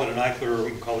can call it an Eichler, or we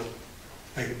can call it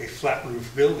a flat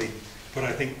roof building, but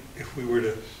I think if we were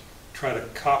to try to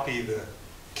copy the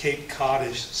Cape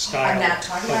Coddish style. I'm not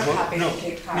talking about of- copying no,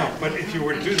 Cape Cod. No, but if you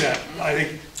were to do that, I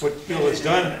think what Bill has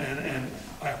done, and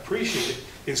I appreciate it,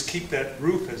 is keep that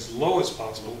roof as low as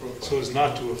possible so as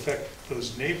not to affect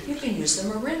those You neighbors. can use the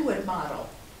Marinwood model.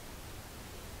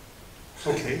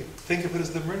 Okay, think of it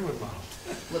as the Marinwood model.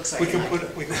 Looks like We an can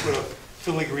Eichler. put a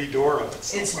filigree door on it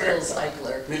It's somewhere. Bill's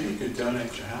Eichler. Maybe you could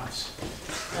donate your house.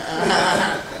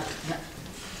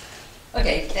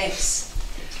 Okay, thanks.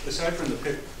 Aside from the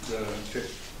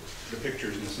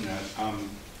pictures and this and that,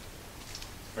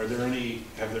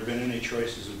 have there been any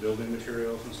choices of building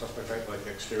materials and stuff like that, like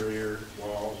exterior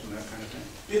walls and that kind of thing?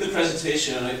 In the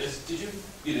presentation,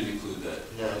 you didn't include that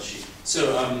No. sheet.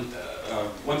 So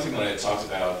one thing that I had talked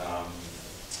about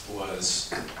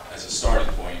was, as a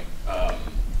starting point,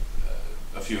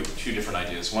 a few different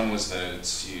ideas. One was that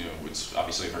it's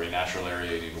obviously a very natural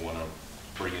area, and you want to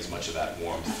bring as much of that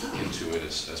warmth into it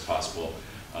as possible.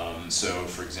 So,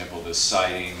 for example, the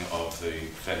siding of the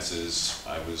fences,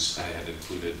 I had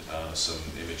included some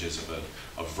images of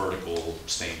a vertical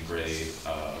stained gray,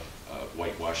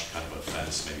 whitewashed kind of a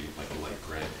fence, maybe like a light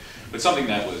gray, but something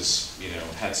that was,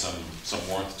 had some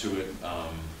warmth to it,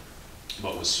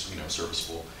 but was,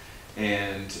 serviceable.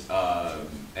 And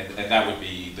that would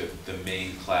be the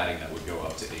main cladding that would go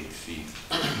up to 8 feet.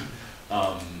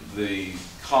 The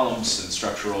columns and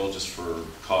structural, just for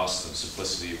cost and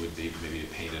simplicity, would be maybe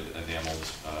painted, enameled,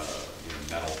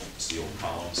 metal, steel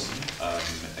columns. I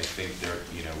think there,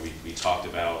 we talked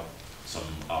about some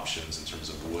options in terms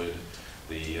of wood.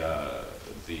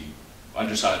 The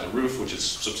underside of the roof, which is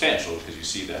substantial because you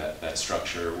see that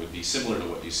structure, would be similar to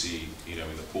what you see, in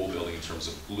the pool building in terms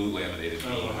of blue laminated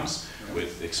beams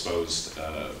with exposed,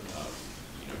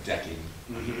 decking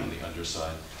on the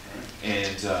underside.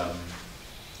 And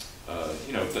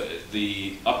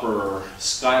the upper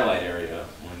skylight area,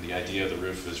 when the idea of the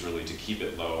roof is really to keep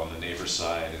it low on the neighbor's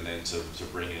side and then to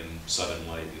bring in southern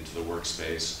light into the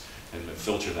workspace and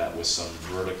filter that with some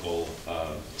vertical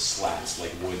slats,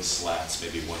 like wood slats,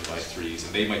 maybe 1x3s,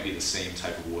 and they might be the same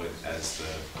type of wood as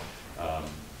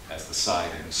the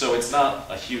siding. So it's not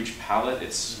a huge palette.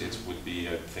 It would be,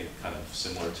 I think, kind of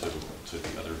similar to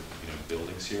the other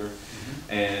buildings here.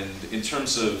 And in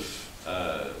terms of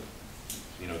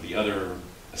the other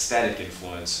aesthetic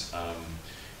influence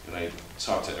that I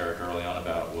talked to Eric early on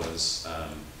about was,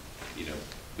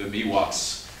 the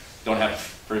Miwoks don't have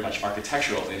very much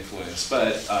architectural influence,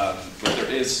 but there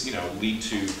is,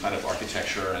 lean-to kind of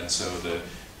architecture, and so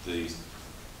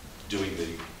doing the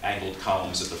angled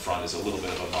columns at the front is a little bit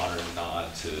of a modern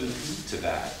nod to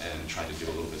that, and trying to do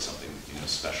a little bit something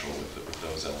special with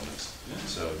those elements. Yeah.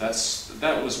 So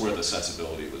that was where the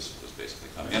sensibility was basically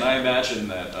coming. And I imagine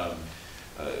that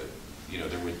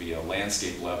there would be a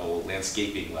landscaping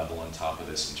level on top of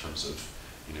this in terms of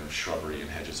shrubbery and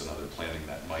hedges and other planting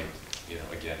that might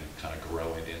again kind of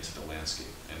grow it into the landscape.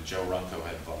 And Joe Runco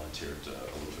had volunteered a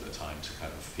little bit of time to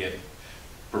he had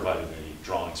provided any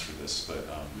drawings for this, but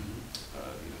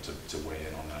to weigh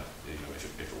in on that,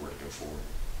 if it were to go forward.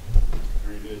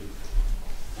 Very good.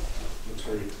 Looks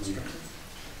very clean.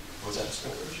 Was that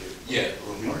shoot? Yeah, a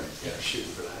little more. Yeah,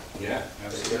 shooting for that. Yeah,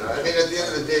 absolutely. I mean, at the end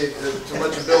of the day, to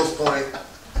much of Bill's point,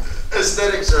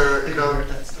 aesthetics are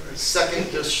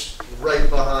second, just right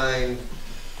behind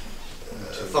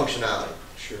functionality.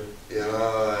 Sure.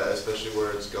 Especially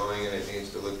where it's going, and it needs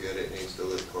to look good. It needs to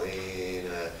look clean.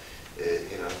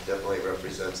 It definitely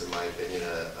represents, in my opinion,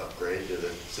 an upgrade to the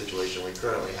situation we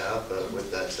currently have. But with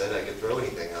that said, I could throw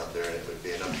anything out there, and it would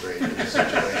be an upgrade to the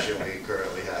situation we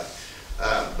currently have.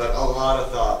 But a lot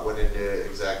of thought went into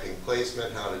exacting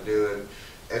placement, how to do it,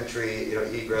 entry,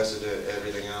 egress, and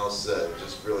everything else.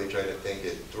 Just really trying to think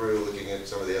it through, looking at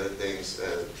some of the other things.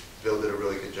 Bill did a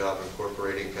really good job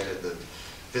incorporating kind of the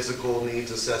physical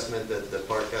needs assessment that the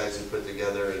park guys had put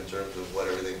together in terms of what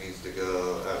everything needs to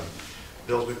go.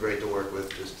 Bill's been great to work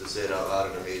with, just to say it out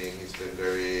loud in a meeting. He's been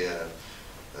very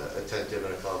attentive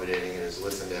and accommodating, and has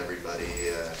listened to everybody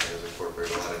and has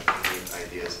incorporated a lot of neat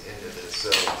ideas into this. So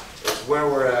it's where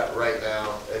we're at right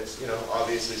now. It's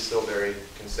obviously still very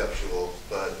conceptual,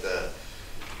 but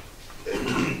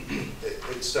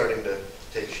it's starting to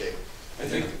take shape. I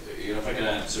think, if I can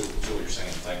add to what you're saying,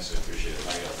 thanks, I appreciate it.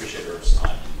 I appreciate Irv's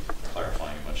time in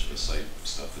clarifying much of the site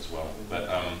stuff as well. But,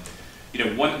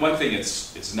 one thing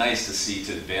it's nice to see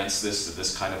to advance this to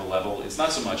this kind of a level. It's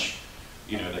not so much,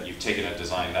 that you've taken a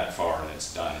design that far and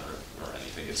it's done or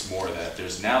anything. It's more that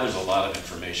there's a lot of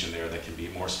information there that can be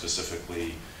more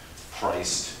specifically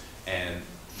priced, and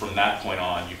from that point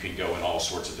on, you can go in all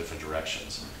sorts of different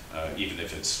directions. Even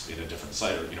if it's in a different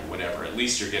site or whatever, at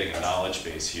least you're getting a knowledge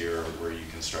base here where you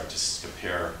can start to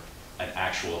compare an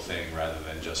actual thing rather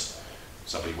than just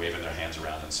somebody waving their hands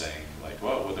around and saying like,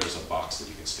 well, there's a box that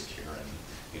you can stick here,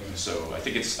 and so I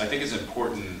think it's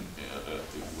important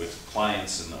with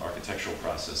clients in the architectural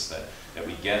process that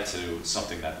we get to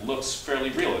something that looks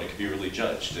fairly real and it can be really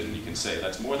judged, and you can say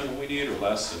that's more than what we need or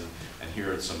less, and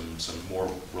here are some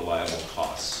more reliable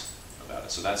costs about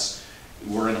it. So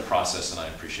we're in a process, and I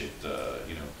appreciate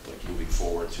moving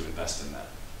forward to invest in that.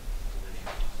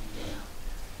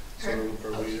 So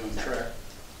are we on track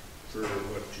for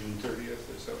what, June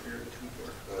 30th is up here looking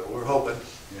for? We're hoping.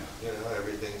 Yeah.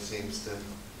 Everything seems to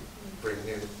bring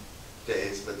new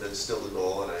days, but that's still the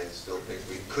goal, and I still think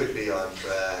we could be on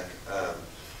track.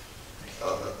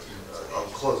 I'll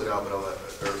close it out, but I'll let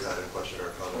Irv have a question or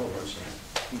a comment.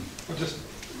 Well, just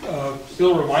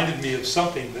Bill reminded me of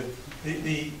something that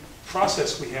the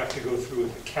process we have to go through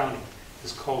at the county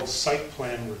is called site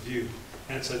plan review.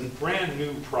 And it's a brand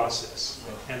new process.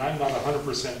 And I'm not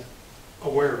 100%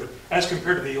 aware of it. As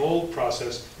compared to the old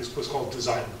process, it was called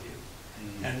design review.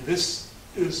 And this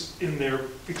is in there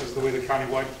because of the way the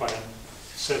countywide plan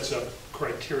sets up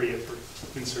criteria for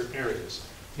in certain areas.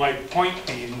 My point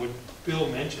being what Bill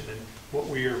mentioned, and what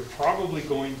we are probably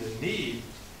going to need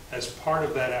as part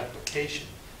of that application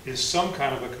is some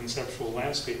kind of a conceptual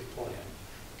landscape plan,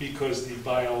 because the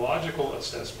biological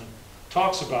assessment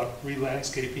talks about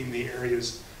re-landscaping the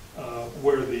areas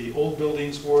where the old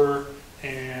buildings were,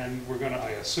 and we're going to,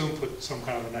 I assume, put some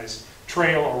kind of a nice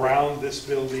trail around this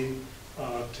building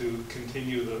to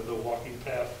continue the walking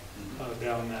path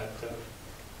down that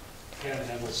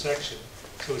panhandle section.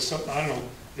 So it's something, I don't know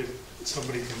if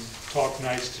somebody can talk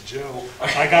nice to Joe.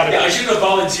 I should have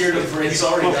volunteered him for, he's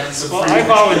already done some. Well, I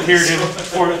volunteered him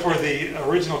for the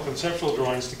original conceptual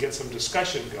drawings to get some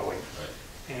discussion going.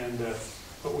 Right. And,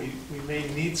 but we may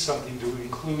need something to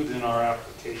include in our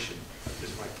application,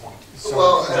 is my point.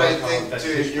 Well, and I think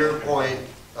to your point,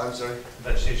 I'm sorry?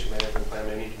 Vegetation management plan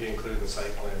may need to be included in the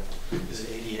site plan. Is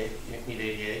it ADA? You need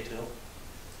ADA too?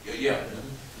 Yeah.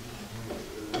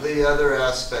 The other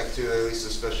aspect too, at least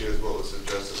especially as what was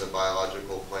addressed in the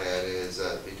biological plan, is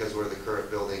because where the current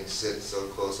building sits so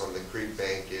close on the creek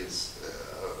bank is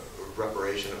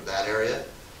reparation of that area.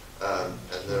 And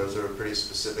those are pretty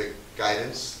specific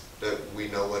guidance that we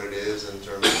know what it is in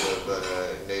terms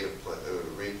of native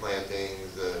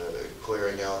replantings,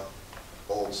 clearing out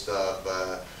old stuff,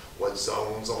 what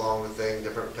zones along the thing,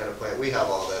 different kind of plant. We have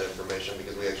all that information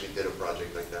because we actually did a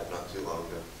project like that not too long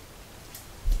ago.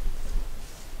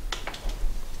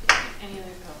 Any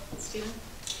other comments? Stephen?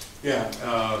 Yeah,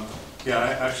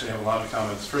 I actually have a lot of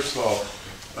comments. First of all,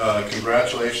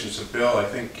 congratulations to Bill. I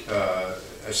think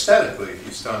aesthetically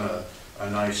he's done a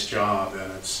nice job,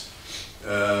 and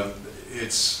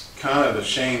it's kind of a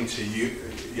shame to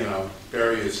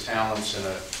bury his talents in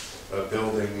a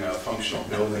building, a functional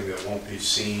building that won't be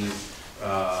seen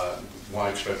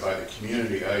widespread by the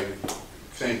community. I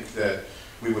think that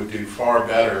we would do far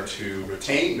better to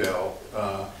retain Bill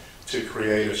to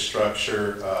create a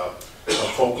structure, a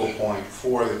focal point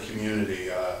for the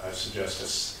community. I suggest a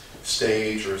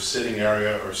stage or a sitting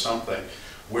area or something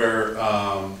where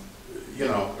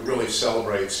it really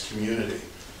celebrates community.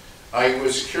 I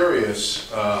was curious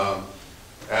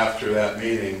after that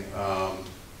meeting. I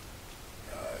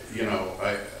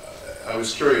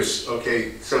was curious.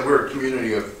 Okay, so we're a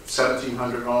community of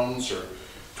 1,700 homes or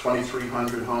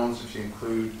 2,300 homes if you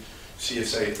include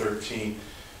CSA 13.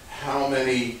 How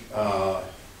many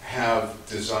have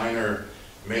designer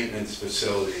maintenance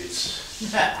facilities?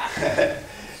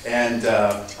 And even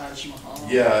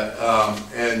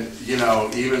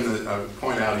I would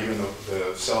point out, even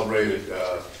the celebrated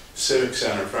Civic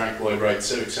Center, Frank Lloyd Wright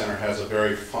Civic Center, has a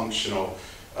very functional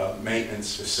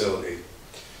maintenance facility.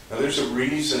 Now, there's a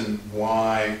reason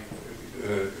why.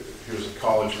 Here's a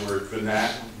college word,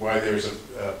 why there's a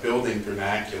building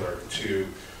vernacular to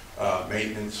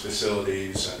maintenance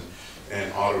facilities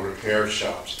and auto repair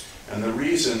shops. And the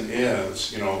reason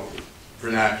is,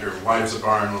 vernacular, why does a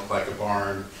barn look like a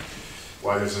barn?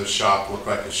 Why does a shop look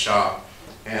like a shop?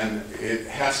 And it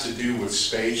has to do with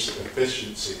space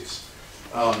efficiencies.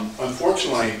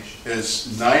 Unfortunately,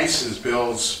 as nice as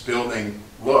Bill's building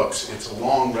looks, it's a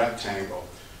long rectangle.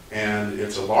 And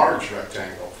it's a large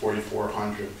rectangle,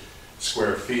 4,400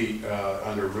 square feet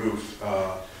under roof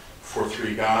for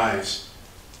 3 guys.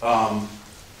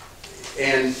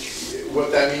 And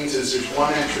what that means is there's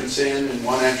one entrance in and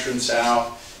one entrance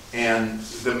out, and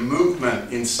the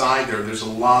movement inside there's a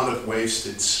lot of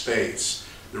wasted space.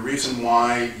 The reason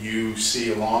why you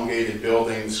see elongated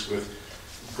buildings with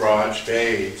garage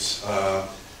bays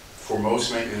for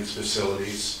most maintenance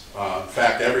facilities, in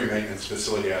fact every maintenance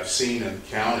facility I've seen in the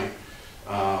county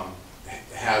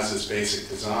has this basic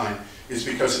design, is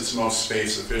because it's most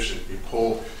space efficient. You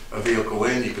pull a vehicle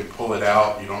in, you can pull it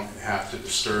out, you don't have to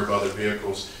disturb other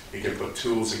vehicles, you can put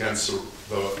tools against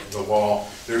the wall.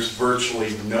 There's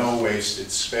virtually no wasted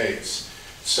space.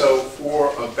 So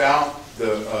for about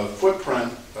the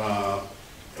footprint of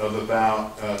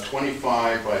about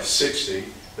 25 by 60,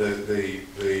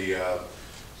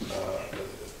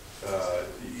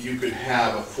 you could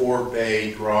have a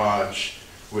 4-bay garage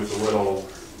with a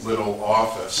little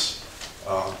office.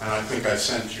 And I think I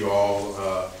sent you all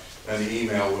an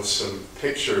email with some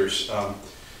pictures.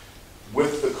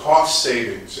 With the cost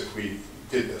savings, if we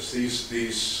did this,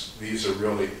 these are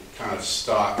really kind of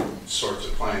stock sorts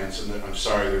of plans, and I'm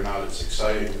sorry they're not as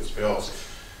exciting as Bill's.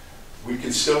 We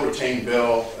can still retain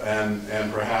Bill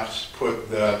and perhaps put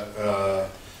the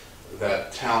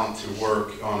that talent to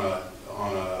work on a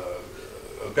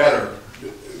better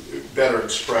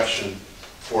expression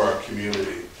for our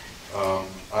community.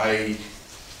 I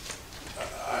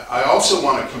also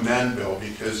want to commend Bill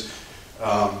because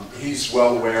he's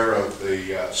well aware of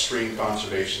the stream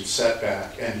conservation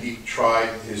setback, and he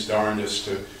tried his darndest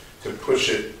to push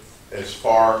it as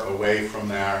far away from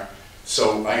there.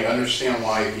 So I understand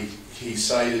why he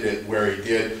cited it where he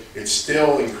did. It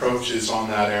still encroaches on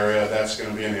that area. That's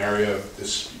going to be an area of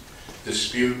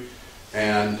dispute,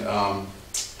 and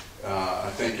I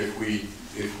think if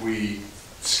we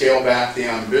scale back the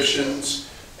ambitions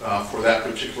for that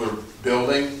particular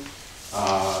building,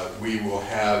 we will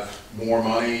have more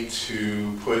money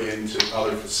to put into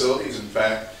other facilities. In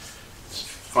fact, it's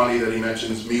funny that he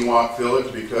mentions Miwok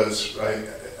Village because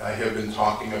I have been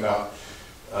talking about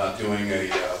doing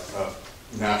a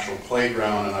natural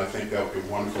playground, and I think that would be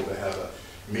wonderful to have a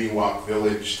Miwok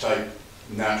Village type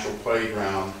natural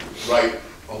playground right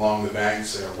along the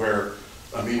banks there, where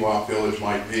a Miwok Village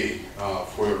might be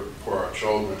for our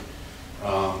children.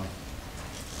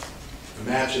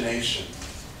 Imagination,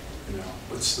 you know.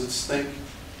 Let's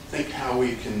think how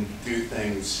we can do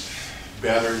things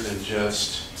better than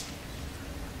just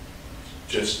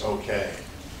okay.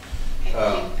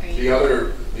 The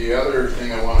other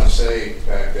thing I want to say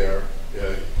back there,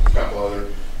 a couple other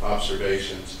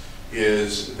observations,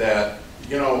 is that,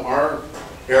 you know, our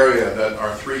area that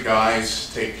our three guys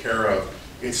take care of,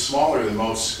 it's smaller than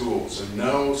most schools, and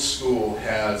no school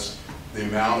has the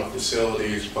amount of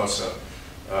facilities plus a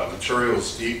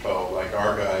materials depot like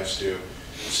our guys do.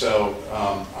 So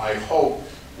I hope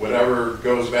whatever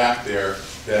goes back there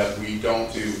that we don't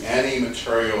do any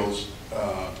materials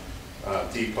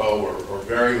depot or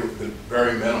very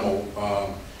minimal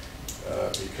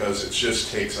because it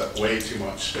just takes up way too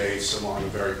much space along a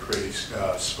very pretty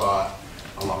spot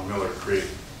along Miller Creek.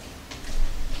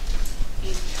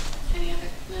 Any other?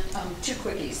 Two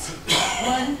quickies.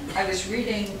 One, I was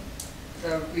reading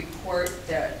the report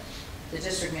that the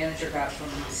district manager got from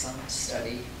some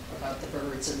study about the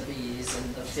birds and the bees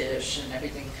and the fish and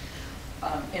everything.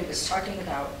 It was talking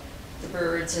about the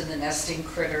birds and the nesting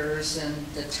critters and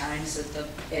the times that the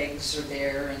eggs are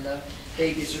there and the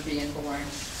babies are being born.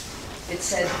 It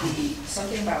said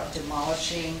something about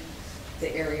demolishing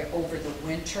the area over the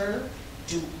winter.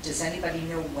 Does anybody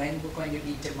know when we're going to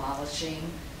be demolishing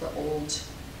the old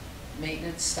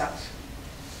maintenance stuff?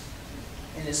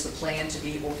 And is the plan to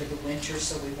be over the winter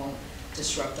so we won't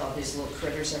disrupt all these little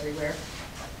critters everywhere?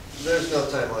 There's no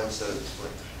timeline set at this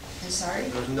point. I'm sorry?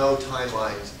 There's no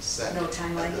timeline set. No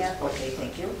timeline yet? Okay,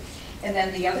 thank you. And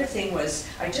then the other thing was,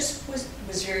 I just was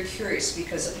very curious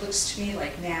because it looks to me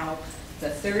like now the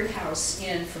third house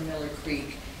in from Miller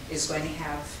Creek is going to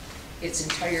have its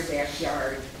entire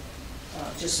backyard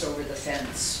just over the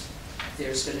fence.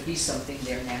 There's going to be something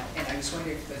there now. And I was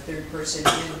wondering if the third person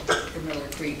in from Miller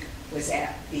Creek was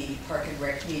at the Park and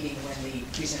Rec meeting when the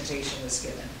presentation was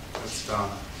given. That's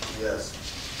Donna. Yes.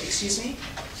 Excuse me?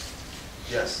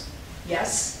 Yes.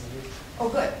 Yes? Oh,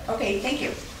 good. Okay, thank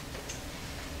you.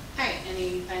 All right,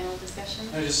 any final discussion?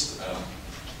 I just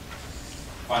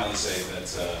finally say that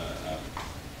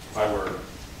if I were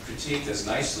critiqued as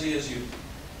nicely as you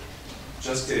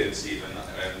just did, Stephen,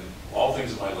 and all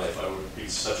things in my life, I would be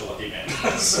such a lucky man.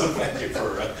 So thank you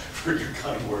for your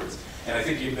kind words. And I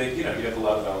think you have a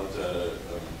lot of valid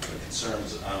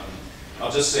concerns.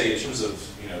 I'll just say in terms of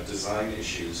design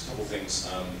issues, a couple things.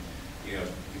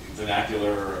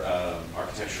 Vernacular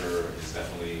architecture is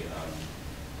definitely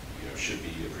should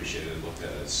be appreciated and looked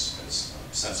at as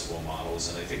sensible models.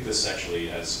 And I think this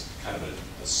actually, as kind of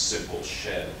a simple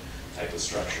shed type of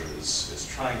structure, is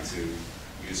trying to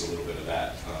use a little bit of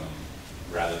that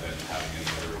rather than having any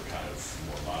other kind of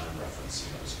more modern reference.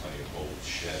 There's plenty of old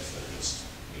sheds that are just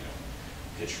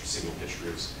single pitch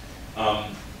roofs.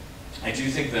 I do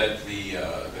think that the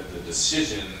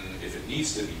decision, if it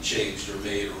needs to be changed or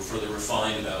made or further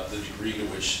refined about the degree to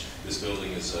which this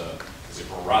building is a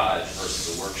garage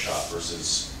versus a workshop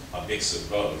versus a mix of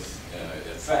both,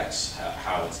 affects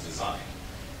how it's designed.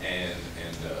 And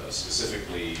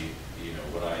specifically,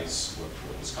 what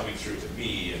was coming through to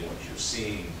me and what you're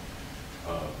seeing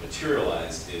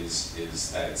materialized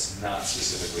is that it's not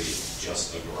specifically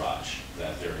just a garage,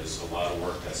 that there is a lot of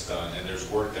work that's done, and there's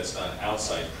work that's done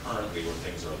outside currently where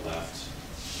things are left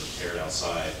prepared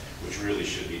outside, which really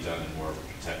should be done in more of a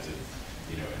protected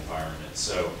environment.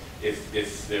 So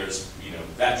if there's,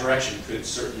 that direction could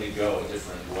certainly go a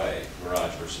different way,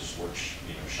 garage versus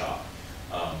shop.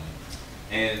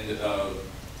 And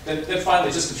then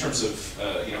finally, just in terms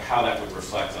of you know, how that would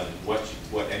reflect on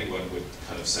what anyone would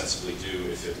kind of sensibly do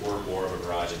if it were more of a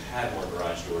garage and had more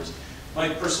garage doors. My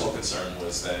personal concern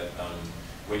was that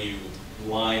when you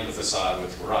line the facade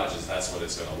with garages, that's what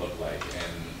it's going to look like.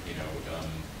 And you know,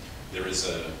 there is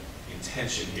a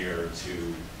intention here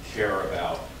to care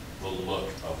about the look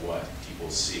of what people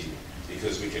see,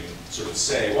 because we can sort of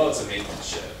say, well, it's a maintenance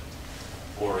shed,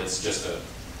 or it's just a,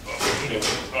 you know,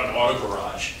 an auto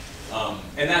garage.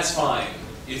 And that's fine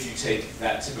if you take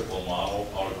that typical model,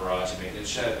 auto garage and maintenance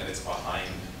shed, and it's behind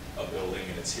a building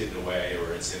and it's hidden away,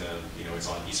 or it's in a, you know, it's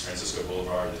on East Francisco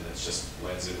Boulevard and it's just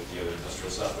blends in with the other industrial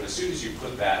stuff. But as soon as you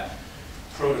put that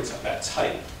prototype, that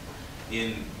type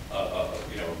in a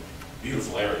you know,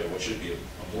 beautiful area, what should be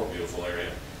a more beautiful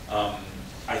area,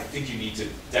 I think you need to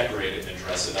decorate it and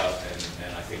dress it up,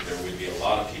 and I think there would be a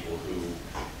lot of people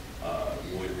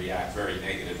who would react very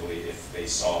negatively if they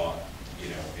saw, you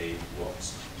know, a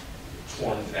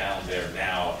torn down there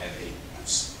now and a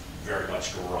very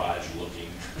much garage-looking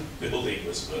building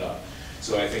was put up.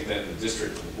 So I think that the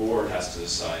district, the board has to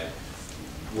decide,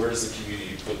 where does the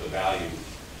community put the value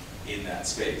in that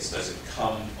space? Does it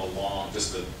come along,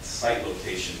 does the site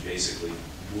location basically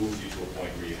move you to a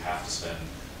point where you have to spend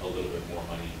a little bit more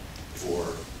money for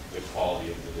the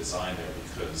quality of the design there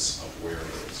because of where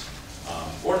it is?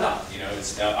 Or not, you know,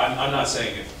 it's, I'm not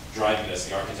saying if driving it as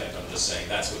the architect, I'm just saying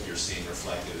that's what you're seeing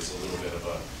reflected is a little bit of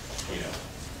a, you know,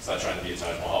 it's not trying to be a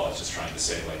Taj Mahal, it's just trying to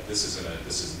say, like, this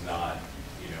is not,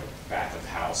 you know, back of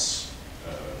house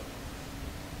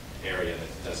area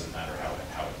that doesn't matter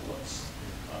how it looks.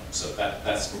 So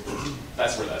that's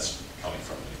where that's coming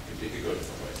from. It could go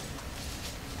different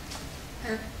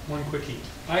ways. One quickie.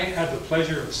 I had the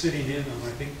pleasure of sitting in on,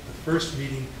 I think, the first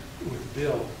meeting with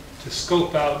Bill to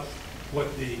scope out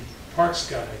what the Parks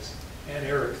guys and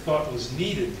Eric thought was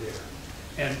needed there.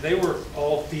 And they were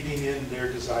all feeding in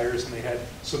their desires, and they had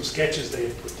some sketches they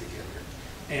had put together.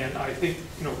 And I think,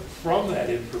 you know, from that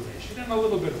information and a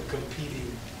little bit of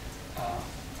competing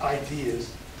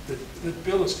ideas, that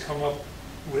Bill has come up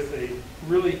with a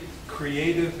really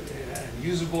creative and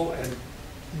usable and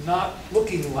not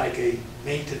looking like a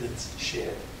maintenance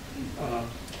shed.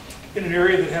 In an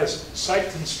area that has site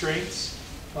constraints,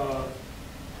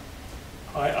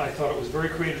 I thought it was very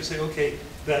creative to say, okay,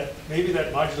 that maybe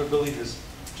that modular building has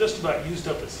just about used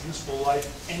up its useful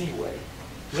life anyway.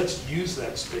 Let's use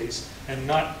that space and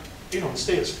not, you know,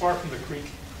 stay as far from the creek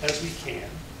as we can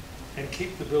and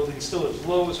keep the building still as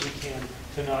low as we can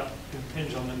to not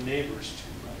impinge on the neighbors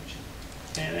too much.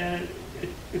 And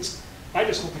it's, I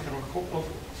just hope we can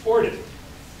afford it.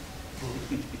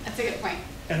 That's a good point.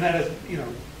 And that is, you know,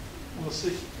 we'll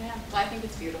see. Yeah, well, I think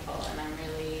it's beautiful, and I'm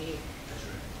really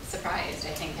surprised,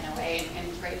 I think, in a way,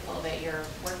 and grateful that you're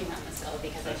working on this bill,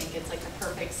 because I think it's like the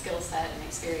perfect skill set and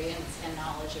experience and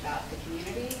knowledge about the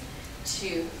community to,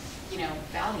 you know,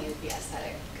 value the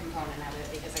aesthetic component of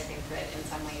it, because I think that in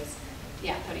some ways,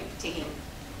 yeah, taking,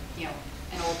 you know,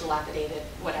 an old dilapidated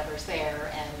whatever's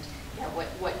there, and yeah,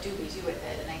 what do we do with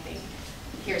it? And I think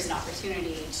here's an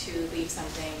opportunity to leave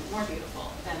something more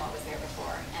beautiful than what was there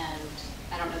before. And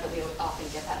I don't know that we often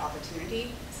get that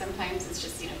opportunity. Sometimes it's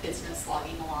just, you know, business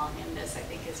slogging along, and this, I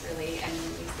think, is really, I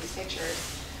mean, these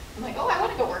pictures, I'm like, oh, I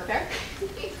want to go work there.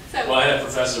 So, well, I had a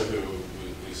professor who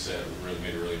said, really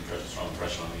made a really strong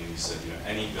impression on me, and he said, you know,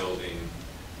 any building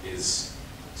is,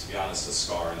 to be honest, a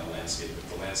scar in the landscape. If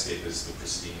the landscape is the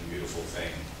pristine, beautiful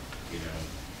thing, you know,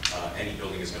 any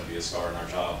building is going to be a scar, and our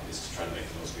job is to try to make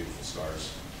the most beautiful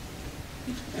scars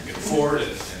we can afford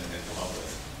and come up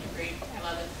with. Great, I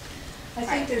love it. I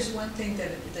think there's one thing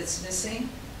that's missing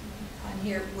on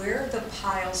here. Where are the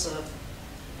piles of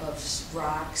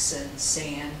rocks and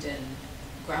sand and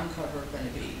ground cover going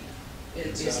to be?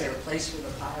 Is there a place for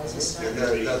the piles of stuff?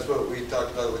 And that's what we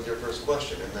talked about with your first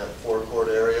question, in that forecourt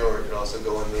area, or it could also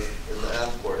go in the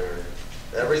aft-court area.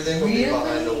 Everything will be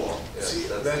behind the wall. Yes, See,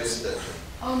 that's the intention.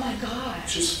 Oh my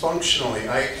gosh. Just functionally,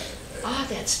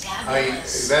 That's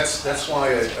fabulous. that's why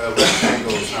a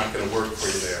rectangle is not going to work for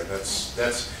you there.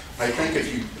 That's. I think if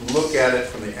you look at it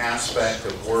from the aspect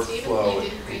of workflow,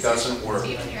 it doesn't work.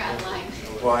 Stephen, you're out of line.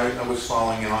 Well, I was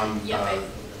following on Yep,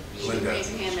 you Linda. raised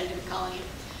your hand, I didn't call you.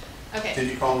 Okay. Did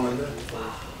you call Linda?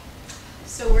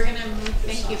 So we're going to move,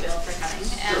 thank you, Bill, for coming.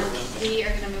 And we are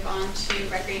going to move on to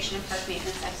recreation and park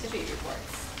maintenance activity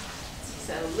reports.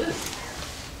 So Luke,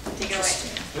 take it away.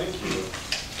 Thank you.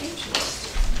 Thank you.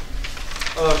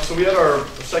 So we had our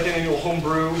second annual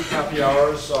homebrew happy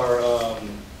hours, our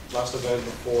last event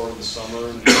before the summer,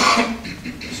 and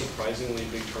surprisingly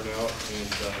big turnout,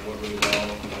 and went really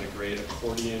well. We had a great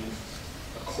accordion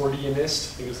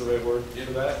accordionist, I think is the right word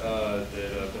for that,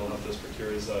 that Bill helped us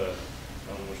procure his,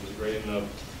 which was great. And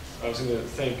I was going to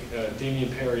thank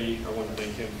Damian Perry. I want to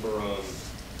thank him for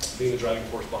being the driving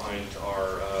force behind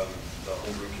our the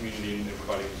homebrew community and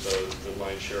providing the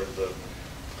lion's share of the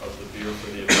beer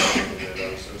for the event. And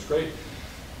it was great.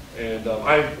 And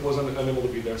I wasn't unable to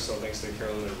be there, so thanks to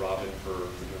Carolyn and Robin for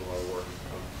doing a lot of work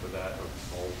for that, or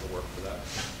all of the work for that.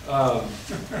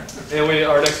 And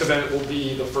our next event will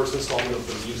be the first installment of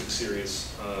the music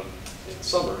series in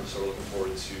summer, so we're looking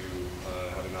forward to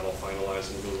having that all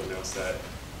finalized, and we'll be able to announce that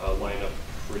lineup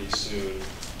pretty soon.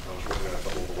 We're going to have a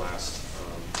couple of the last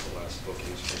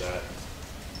bookings for that.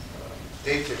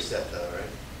 Dates are set though, right?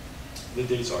 The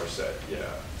dates are set, yeah.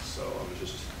 So I'm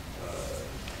just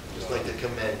like to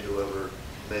commend whoever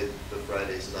made the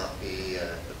Fridays not be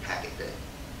a packet day.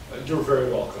 You're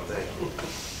very welcome. Thank you.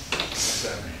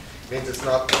 Means it's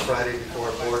not the Friday before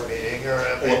a board meeting or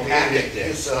a big packet meeting.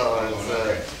 day. So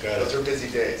those are busy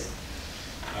days.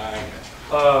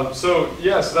 So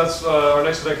that's our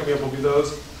next event coming up will be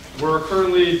those. We're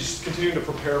currently just continuing to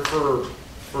prepare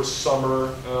for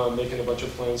summer, making a bunch of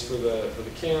plans for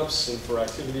the camps and for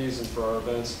activities and for our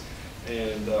events,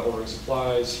 and ordering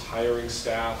supplies, hiring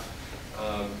staff,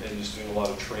 and just doing a lot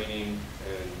of training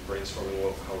and brainstorming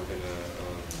how we're going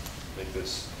to make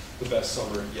this the best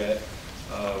summer yet.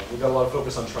 We've got a lot of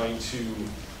focus on trying to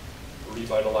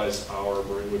revitalize our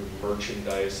Marinwood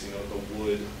merchandise, the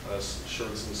wood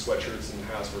shirts and sweatshirts and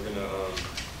hats. We're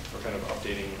kind of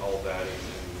updating all of that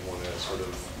and want to sort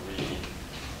of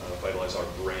revitalize our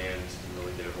brand and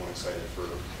really get everyone excited for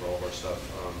all of our stuff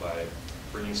by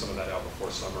bringing some of that out before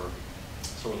summer.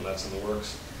 So when that's in the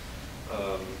works.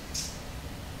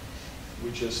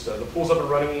 We just, the pool's up and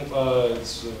running.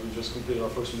 We just completed our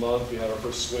first month. We had our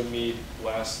first swim meet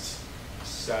last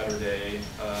Saturday,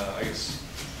 I guess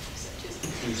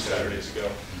 2 Saturdays ago.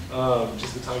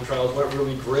 Just the time trials went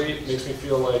really great. Makes me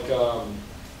feel like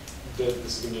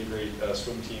this is going to be a great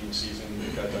swim team season.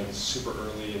 It got done super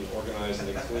early and organized, and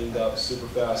it cleaned up super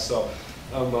fast. So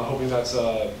I'm hoping that's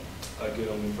a good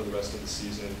omen for the rest of the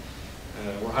season.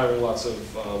 We're hiring lots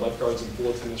of lifeguards and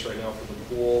pool attendants right now for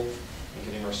the pool and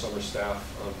getting our summer staff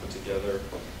put together.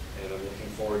 And I'm looking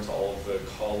forward to all of the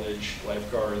college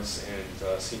lifeguards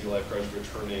and senior lifeguards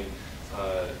returning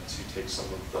to take some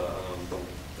of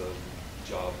the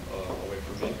job away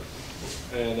from me.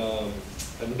 And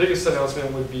the biggest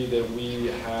announcement would be that we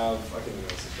have, I can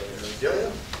announce this right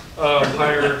here. Yeah.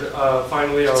 Hired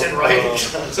finally. It's in writing.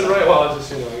 It's in writing. Well, I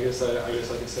guess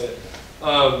I can say it.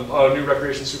 A new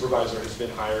recreation supervisor has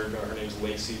been hired. Her name's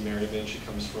Lacey Merriman. She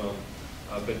comes from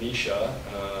Benicia,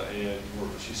 and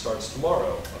she starts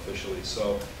tomorrow officially.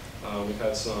 So we've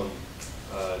had some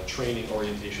training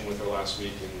orientation with her last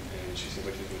week, and she seems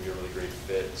like she's going to be a really great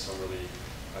fit. So I'm really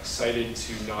excited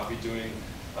to not be doing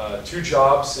 2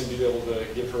 jobs and be able to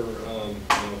give her,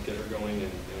 get her going,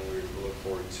 and we look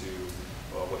forward to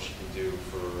what she can do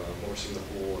for overseeing the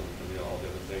pool and all the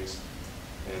other things.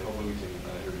 And hopefully we can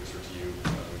introduce her to you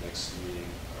in the next meeting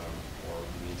or in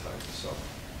the meantime. So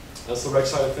that's the rec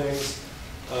side of things.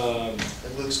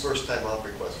 And Luke's first time off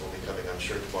request will be coming, I'm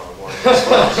sure, tomorrow morning as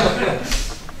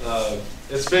well.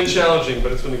 It's been challenging,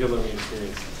 but it's been a good learning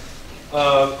experience.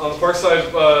 On the park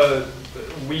side,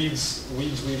 weeds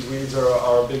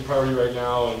are a big priority right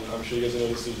now, and I'm sure you guys have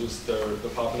noticed they're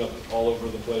popping up all over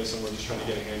the place, and we're just trying to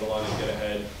get a handle on it and get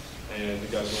ahead. And the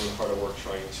guys are doing hard at work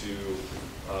trying to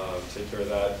take care of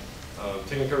that.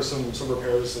 Taking care of some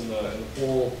repairs in the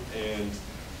pool, and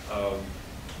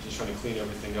just trying to clean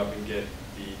everything up and get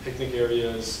the picnic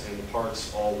areas and the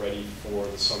parks all ready for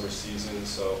the summer season.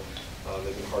 So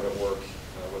they've been hard at work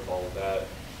with all of that.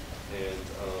 And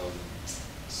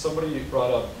somebody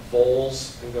brought up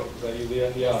voles. I think was that you,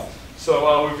 Leah? Yeah.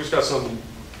 So we've just got some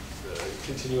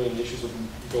continuing issues with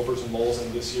gophers and moles,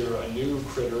 and this year a new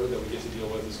critter that we get to deal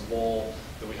with is a vole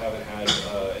that we haven't had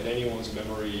in anyone's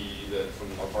memory from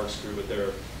our parks crew, but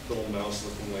they're little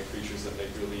mouse-looking like creatures that make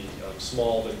really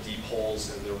small but deep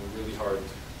holes, and they're really hard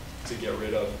to get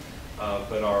rid of.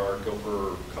 But our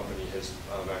gopher company has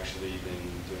actually been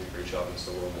doing a great job, and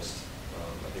so we're almost,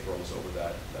 I think we're almost over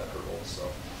that hurdle. So,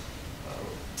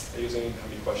 you guys have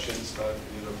any questions about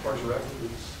any of the parks or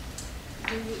activities?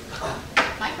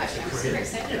 My question, I'm super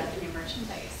excited about the new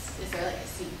merchandise. Is there like a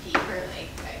sneak peek or like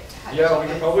how Yeah, we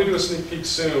can probably do a sneak peek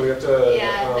soon. We have to.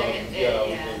 Yeah,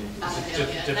 Yeah,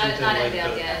 not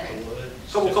unveiled yet.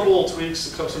 Couple little tweaks,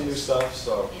 some new stuff.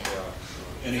 So Yeah.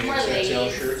 yeah. Any More XXL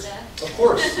ladies shirts? stuff. Of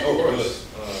course, of course.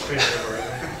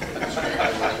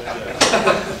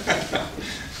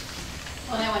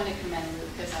 Well, I wanted to commend Luke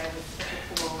because I was at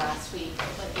the pool last week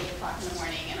at like 8 o'clock in the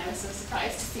morning, and I was so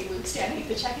surprised to see Luke standing at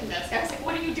the check-in desk. I was like,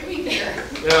 what are you doing here?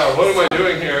 Yeah, what am I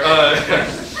doing here?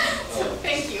 So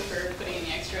thank you for putting in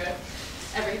the extra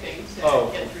everything to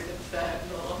get through the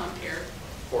little hump here.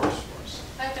 Of course.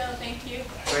 Bye, Bill. Thank you.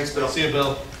 Thanks, Bill. See you,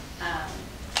 Bill.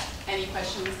 Any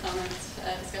questions, comments,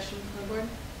 discussion from the board?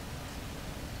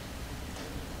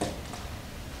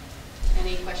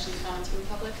 Any questions, comments from the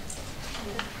public?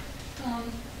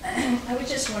 I was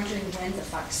just wondering when the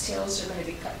foxtails are going to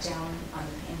be cut down on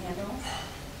the panhandle?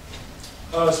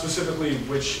 Specifically,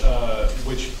 which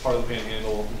part of the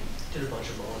panhandle? Did a bunch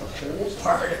of mowing. The whole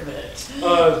part of it.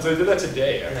 They did that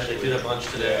today, Yeah, actually. they did a bunch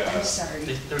today. I'm sorry.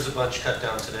 There's a bunch cut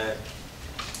down today.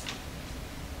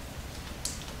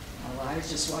 Well, I was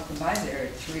just walking by there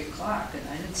at 3 o'clock and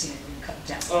I didn't see anything cut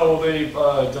down. Oh, well, they've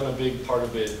done a big part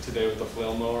of it today with the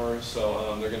flail mower,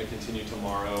 so they're going to continue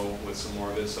tomorrow with some more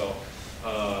of it. So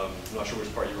I'm not sure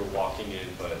which part you were walking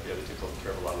in, but yeah, they took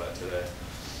care of a lot of that today.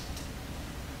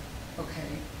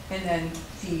 Okay, and then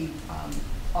the,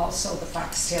 also the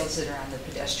foxtails that are on the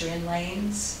pedestrian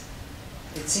lanes,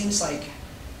 it seems like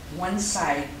one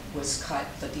side was cut,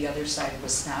 but the other side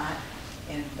was not,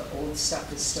 and the old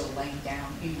stuff is still laying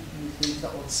down. You leave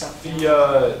the old stuff down?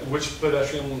 Which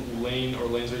pedestrian lane or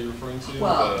lanes are you referring to?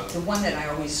 Well, the one that I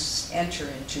always enter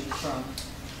into from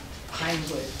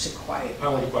Pinewood to Quiet.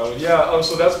 Pinewood to Quietwood, yeah,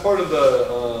 so that's part of the,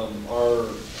 our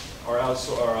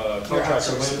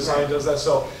contractor land design does that,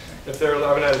 so if they're, I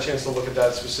haven't had a chance to look at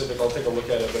that specific, I'll take a look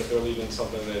at it, but if they're leaving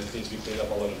something that needs to be cleaned up,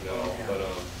 I'll let them know, but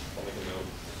I'll make a note.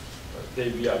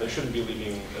 They shouldn't be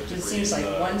leaving debris. It seems like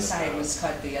one side was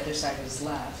cut, the other side was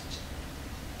left.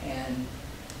 And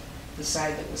the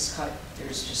side that was cut,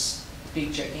 there's just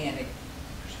big gigantic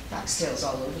foxtails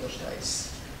all over the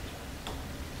place.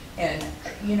 And,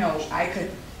 you know, I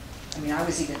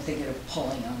was even thinking of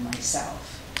pulling them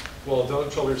myself. Well, don't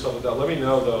trouble yourself with that. Let me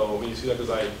know though when you see that, because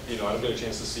I don't get a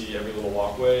chance to see every little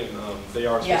walkway, and they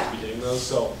are supposed to be hitting those.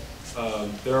 So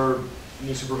their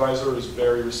new supervisor is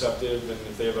very receptive, and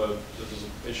if there's an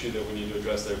issue that we need to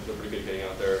address, they're pretty good at getting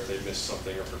out there if they missed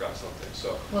something or forgot something.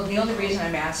 So. Well, the only reason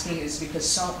I'm asking is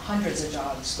because hundreds of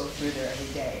dogs go through there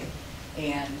every day,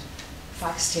 and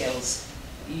foxtails,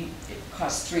 it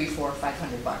costs $300, $400,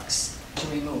 $500 to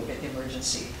remove at the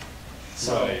emergency.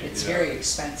 So it's very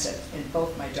expensive, and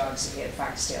both my dogs have had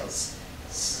foxtails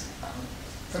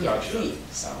from their feet,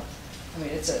 so, I mean,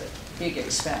 it's a big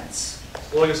expense.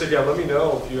 Well, like I said, yeah, let me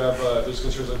know if you have, if there's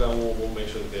concerns like that, we'll make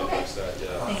sure that they address that,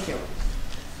 yeah. Thank you.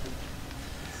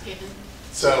 Stephen?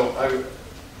 So,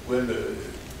 Linda,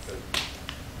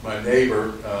 my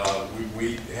neighbor,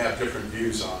 we have different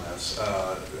views on this.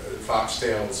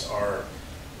 Foxtails are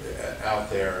out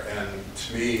there, and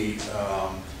to me,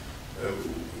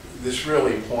 this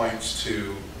really points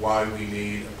to why we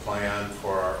need a plan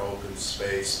for our open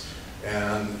space,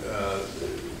 and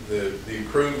the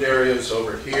improved areas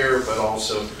over here, but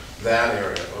also that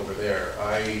area over there.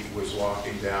 I was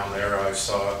walking down there, I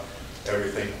saw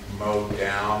everything mowed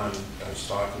down, and I was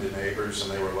talking to neighbors,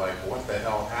 and they were like, what the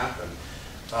hell happened?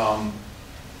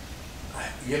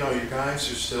 You know, you guys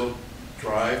are still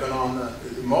driving on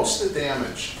most of the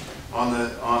damage on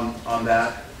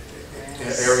that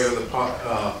area of the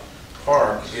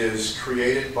park is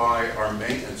created by our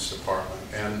maintenance department,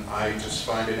 and I just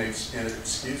find it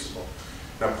inexcusable.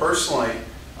 Now, personally,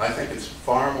 I think it's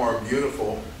far more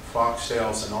beautiful,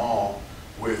 foxtails and all,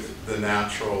 with the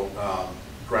natural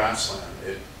grassland.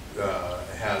 It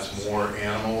has more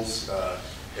animals.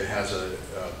 It has a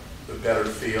better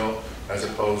feel as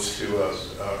opposed to a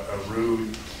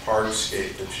rude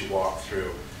hardscape that you walk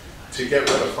through. To get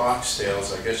rid of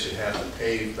foxtails, I guess you'd have to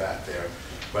pave back there.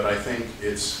 But I think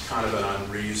it's kind of an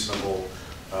unreasonable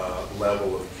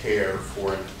level of care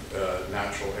for a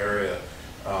natural area.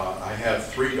 I have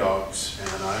 3 dogs,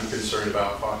 and I'm concerned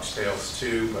about foxtails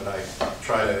too, but I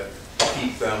try to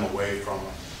keep them away from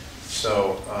them.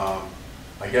 So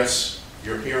I guess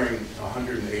you're hearing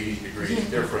 180 degrees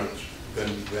different than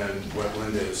what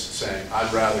Linda is saying.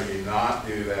 I'd rather you not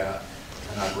do that,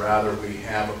 and I'd rather we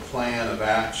have a plan of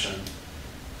action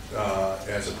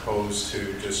as opposed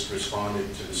to just responding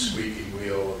to the squeaky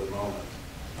wheel of the moment.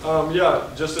 Yeah,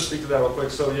 just to speak to that real quick.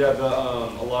 So yeah,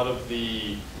 a lot of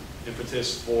the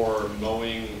impetus for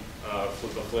mowing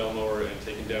with the flail mower and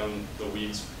taking down the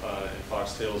weeds and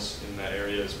foxtails in that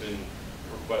area has been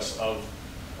requests of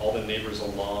all the neighbors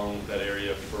along that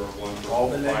area for all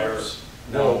the fire. Neighbors?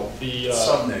 No,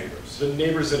 some neighbors. The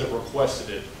neighbors that have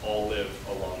requested it all live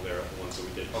along there, the ones that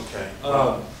we did. Okay.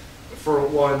 For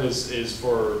one is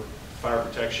for fire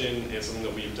protection, and something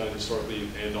that we've done historically,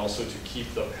 and also to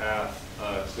keep the path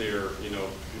clear,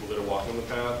 people that are walking on the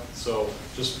path. So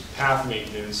just path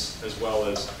maintenance as well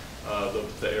as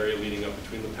the area leading up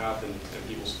between the path and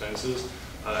people's fences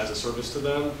as a service to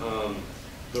them.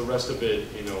 The rest of it,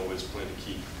 is planned to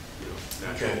keep,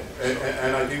 natural. Okay,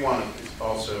 and I do want to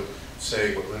also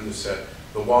say what Linda said.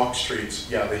 The walk streets,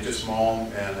 yeah, they just mow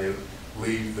them and they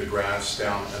leave the grass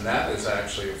down, and that is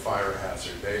actually a fire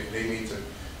hazard. They need to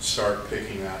start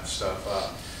picking that stuff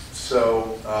up.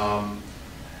 So,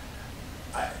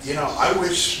 I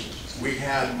wish we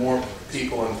had more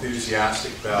people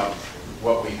enthusiastic about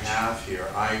what we have here.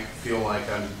 I feel like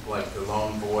I'm like the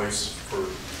lone voice for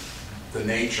the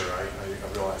nature. I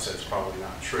realize that's probably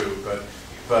not true,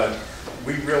 but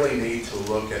we really need to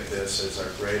look at this as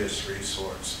our greatest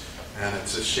resource. And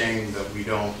it's a shame that we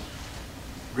don't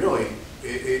really,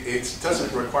 it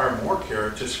doesn't require more care,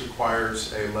 it just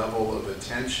requires a level of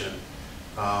attention.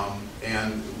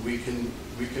 And we can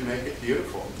make it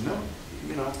beautiful. No,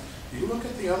 you look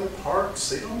at the other parks,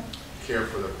 they don't care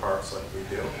for their parks like we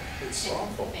do. It's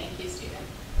awful. Thank you, Stephen.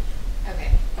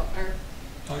 Okay,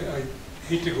 I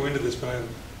hate to go into this, but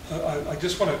I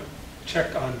just want to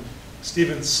check on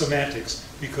Stephen's semantics,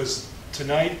 because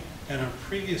tonight and on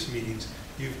previous meetings,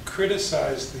 you've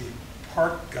criticized the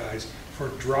park guys for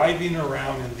driving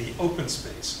around in the open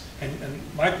space. And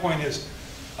my point is,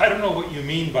 I don't know what you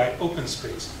mean by open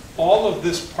space. All of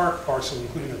this park parcel,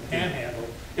 including the panhandle,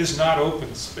 is not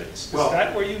open space. Is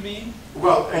that what you mean?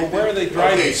 Well, or where are they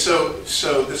driving? Okay, so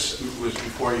this was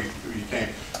before you came.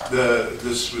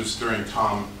 This was during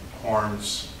Tom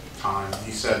Horn's time.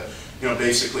 He said,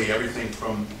 basically everything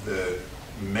from the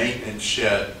maintenance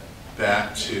shed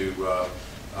back to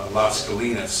Las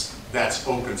Colinas, that's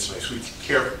open space. We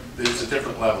care. There's a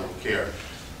different level of care.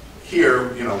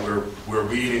 Here, we're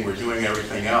weeding, we're doing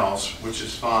everything else, which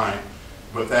is fine.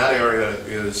 But that area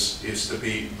is to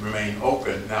remain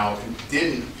open. Now,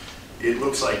 it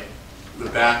looks like the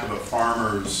back of a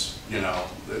farmer's,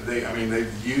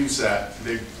 they've used that,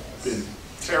 they've been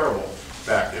terrible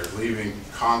back there, leaving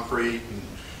concrete and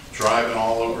driving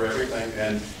all over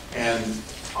everything. And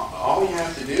all you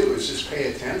have to do is just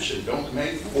pay attention. Don't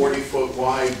make 40-foot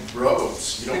wide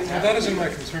roads. You don't have that isn't my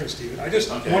concern, Stephen. I just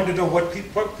wanted to know what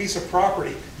piece of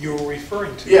property you were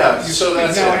referring to. Yeah, so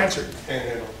that's now it. Answered.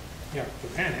 Panhandle. Yeah, the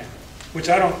panhandle, which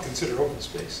I don't consider open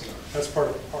space. That's part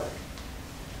of the park.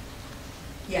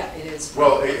 Yeah, it is.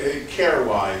 Well,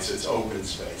 care-wise, it's open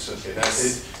space. Okay,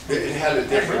 it had a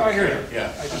different. I hear you.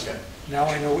 Yeah. Now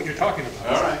I know what you're talking about.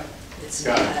 All right. It's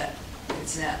Got not. it.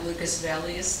 It's not Lucas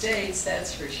Valley Estates,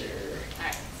 that's for sure. All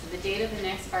right, so the date of the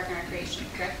next Park and Recreation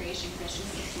Commission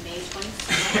is May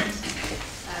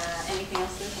 22nd. Anything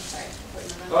else, Luke? I'm sorry.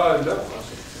 No.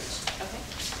 Okay.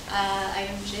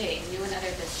 Item J, new and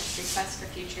other business, requests for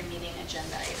future meeting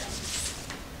agenda items.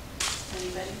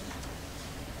 Anybody?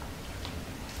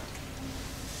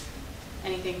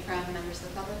 Anything from members of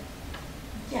the public?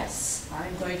 Yes,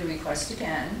 I'm going to request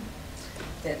again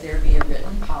that there be a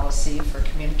written policy for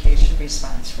communication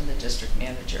response from the district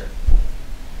manager.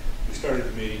 We started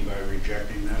the meeting by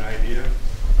rejecting that idea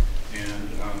and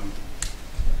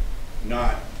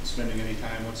not spending any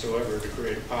time whatsoever to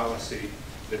create a policy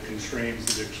that constrains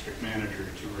the district manager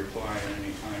to reply in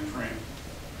any time frame.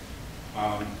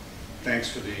 Thanks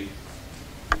for the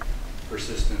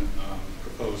persistent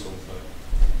proposal, but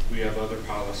we have other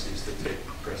policies that take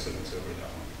precedence over that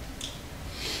one.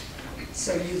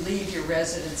 So you leave your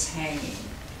residents hanging.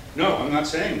 No, I'm not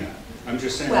saying that. I'm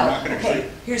just saying Well, we're not going to okay,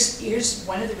 here's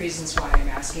one of the reasons why I'm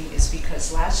asking is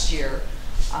because last year,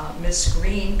 Ms.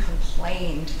 Green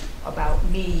complained about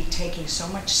me taking so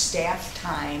much staff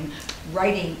time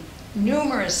writing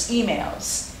numerous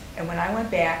emails. And when I went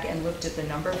back and looked at the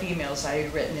number of emails I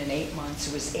had written in 8 months,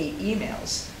 it was 8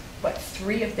 emails. But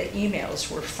 3 of the emails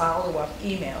were follow-up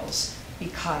emails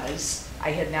because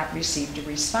I had not received a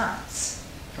response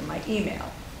from my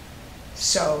email.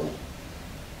 So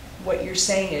what you're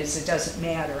saying is it doesn't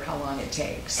matter how long it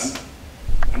takes.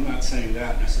 I'm not saying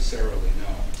that necessarily,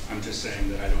 no. I'm just saying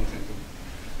that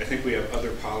I think we have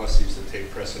other policies that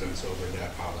take precedence over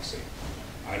that policy.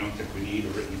 I don't think we need a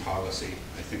written policy.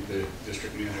 I think the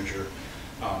district manager,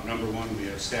 number one, we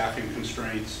have staffing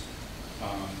constraints.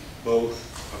 Both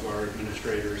of our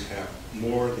administrators have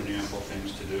more than ample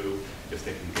things to do. If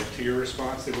they can get to your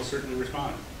response, they will certainly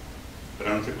respond. But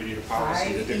I don't think we need a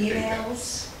policy to dictate that. 5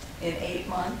 emails in 8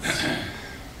 months?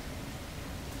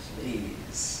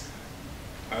 Please.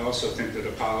 I also think that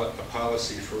a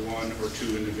policy for 1 or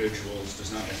 2 individuals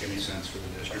does not make any sense for the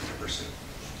district to pursue.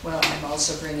 Well, I'm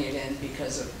also bringing it in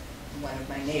because of one of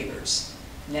my neighbors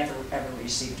never ever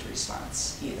received a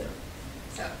response either.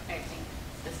 So I think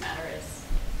this matter is,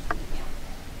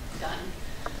 done.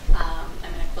 I'm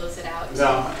gonna close it out.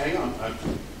 Now, hang on,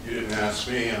 you didn't ask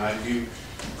me, and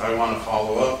I want to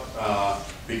follow up,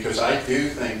 because I do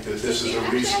think that this is a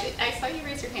reason. Actually, I saw you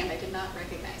raise your hand, I did not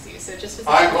recognize you, so just as.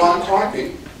 Well, I'm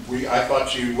talking. I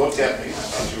thought you looked at me, I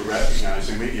thought you were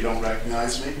recognizing me. You don't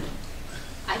recognize me?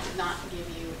 I did not give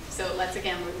you, so let's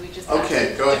again, we just.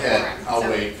 Okay, go ahead. decorum. I'll So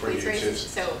wait for please you raise- to.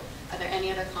 So, are there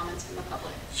any other comments from the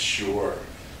public? Sure.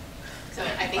 So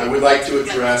I think. I would like to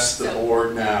address the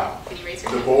board now. Can you raise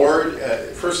your The hand? board,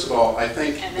 first of all, I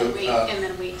think. And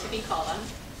then wait to be called on.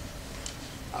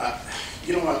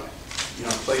 You know what?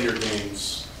 Play your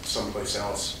games someplace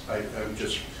else. I'm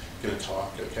just going to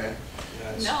talk, okay?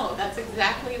 No, that's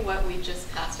exactly what we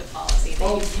just passed a policy. that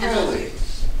Oh, you cannot really?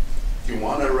 do. You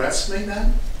want to arrest me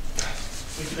then?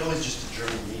 We could always just adjourn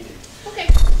the meeting. Okay,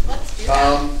 let's do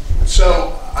that.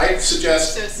 So I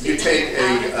suggest So, you Stephen, take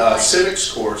you're a out.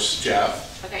 civics course,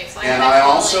 Jeff. Okay, so And I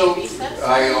also,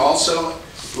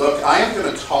 look, I am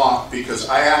going to talk because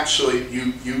I actually,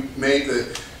 you made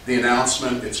the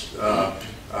announcement, it's,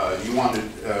 you wanted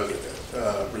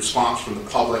response from the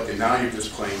public, and now you're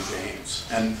just playing games.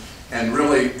 And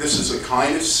really, this is a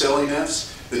kind of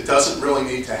silliness that doesn't really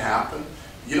need to happen.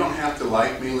 You don't have to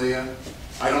like me, Leah.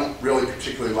 I don't really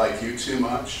particularly like you too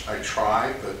much. I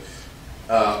try, but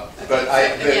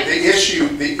the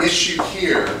issue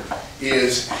here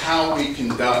is how we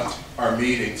conduct our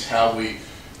meetings, how we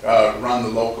run the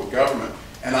local government.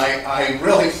 And I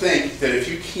really think that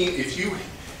if you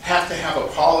have to have a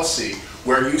policy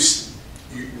where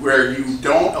you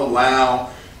don't allow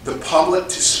the public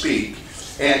to speak,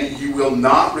 and you will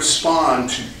not respond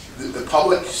to the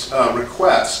public's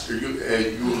request, or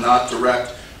you will not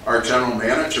direct our general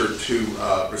manager to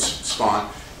respond,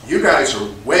 you guys are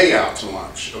way out to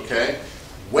lunch, okay?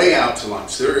 Way out to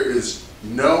lunch. There is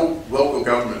no local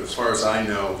government, as far as I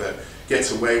know, that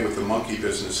gets away with the monkey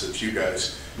business that you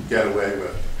guys get away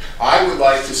with. I would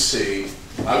like to see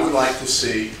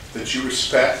that you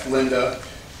respect Linda.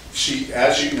 She,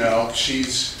 as you know,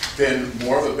 she's been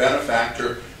more of a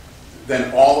benefactor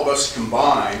than all of us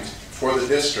combined for the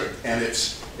district, and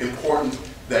it's important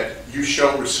that you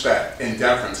show respect and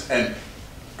deference. And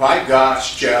by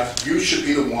gosh, Jeff, you should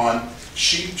be the one.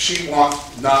 She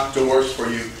knocked doors for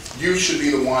you. You should be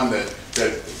the one that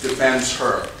defends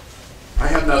her. I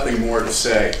have nothing more to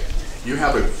say. You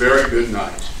have a very good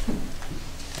night.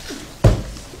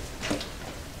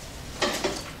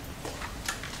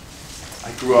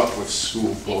 I grew up with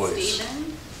school bullies.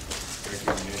 Stephen?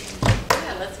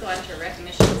 Yeah, let's go on to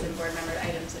recognitions and board member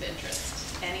items of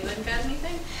interest. Anyone got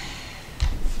anything?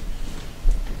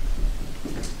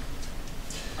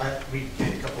 We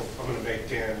did a couple, I'm going to make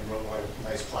Dan wrote a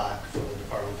nice plaque for the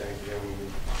department, thank you.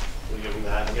 We'll give him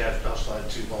that. We have also had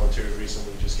 2 volunteers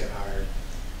recently just get hired.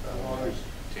 Dan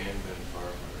been a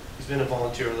firefighter? He's been a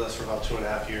volunteer with us for about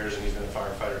 2.5 years, and he's been a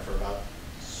firefighter for about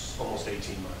almost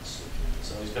 18 months.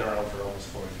 So he's been around for almost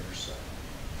 4 years. So.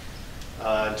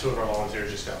 2 of our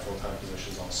volunteers just got full-time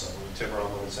positions also, in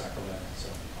Tiburon and Sacramento. So.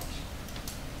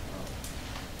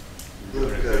 You're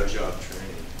doing a good job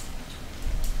training.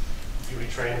 We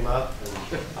train him up.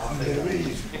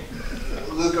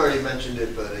 Luke already mentioned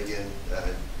it, but again,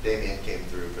 Damien came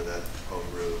through for that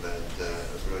homebrew event.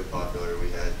 It was really popular.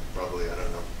 We had probably,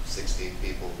 16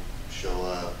 people show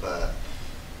up,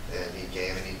 and he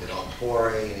came and he did all the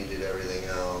pouring and he did everything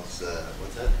else.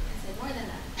 What's that? I said more than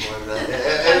that. More than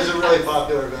that. It was a really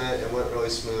popular event. It went really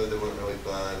smooth. It went really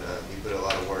fun. He put a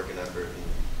lot of work and effort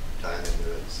and time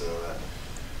into it. So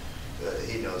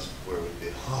he knows where we'd be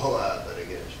a whole lot, but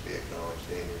again, it should be acknowledged.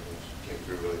 Damien came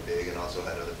through really big, and also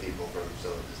had other people from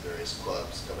some of his various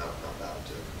clubs come out and help out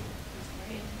too.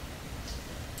 Great.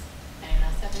 Anyone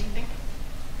else have anything?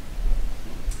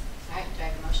 All right, do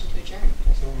I have a motion to adjourn?